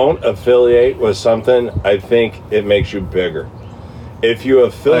you don't affiliate with something, I think it makes you bigger. If you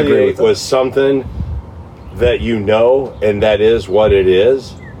affiliate with something that you know and that is what it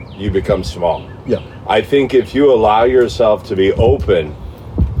is, you become small. Yeah. I think if you allow yourself to be open,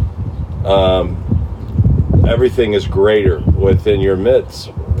 everything is greater within your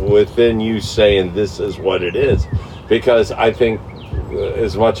midst, within you saying this is what it is. Because I think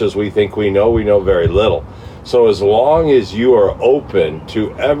as much as we think we know very little. So as long as you are open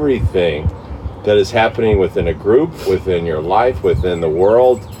to everything that is happening within a group, within your life, within the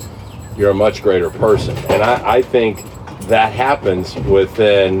world, you're a much greater person. And I think that happens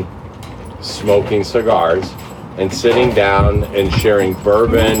within smoking cigars and sitting down and sharing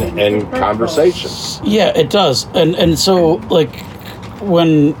bourbon and conversation. Yeah, it does. And so like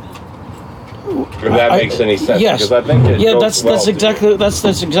when If that makes any sense. Yes. Because I think it goes that's well exactly that's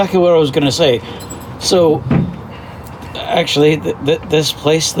exactly what I was going to say. So actually this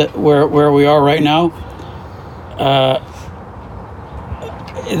place that where we are right now,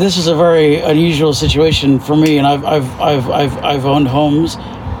 this is a very unusual situation for me, and I've owned homes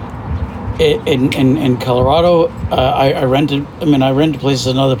in Colorado. I rented places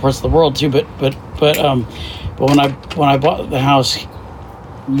in other parts of the world too, but when I bought the house,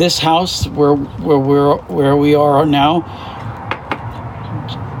 this house where we are now,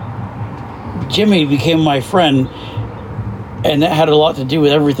 Jimmy became my friend, and that had a lot to do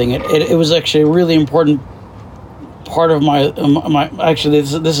with everything. It was actually a really important part of my actually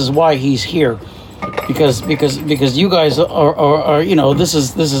this is why he's here, because you guys are you know, this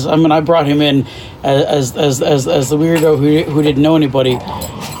is I mean, I brought him in as the weirdo who didn't know anybody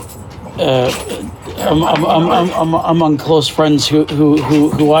among close friends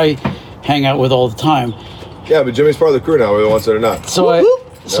who I hang out with all the time. Yeah, but Jimmy's part of the crew now, whether he wants it or not. So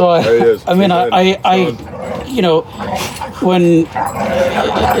So There he is. I mean, you know, when it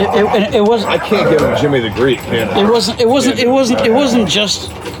was, I can't give him Jimmy the Greek, can I? it wasn't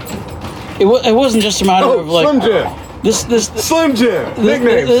just a matter of like Slim Jim. this Slim Jim.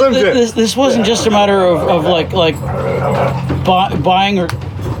 Nickname, Slim Jim. This wasn't just a matter of like buying or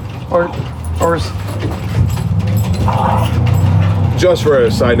Just for a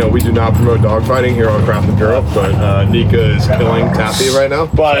side note, we do not promote dogfighting here on Craft and Europe, but Nika is killing Taffy right now.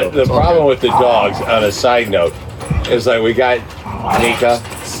 But the problem with the dogs, on a side note, is like we got Nika,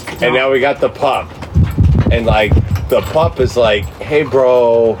 and now we got the pup, and like the pup is like, "Hey,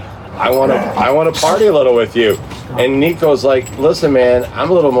 bro, I want to party a little with you," and Nico's like, "Listen, man, I'm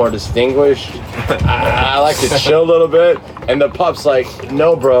a little more distinguished. I like to chill a little bit," and the pup's like,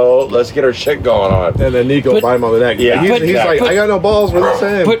 "No, bro, let's get our shit going on." And then Nico bite him on the neck. Yeah. He's like, I got no balls, we're the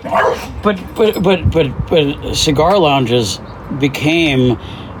same. But cigar lounges became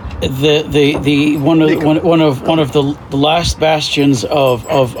the one of the last bastions of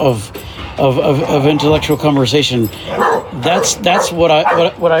intellectual conversation. That's what I.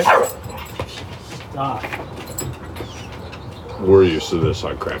 Stop. We're used to this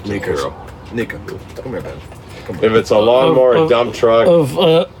on Craft and Nika, Hero. come here, man. If it's a lawnmower, a dump truck,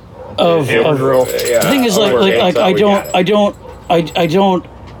 The thing is, I don't.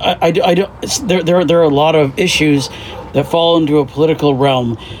 There are a lot of issues that fall into a political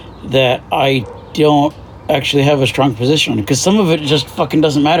realm that I don't actually have a strong position on, because some of it just fucking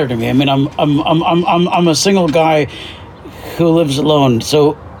doesn't matter to me. I mean, I'm a single guy who lives alone,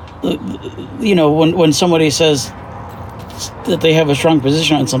 so you know, when somebody says that they have a strong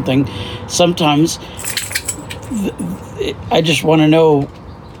position on something, sometimes I just want to know,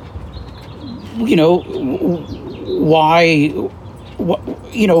 you know, why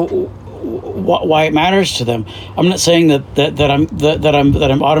it matters to them. I'm not saying that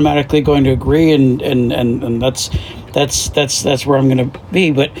I'm automatically going to agree, and that's where I'm going to be.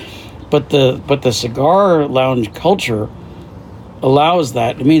 But the cigar lounge culture allows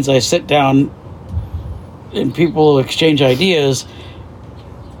that. It means I sit down and people exchange ideas.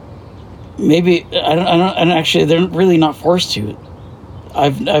 Maybe I don't, and actually they're really not forced to.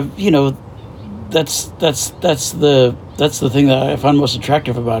 I've you know, that's the thing that I find most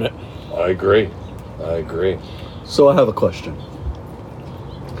attractive about it. I agree. So I have a question.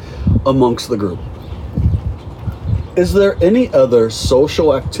 Amongst the group, is there any other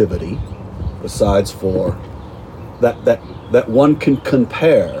social activity besides for that one can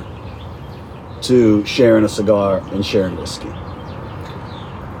compare to sharing a cigar and sharing whiskey?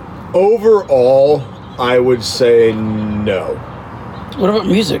 Overall, I would say no. What about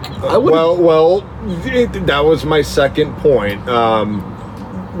music? Well, that was my second point.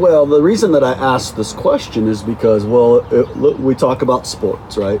 Well, the reason that I asked this question is because, look, we talk about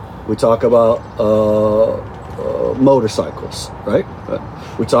sports, right? We talk about motorcycles, right?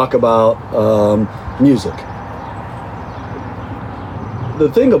 We talk about music. The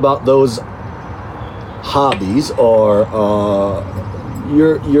thing about those hobbies are,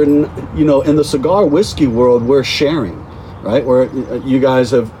 you're you know, in the cigar whiskey world, we're sharing, right? Where you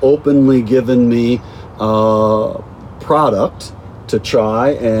guys have openly given me product to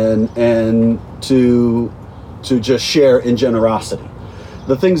try and to just share in generosity.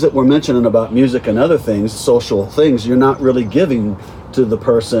 The things that we're mentioning about music and other things, social things, you're not really giving to the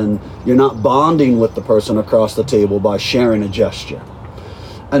person. You're not bonding with the person across the table by sharing a gesture.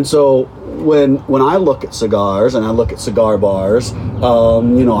 And so when I look at cigars and I look at cigar bars,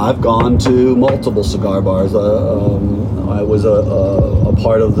 you know, I've gone to multiple cigar bars. I was a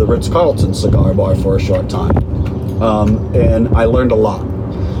part of the Ritz-Carlton cigar bar for a short time. And I learned a lot.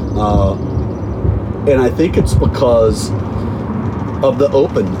 And I think it's because of the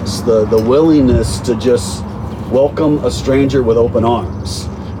openness, the willingness to just welcome a stranger with open arms.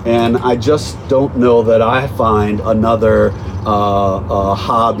 And I just don't know that I find another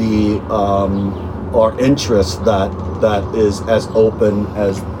hobby or interest that is as open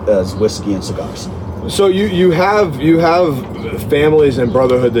as whiskey and cigars. So you have families and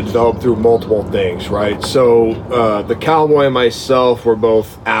brotherhood that develop through multiple things, right? So the cowboy and myself were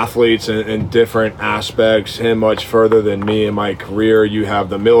both athletes in different aspects. Him much further than me in my career. You have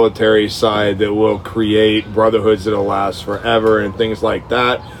the military side that will create brotherhoods that'll last forever and things like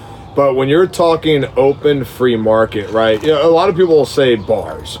that. But when you're talking open free market, right? You know, a lot of people will say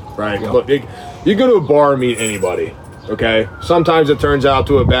bars, right? Yeah. Look, you go to a bar and meet anybody. Okay, sometimes it turns out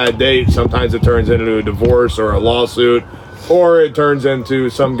to a bad date, sometimes it turns into a divorce or a lawsuit, or it turns into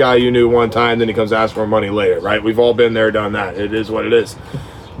some guy you knew one time, then he comes to ask for money later, right? We've all been there, done that. It is what it is.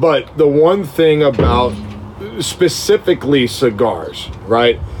 But the one thing about specifically cigars,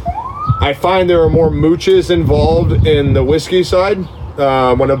 right? I find there are more mooches involved in the whiskey side.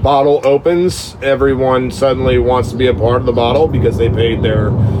 When a bottle opens, everyone suddenly wants to be a part of the bottle because they paid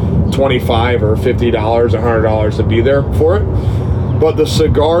their $25 or $50, $100 to be there for it. But the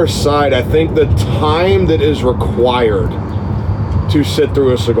cigar side, I think the time that is required to sit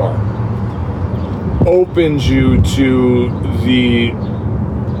through a cigar opens you to the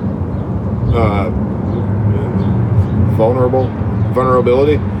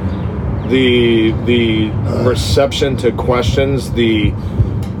vulnerability, the reception to questions, the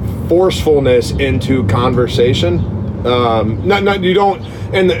forcefulness into conversation. You don't.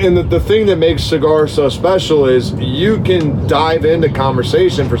 And the thing that makes cigars so special is you can dive into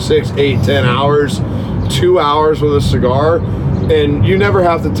conversation for 6, 8, 10 hours, 2 hours with a cigar, and you never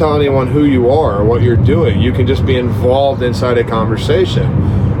have to tell anyone who you are or what you're doing. You can just be involved inside a conversation.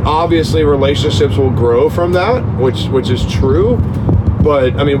 Obviously, relationships will grow from that, which is true.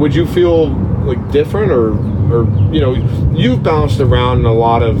 But I mean, would you feel like different, or you've bounced around in a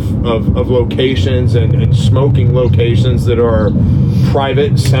lot of locations and smoking locations that are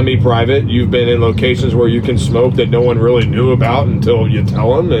private, semi-private. You've been in locations where you can smoke that no one really knew about until you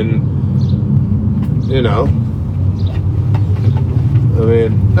tell them, and I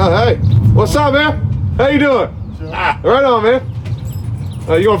mean, oh hey, what's up, man? How you doing? Sure. Right on, man.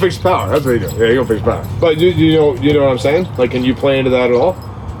 You gonna fix power? That's what you do. Yeah, you gonna fix power. But you know what I'm saying? Like, can you play into that at all?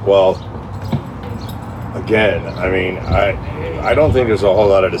 Well, again, I mean, I don't think there's a whole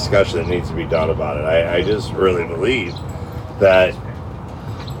lot of discussion that needs to be done about it. I just really believe that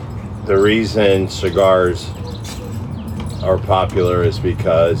the reason cigars are popular is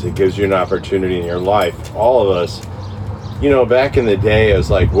because it gives you an opportunity in your life. All of us, back in the day, I was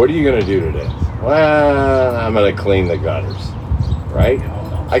like, what are you gonna do today? Well, I'm gonna clean the gutters, right?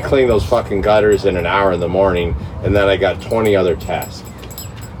 I clean those fucking gutters in an hour in the morning, and then I got 20 other tasks.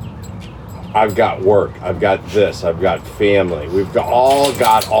 I've got work, I've got this, I've got family. We've got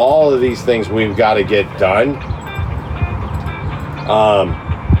all of these things we've got to get done.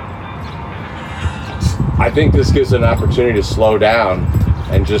 I think this gives an opportunity to slow down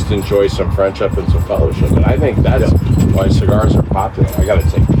and just enjoy some friendship and some fellowship. And I think that's why cigars are popular. I got to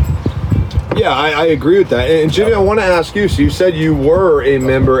take it. Yeah, I agree with that. And Jimmy, I want to ask you, so you said you were a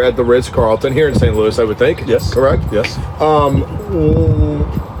member at the Ritz-Carlton here in St. Louis, I would think. Yes. Correct? Yes.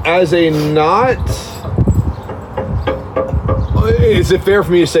 As a is it fair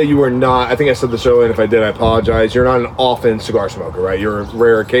for me to say you were not, I think I said this earlier, and if I did, I apologize, you're not an often cigar smoker, right? You're a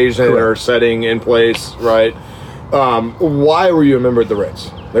rare occasion or setting in place, right? Why were you a member at the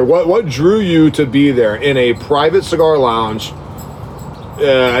Ritz? Like, what drew you to be there in a private cigar lounge?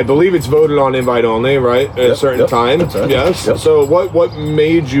 I believe it's voted on invite only, right? At a certain time. That's right. Yes. Yep. So what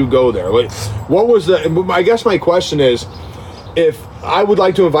made you go there? Like, what was I guess my question is, if I would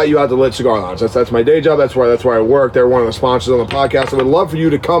like to invite you out to Lit Cigar Lounge. That's my day job. That's where I work. They're one of the sponsors on the podcast. I would love for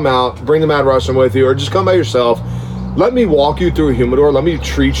you to come out, bring the Mad Russian with you, or just come by yourself. Let me walk you through a humidor. Let me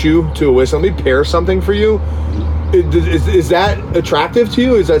treat you to a whiskey. Let me pair something for you. Is that attractive to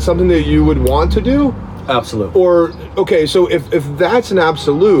you? Is that something that you would want to do? Absolutely. Or, okay, so if that's an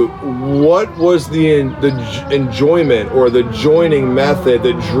absolute, what was the enjoyment or the joining method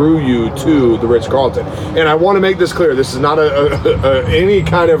that drew you to the Ritz-Carlton? And I want to make this clear. This is not any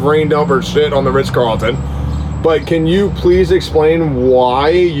kind of rain dump or shit on the Ritz-Carlton. But can you please explain why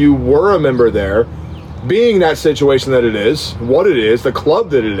you were a member there, being that situation that it is, what it is, the club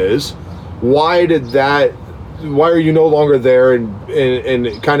that it is? Why are you no longer there,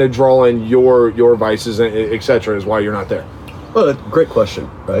 and kind of drawing your vices, etc. is why you're not there? Well, great question,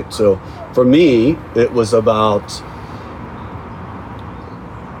 right? So for me, it was about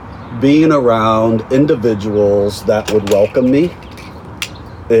being around individuals that would welcome me.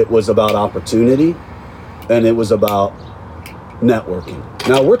 It was about opportunity, and it was about networking.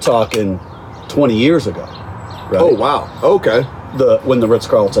 Now we're talking 20 years ago, right? Oh, wow. Okay. When the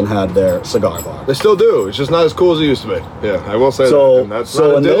Ritz-Carlton had their cigar bar. They still do. It's just not as cool as it used to be. Yeah, I will say that. And that's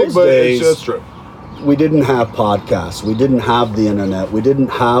not a dig, but it's just true. We didn't have podcasts. We didn't have the internet. We didn't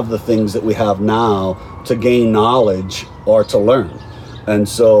have the things that we have now to gain knowledge or to learn. And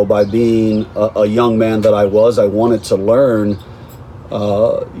so by being a young man that I wanted to learn.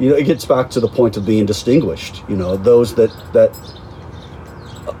 It gets back to the point of being distinguished. Those that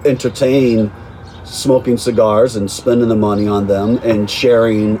entertain smoking cigars and spending the money on them and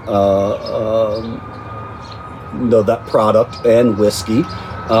sharing that product and whiskey.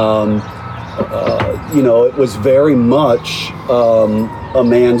 It was very much a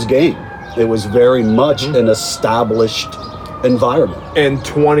man's game. It was very much an established environment. And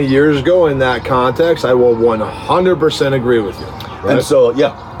 20 years ago, in that context, I will 100% agree with you. Right? And so,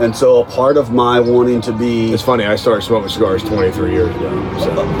 and so a part of my wanting to be... It's funny, I started smoking cigars 23 years ago.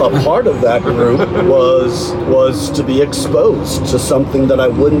 So. A part of that group was to be exposed to something that I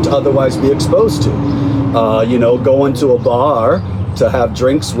wouldn't otherwise be exposed to. You know, going to a bar to have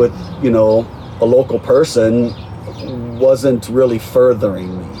drinks with, you know, a local person wasn't really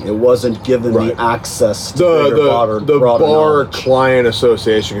furthering me. It wasn't giving me access to the bar client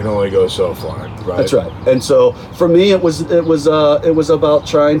association can only go so far, right? That's right. And so for me, it was about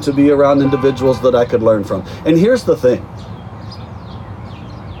trying to be around individuals that I could learn from. And here's the thing: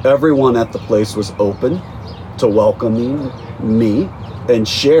 everyone at the place was open to welcoming me and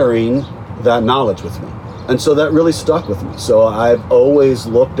sharing that knowledge with me. And so that really stuck with me. So I've always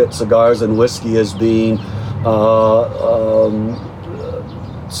looked at cigars and whiskey as being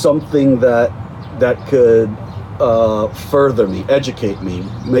something that could further me, educate me,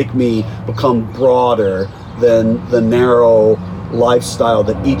 make me become broader than the narrow lifestyle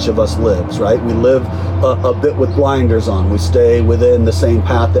that each of us lives, right? We live a bit with blinders on. We stay within the same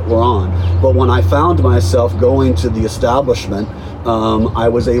path that we're on. But when I found myself going to the establishment, I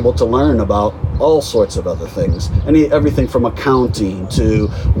was able to learn about all sorts of other things, and everything from accounting to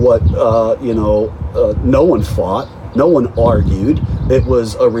what no one fought, no one argued. It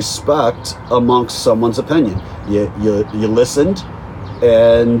was a respect amongst someone's opinion. You listened,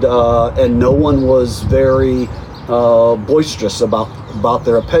 and no one was very boisterous about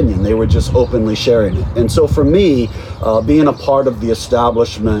their opinion. They were just openly sharing it. And so for me, being a part of the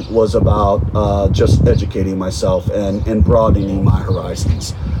establishment was about just educating myself and broadening my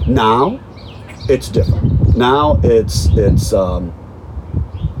horizons. Now it's different. Now it's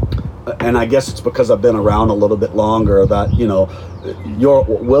and I guess it's because I've been around a little bit longer that, you know, your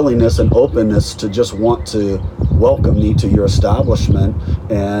willingness and openness to just want to welcome me to your establishment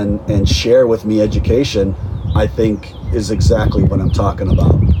and share with me education, I think is exactly what I'm talking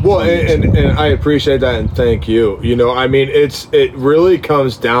about. Well, and I appreciate that, and thank you. You know, I mean, it really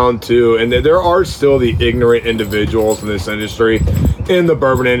comes down to, and there are still the ignorant individuals in this industry, in the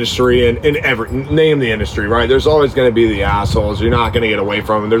bourbon industry, and in every, name the industry, right? There's always going to be the assholes. You're not going to get away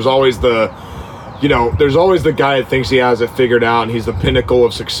from them. There's always there's always the guy that thinks he has it figured out and he's the pinnacle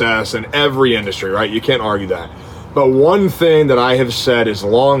of success in every industry, right? You can't argue that. But one thing that I have said, as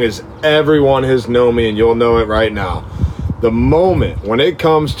long as everyone has known me, and you'll know it right now, the moment, when it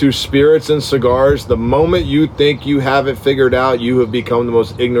comes to spirits and cigars, the moment you think you have it figured out, you have become the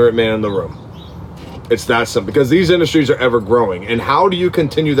most ignorant man in the room. It's that simple, because these industries are ever growing. And how do you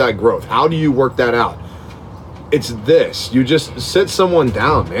continue that growth? How do you work that out? It's this. You just sit someone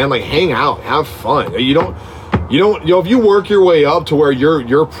down, man. Like, hang out, have fun. You know, if you work your way up to where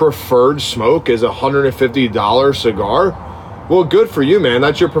your preferred smoke is $150 cigar, well, good for you, man.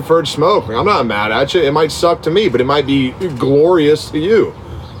 That's your preferred smoke. I'm not mad at you. It might suck to me, but it might be glorious to you.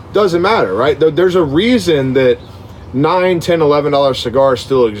 Doesn't matter, right? There's a reason that $9, $10, $11 cigars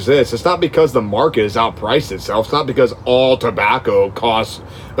still exist. It's not because the market has outpriced itself. It's not because all tobacco costs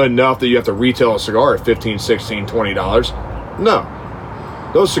enough that you have to retail a cigar at $15, $16, $20. No.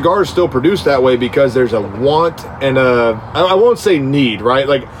 Those cigars still produce that way because there's a want and I won't say need, right?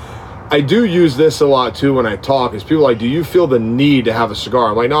 Like, I do use this a lot too when I talk, is people are like, do you feel the need to have a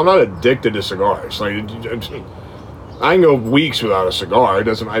cigar? I'm like, no, I'm not addicted to cigars. Like, I can go weeks without a cigar.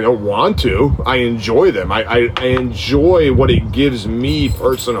 I don't want to. I enjoy them. I enjoy what it gives me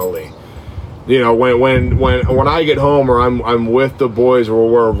personally. You know, when I get home or I'm with the boys or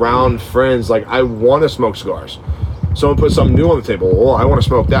we're around friends, like, I want to smoke cigars. Someone put something new on the table. Oh, I want to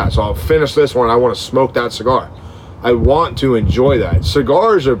smoke that. So I'll finish this one. I want to smoke that cigar. I want to enjoy that.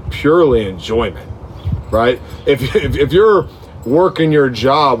 Cigars are purely enjoyment, right? If you're working your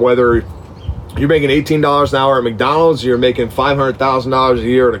job, whether you're making $18 an hour at McDonald's, or you're making $500,000 a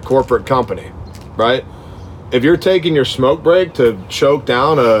year at a corporate company, right? If you're taking your smoke break to choke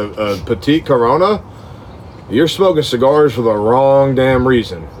down a petite Corona, you're smoking cigars for the wrong damn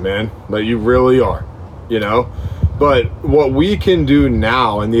reason, man. Like, you really are, you know? But what we can do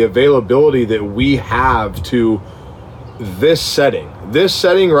now and the availability that we have to this setting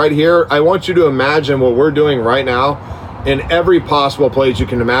right here, I want you to imagine what we're doing right now in every possible place you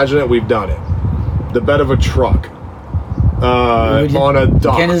can imagine it. We've done it. The bed of a truck, on a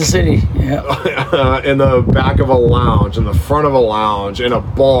dock, Kansas City, yeah. In the back of a lounge, in the front of a lounge, in a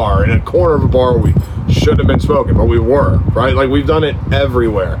bar, in a corner of a bar we shouldn't have been smoking, but we were, right? Like, we've done it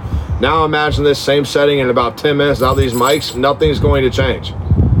everywhere. Now imagine this same setting in about 10 minutes without these mics. Nothing's going to change.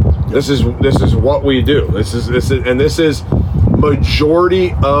 This is what we do. This is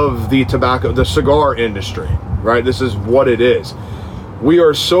majority of the cigar industry. right? This is what it is. We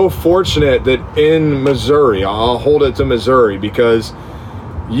are so fortunate that in Missouri, I'll hold it to Missouri, because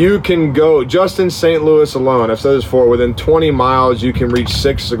you can go, just in St. Louis alone, I've said this before, within 20 miles, you can reach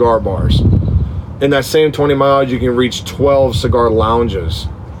 6 cigar bars. In that same 20 miles, you can reach 12 cigar lounges,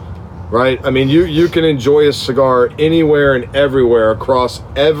 right? I mean, you can enjoy a cigar anywhere and everywhere across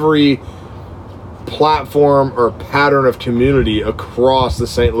every platform or pattern of community across the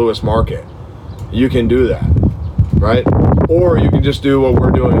St. Louis market. You can do that, right? Or you can just do what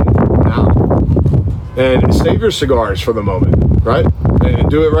we're doing now and save your cigars for the moment, right? And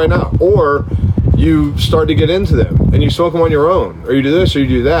do it right now. Or you start to get into them and you smoke them on your own, or you do this or you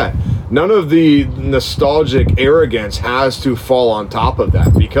do that. None of the nostalgic arrogance has to fall on top of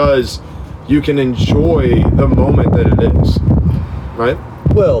that, because you can enjoy the moment that it is, right?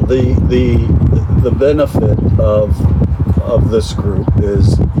 Well, the benefit of this group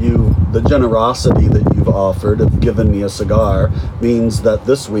is the generosity that you've offered of giving me a cigar means that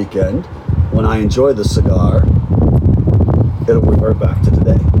this weekend, when I enjoy the cigar, it'll revert back to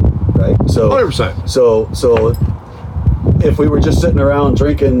today, right? So 100%. So if we were just sitting around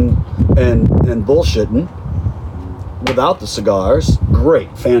drinking and bullshitting without the cigars,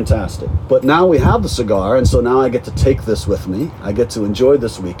 great, fantastic. But now we have the cigar, and so now I get to take this with me. I get to enjoy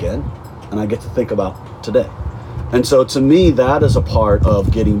this weekend, and I get to think about today. And so to me, that is a part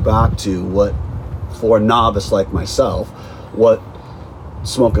of getting back to what, for a novice like myself, what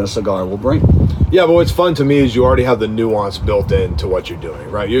smoking a cigar will bring. Yeah, but what's fun to me is you already have the nuance built into what you're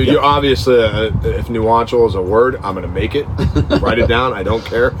doing, right? You obviously, if nuancial is a word, I'm going to make it. Write it down. I don't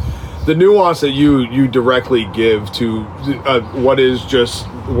care. The nuance that you directly give to what is just,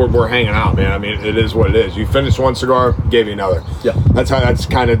 we're hanging out, man. I mean, it is what it is. You finished one cigar, gave you another. Yeah. That's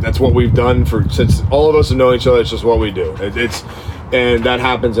what we've done since all of us have known each other. It's just what we do. And that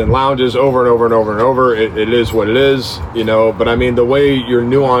happens in lounges over and over and over and over. It is what it is, you know. But I mean, the way your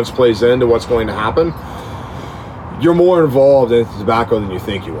nuance plays into what's going to happen, you're more involved in tobacco than you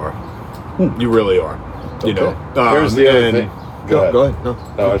think you are. You really are. You know. Here's the other thing. Go ahead.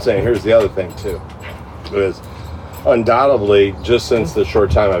 No, I'm saying here's the other thing too. Is undoubtedly, just since the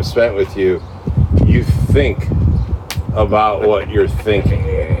short time I've spent with you, you think about what you're thinking.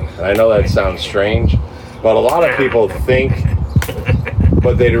 And I know that sounds strange, but a lot of people think,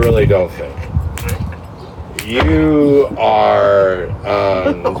 but they really don't think. You are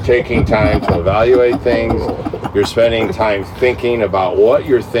taking time to evaluate things. You're spending time thinking about what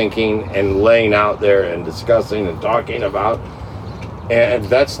you're thinking and laying out there and discussing and talking about. And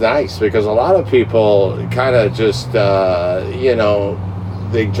that's nice, because a lot of people kind of just,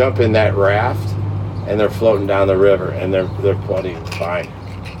 they jump in that raft and they're floating down the river and they're floating fine,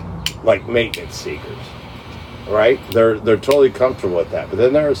 like maintenance seekers, right? They're totally comfortable with that. But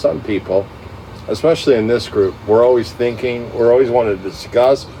then there are some people, especially in this group, we're always thinking, we're always wanting to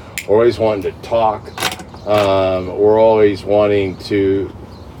discuss, we're always wanting to talk, we're always wanting to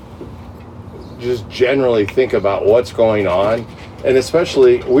just generally think about what's going on. And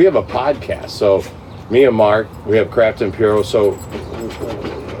especially, we have a podcast. So me and Mark, we have Craft and Puro. So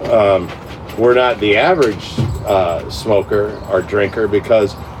we're not the average smoker or drinker,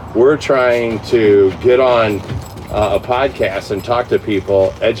 because we're trying to get on a podcast and talk to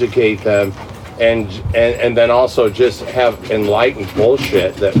people, educate them, and then also just have enlightened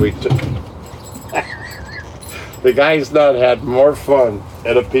bullshit that we the guy's not had more fun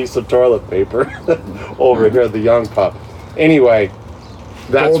at a piece of toilet paper over here, the young pup. Anyway,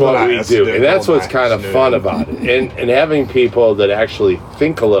 that's what we do, and that's what's kind of fun about it. And having people that actually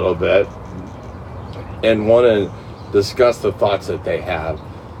think a little bit and want to discuss the thoughts that they have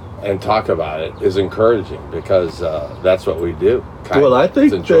and talk about it is encouraging, because that's what we do. Well, I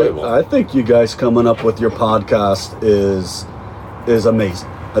think you guys coming up with your podcast is amazing.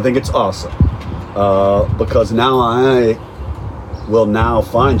 I think it's awesome, because now I will now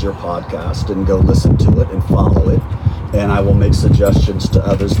find your podcast and go listen to it and follow it. And I will make suggestions to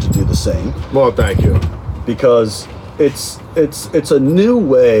others to do the same. Well, thank you. Because it's a new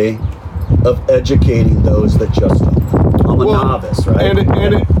way of educating those that just don't know. I'm a novice, right?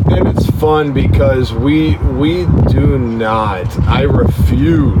 And it's fun, because we do not. I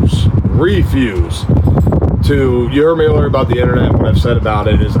refuse to. You heard me earlier about the internet. What I've said about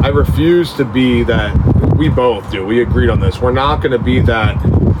it is I refuse to be that. We both do. We agreed on this. We're not going to be that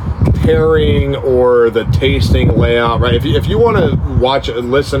pairing or the tasting layout, right? If you want to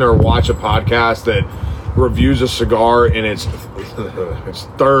listen or watch a podcast that reviews a cigar in its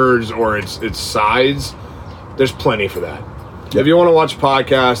thirds or its sides, there's plenty for that. Yep. If you want to watch a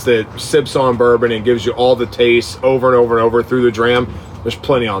podcast that sips on bourbon and gives you all the tastes over and over and over through the dram, there's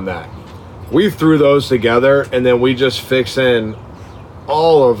plenty on that. We threw those together, and then we just fix in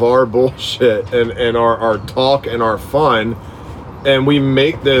all of our bullshit and our talk and our fun, and we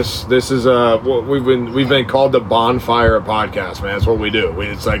make this is what we've been called the bonfire podcast, man. That's what we do.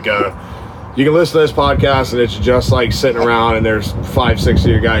 It's like you can listen to this podcast and it's just like sitting around and there's 5-6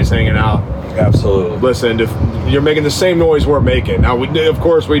 of you guys hanging out. Absolutely. Listen, you're making the same noise we're making. Now, of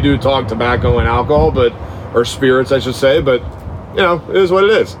course we do talk tobacco and alcohol, or spirits I should say, but you know, it is what it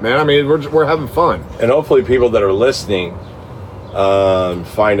is, man. I mean, we're having fun. And hopefully people that are listening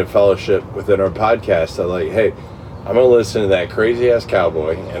find a fellowship within our podcast. That like, hey, I'm going to listen to that crazy ass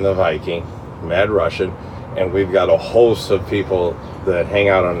cowboy and the Viking, Mad Russian, and we've got a host of people that hang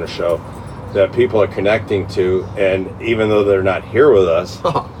out on the show that people are connecting to, and even though they're not here with us,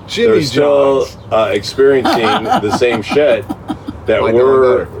 they're still experiencing the same shit that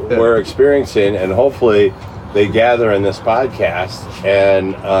we're experiencing, and hopefully they gather in this podcast,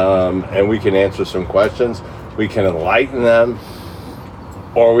 and we can answer some questions, we can enlighten them,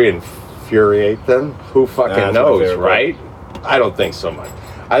 or we infuriate them. Who fucking knows, right? I don't think so much.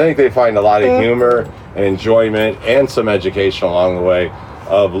 I think they find a lot of humor and enjoyment and some education along the way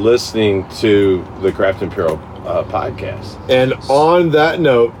of listening to the Craft Imperial podcast. And on that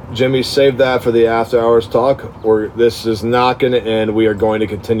note, Jimmy, save that for the after hours talk. This is not going to end. We are going to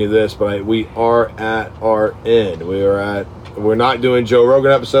continue this, but we are at our end. We're not doing Joe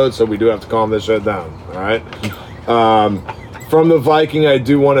Rogan episodes, so we do have to calm this shit down. All right. From the Viking, I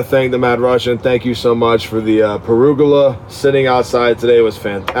do want to thank the Mad Russian. Thank you so much for the perugula. Sitting outside today was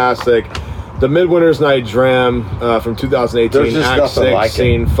fantastic. The Midwinter's Night Dram from 2018, Act 6, like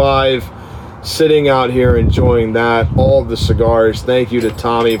Scene 5. Sitting out here enjoying that. All of the cigars. Thank you to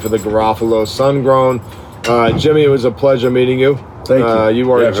Tommy for the Garofalo Sungrown. Jimmy, it was a pleasure meeting you. Thank you.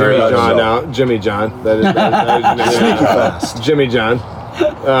 You are Jimmy John now. Jimmy John. That is Jimmy John.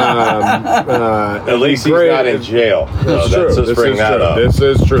 At least he's not in jail. That's true. Let's bring that up. This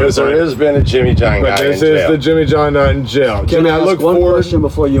is true. Because there has been a Jimmy John guy in jail. This is the Jimmy John not in jail. Can I ask one question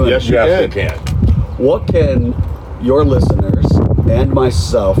before you end? Yes, you can. What can your listeners and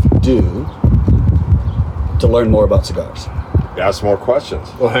myself do to learn more about cigars? Ask more questions.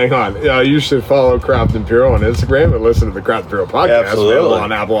 Well, hang on. You should follow Craft Imperial on Instagram and listen to the Craft Imperial podcast. Absolutely.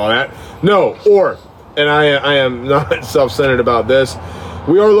 On Apple, all that. No, and I am not self-centered about this.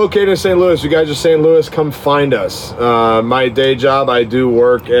 We are located in St. Louis. You guys are St. Louis, come find us. My day job, I do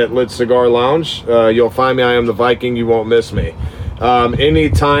work at Lit Cigar Lounge. You'll find me. I am the Viking. You won't miss me. Any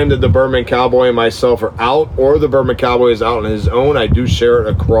time that the Bourbon Cowboy and myself are out, or the Bourbon Cowboy is out on his own, I do share it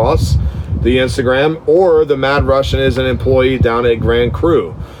across the Instagram, or the Mad Russian is an employee down at Grand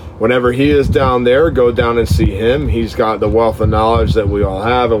Cru. Whenever he is down there, go down and see him. He's got the wealth of knowledge that we all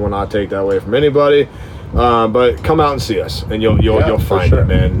have, and will not take that away from anybody. But come out and see us, and you'll find it,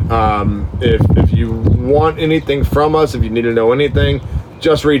 man. If you want anything from us, if you need to know anything,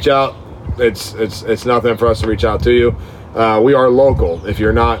 just reach out. It's nothing for us to reach out to you. We are local. If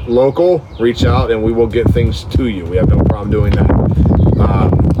you're not local, reach out and we will get things to you. We have no problem doing that.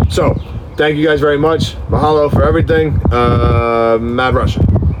 So thank you guys very much. Mahalo for everything. Mad Russian.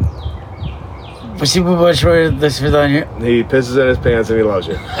 He pisses in his pants and he loves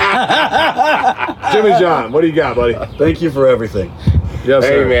you. Jimmy John, what do you got, buddy? Thank you for everything. Yes, hey,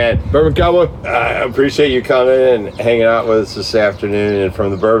 sir. man. Bourbon Cowboy? I appreciate you coming and hanging out with us this afternoon. And from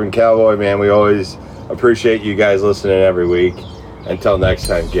the Bourbon Cowboy, man, we always appreciate you guys listening every week. Until next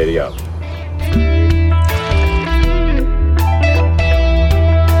time, giddy up.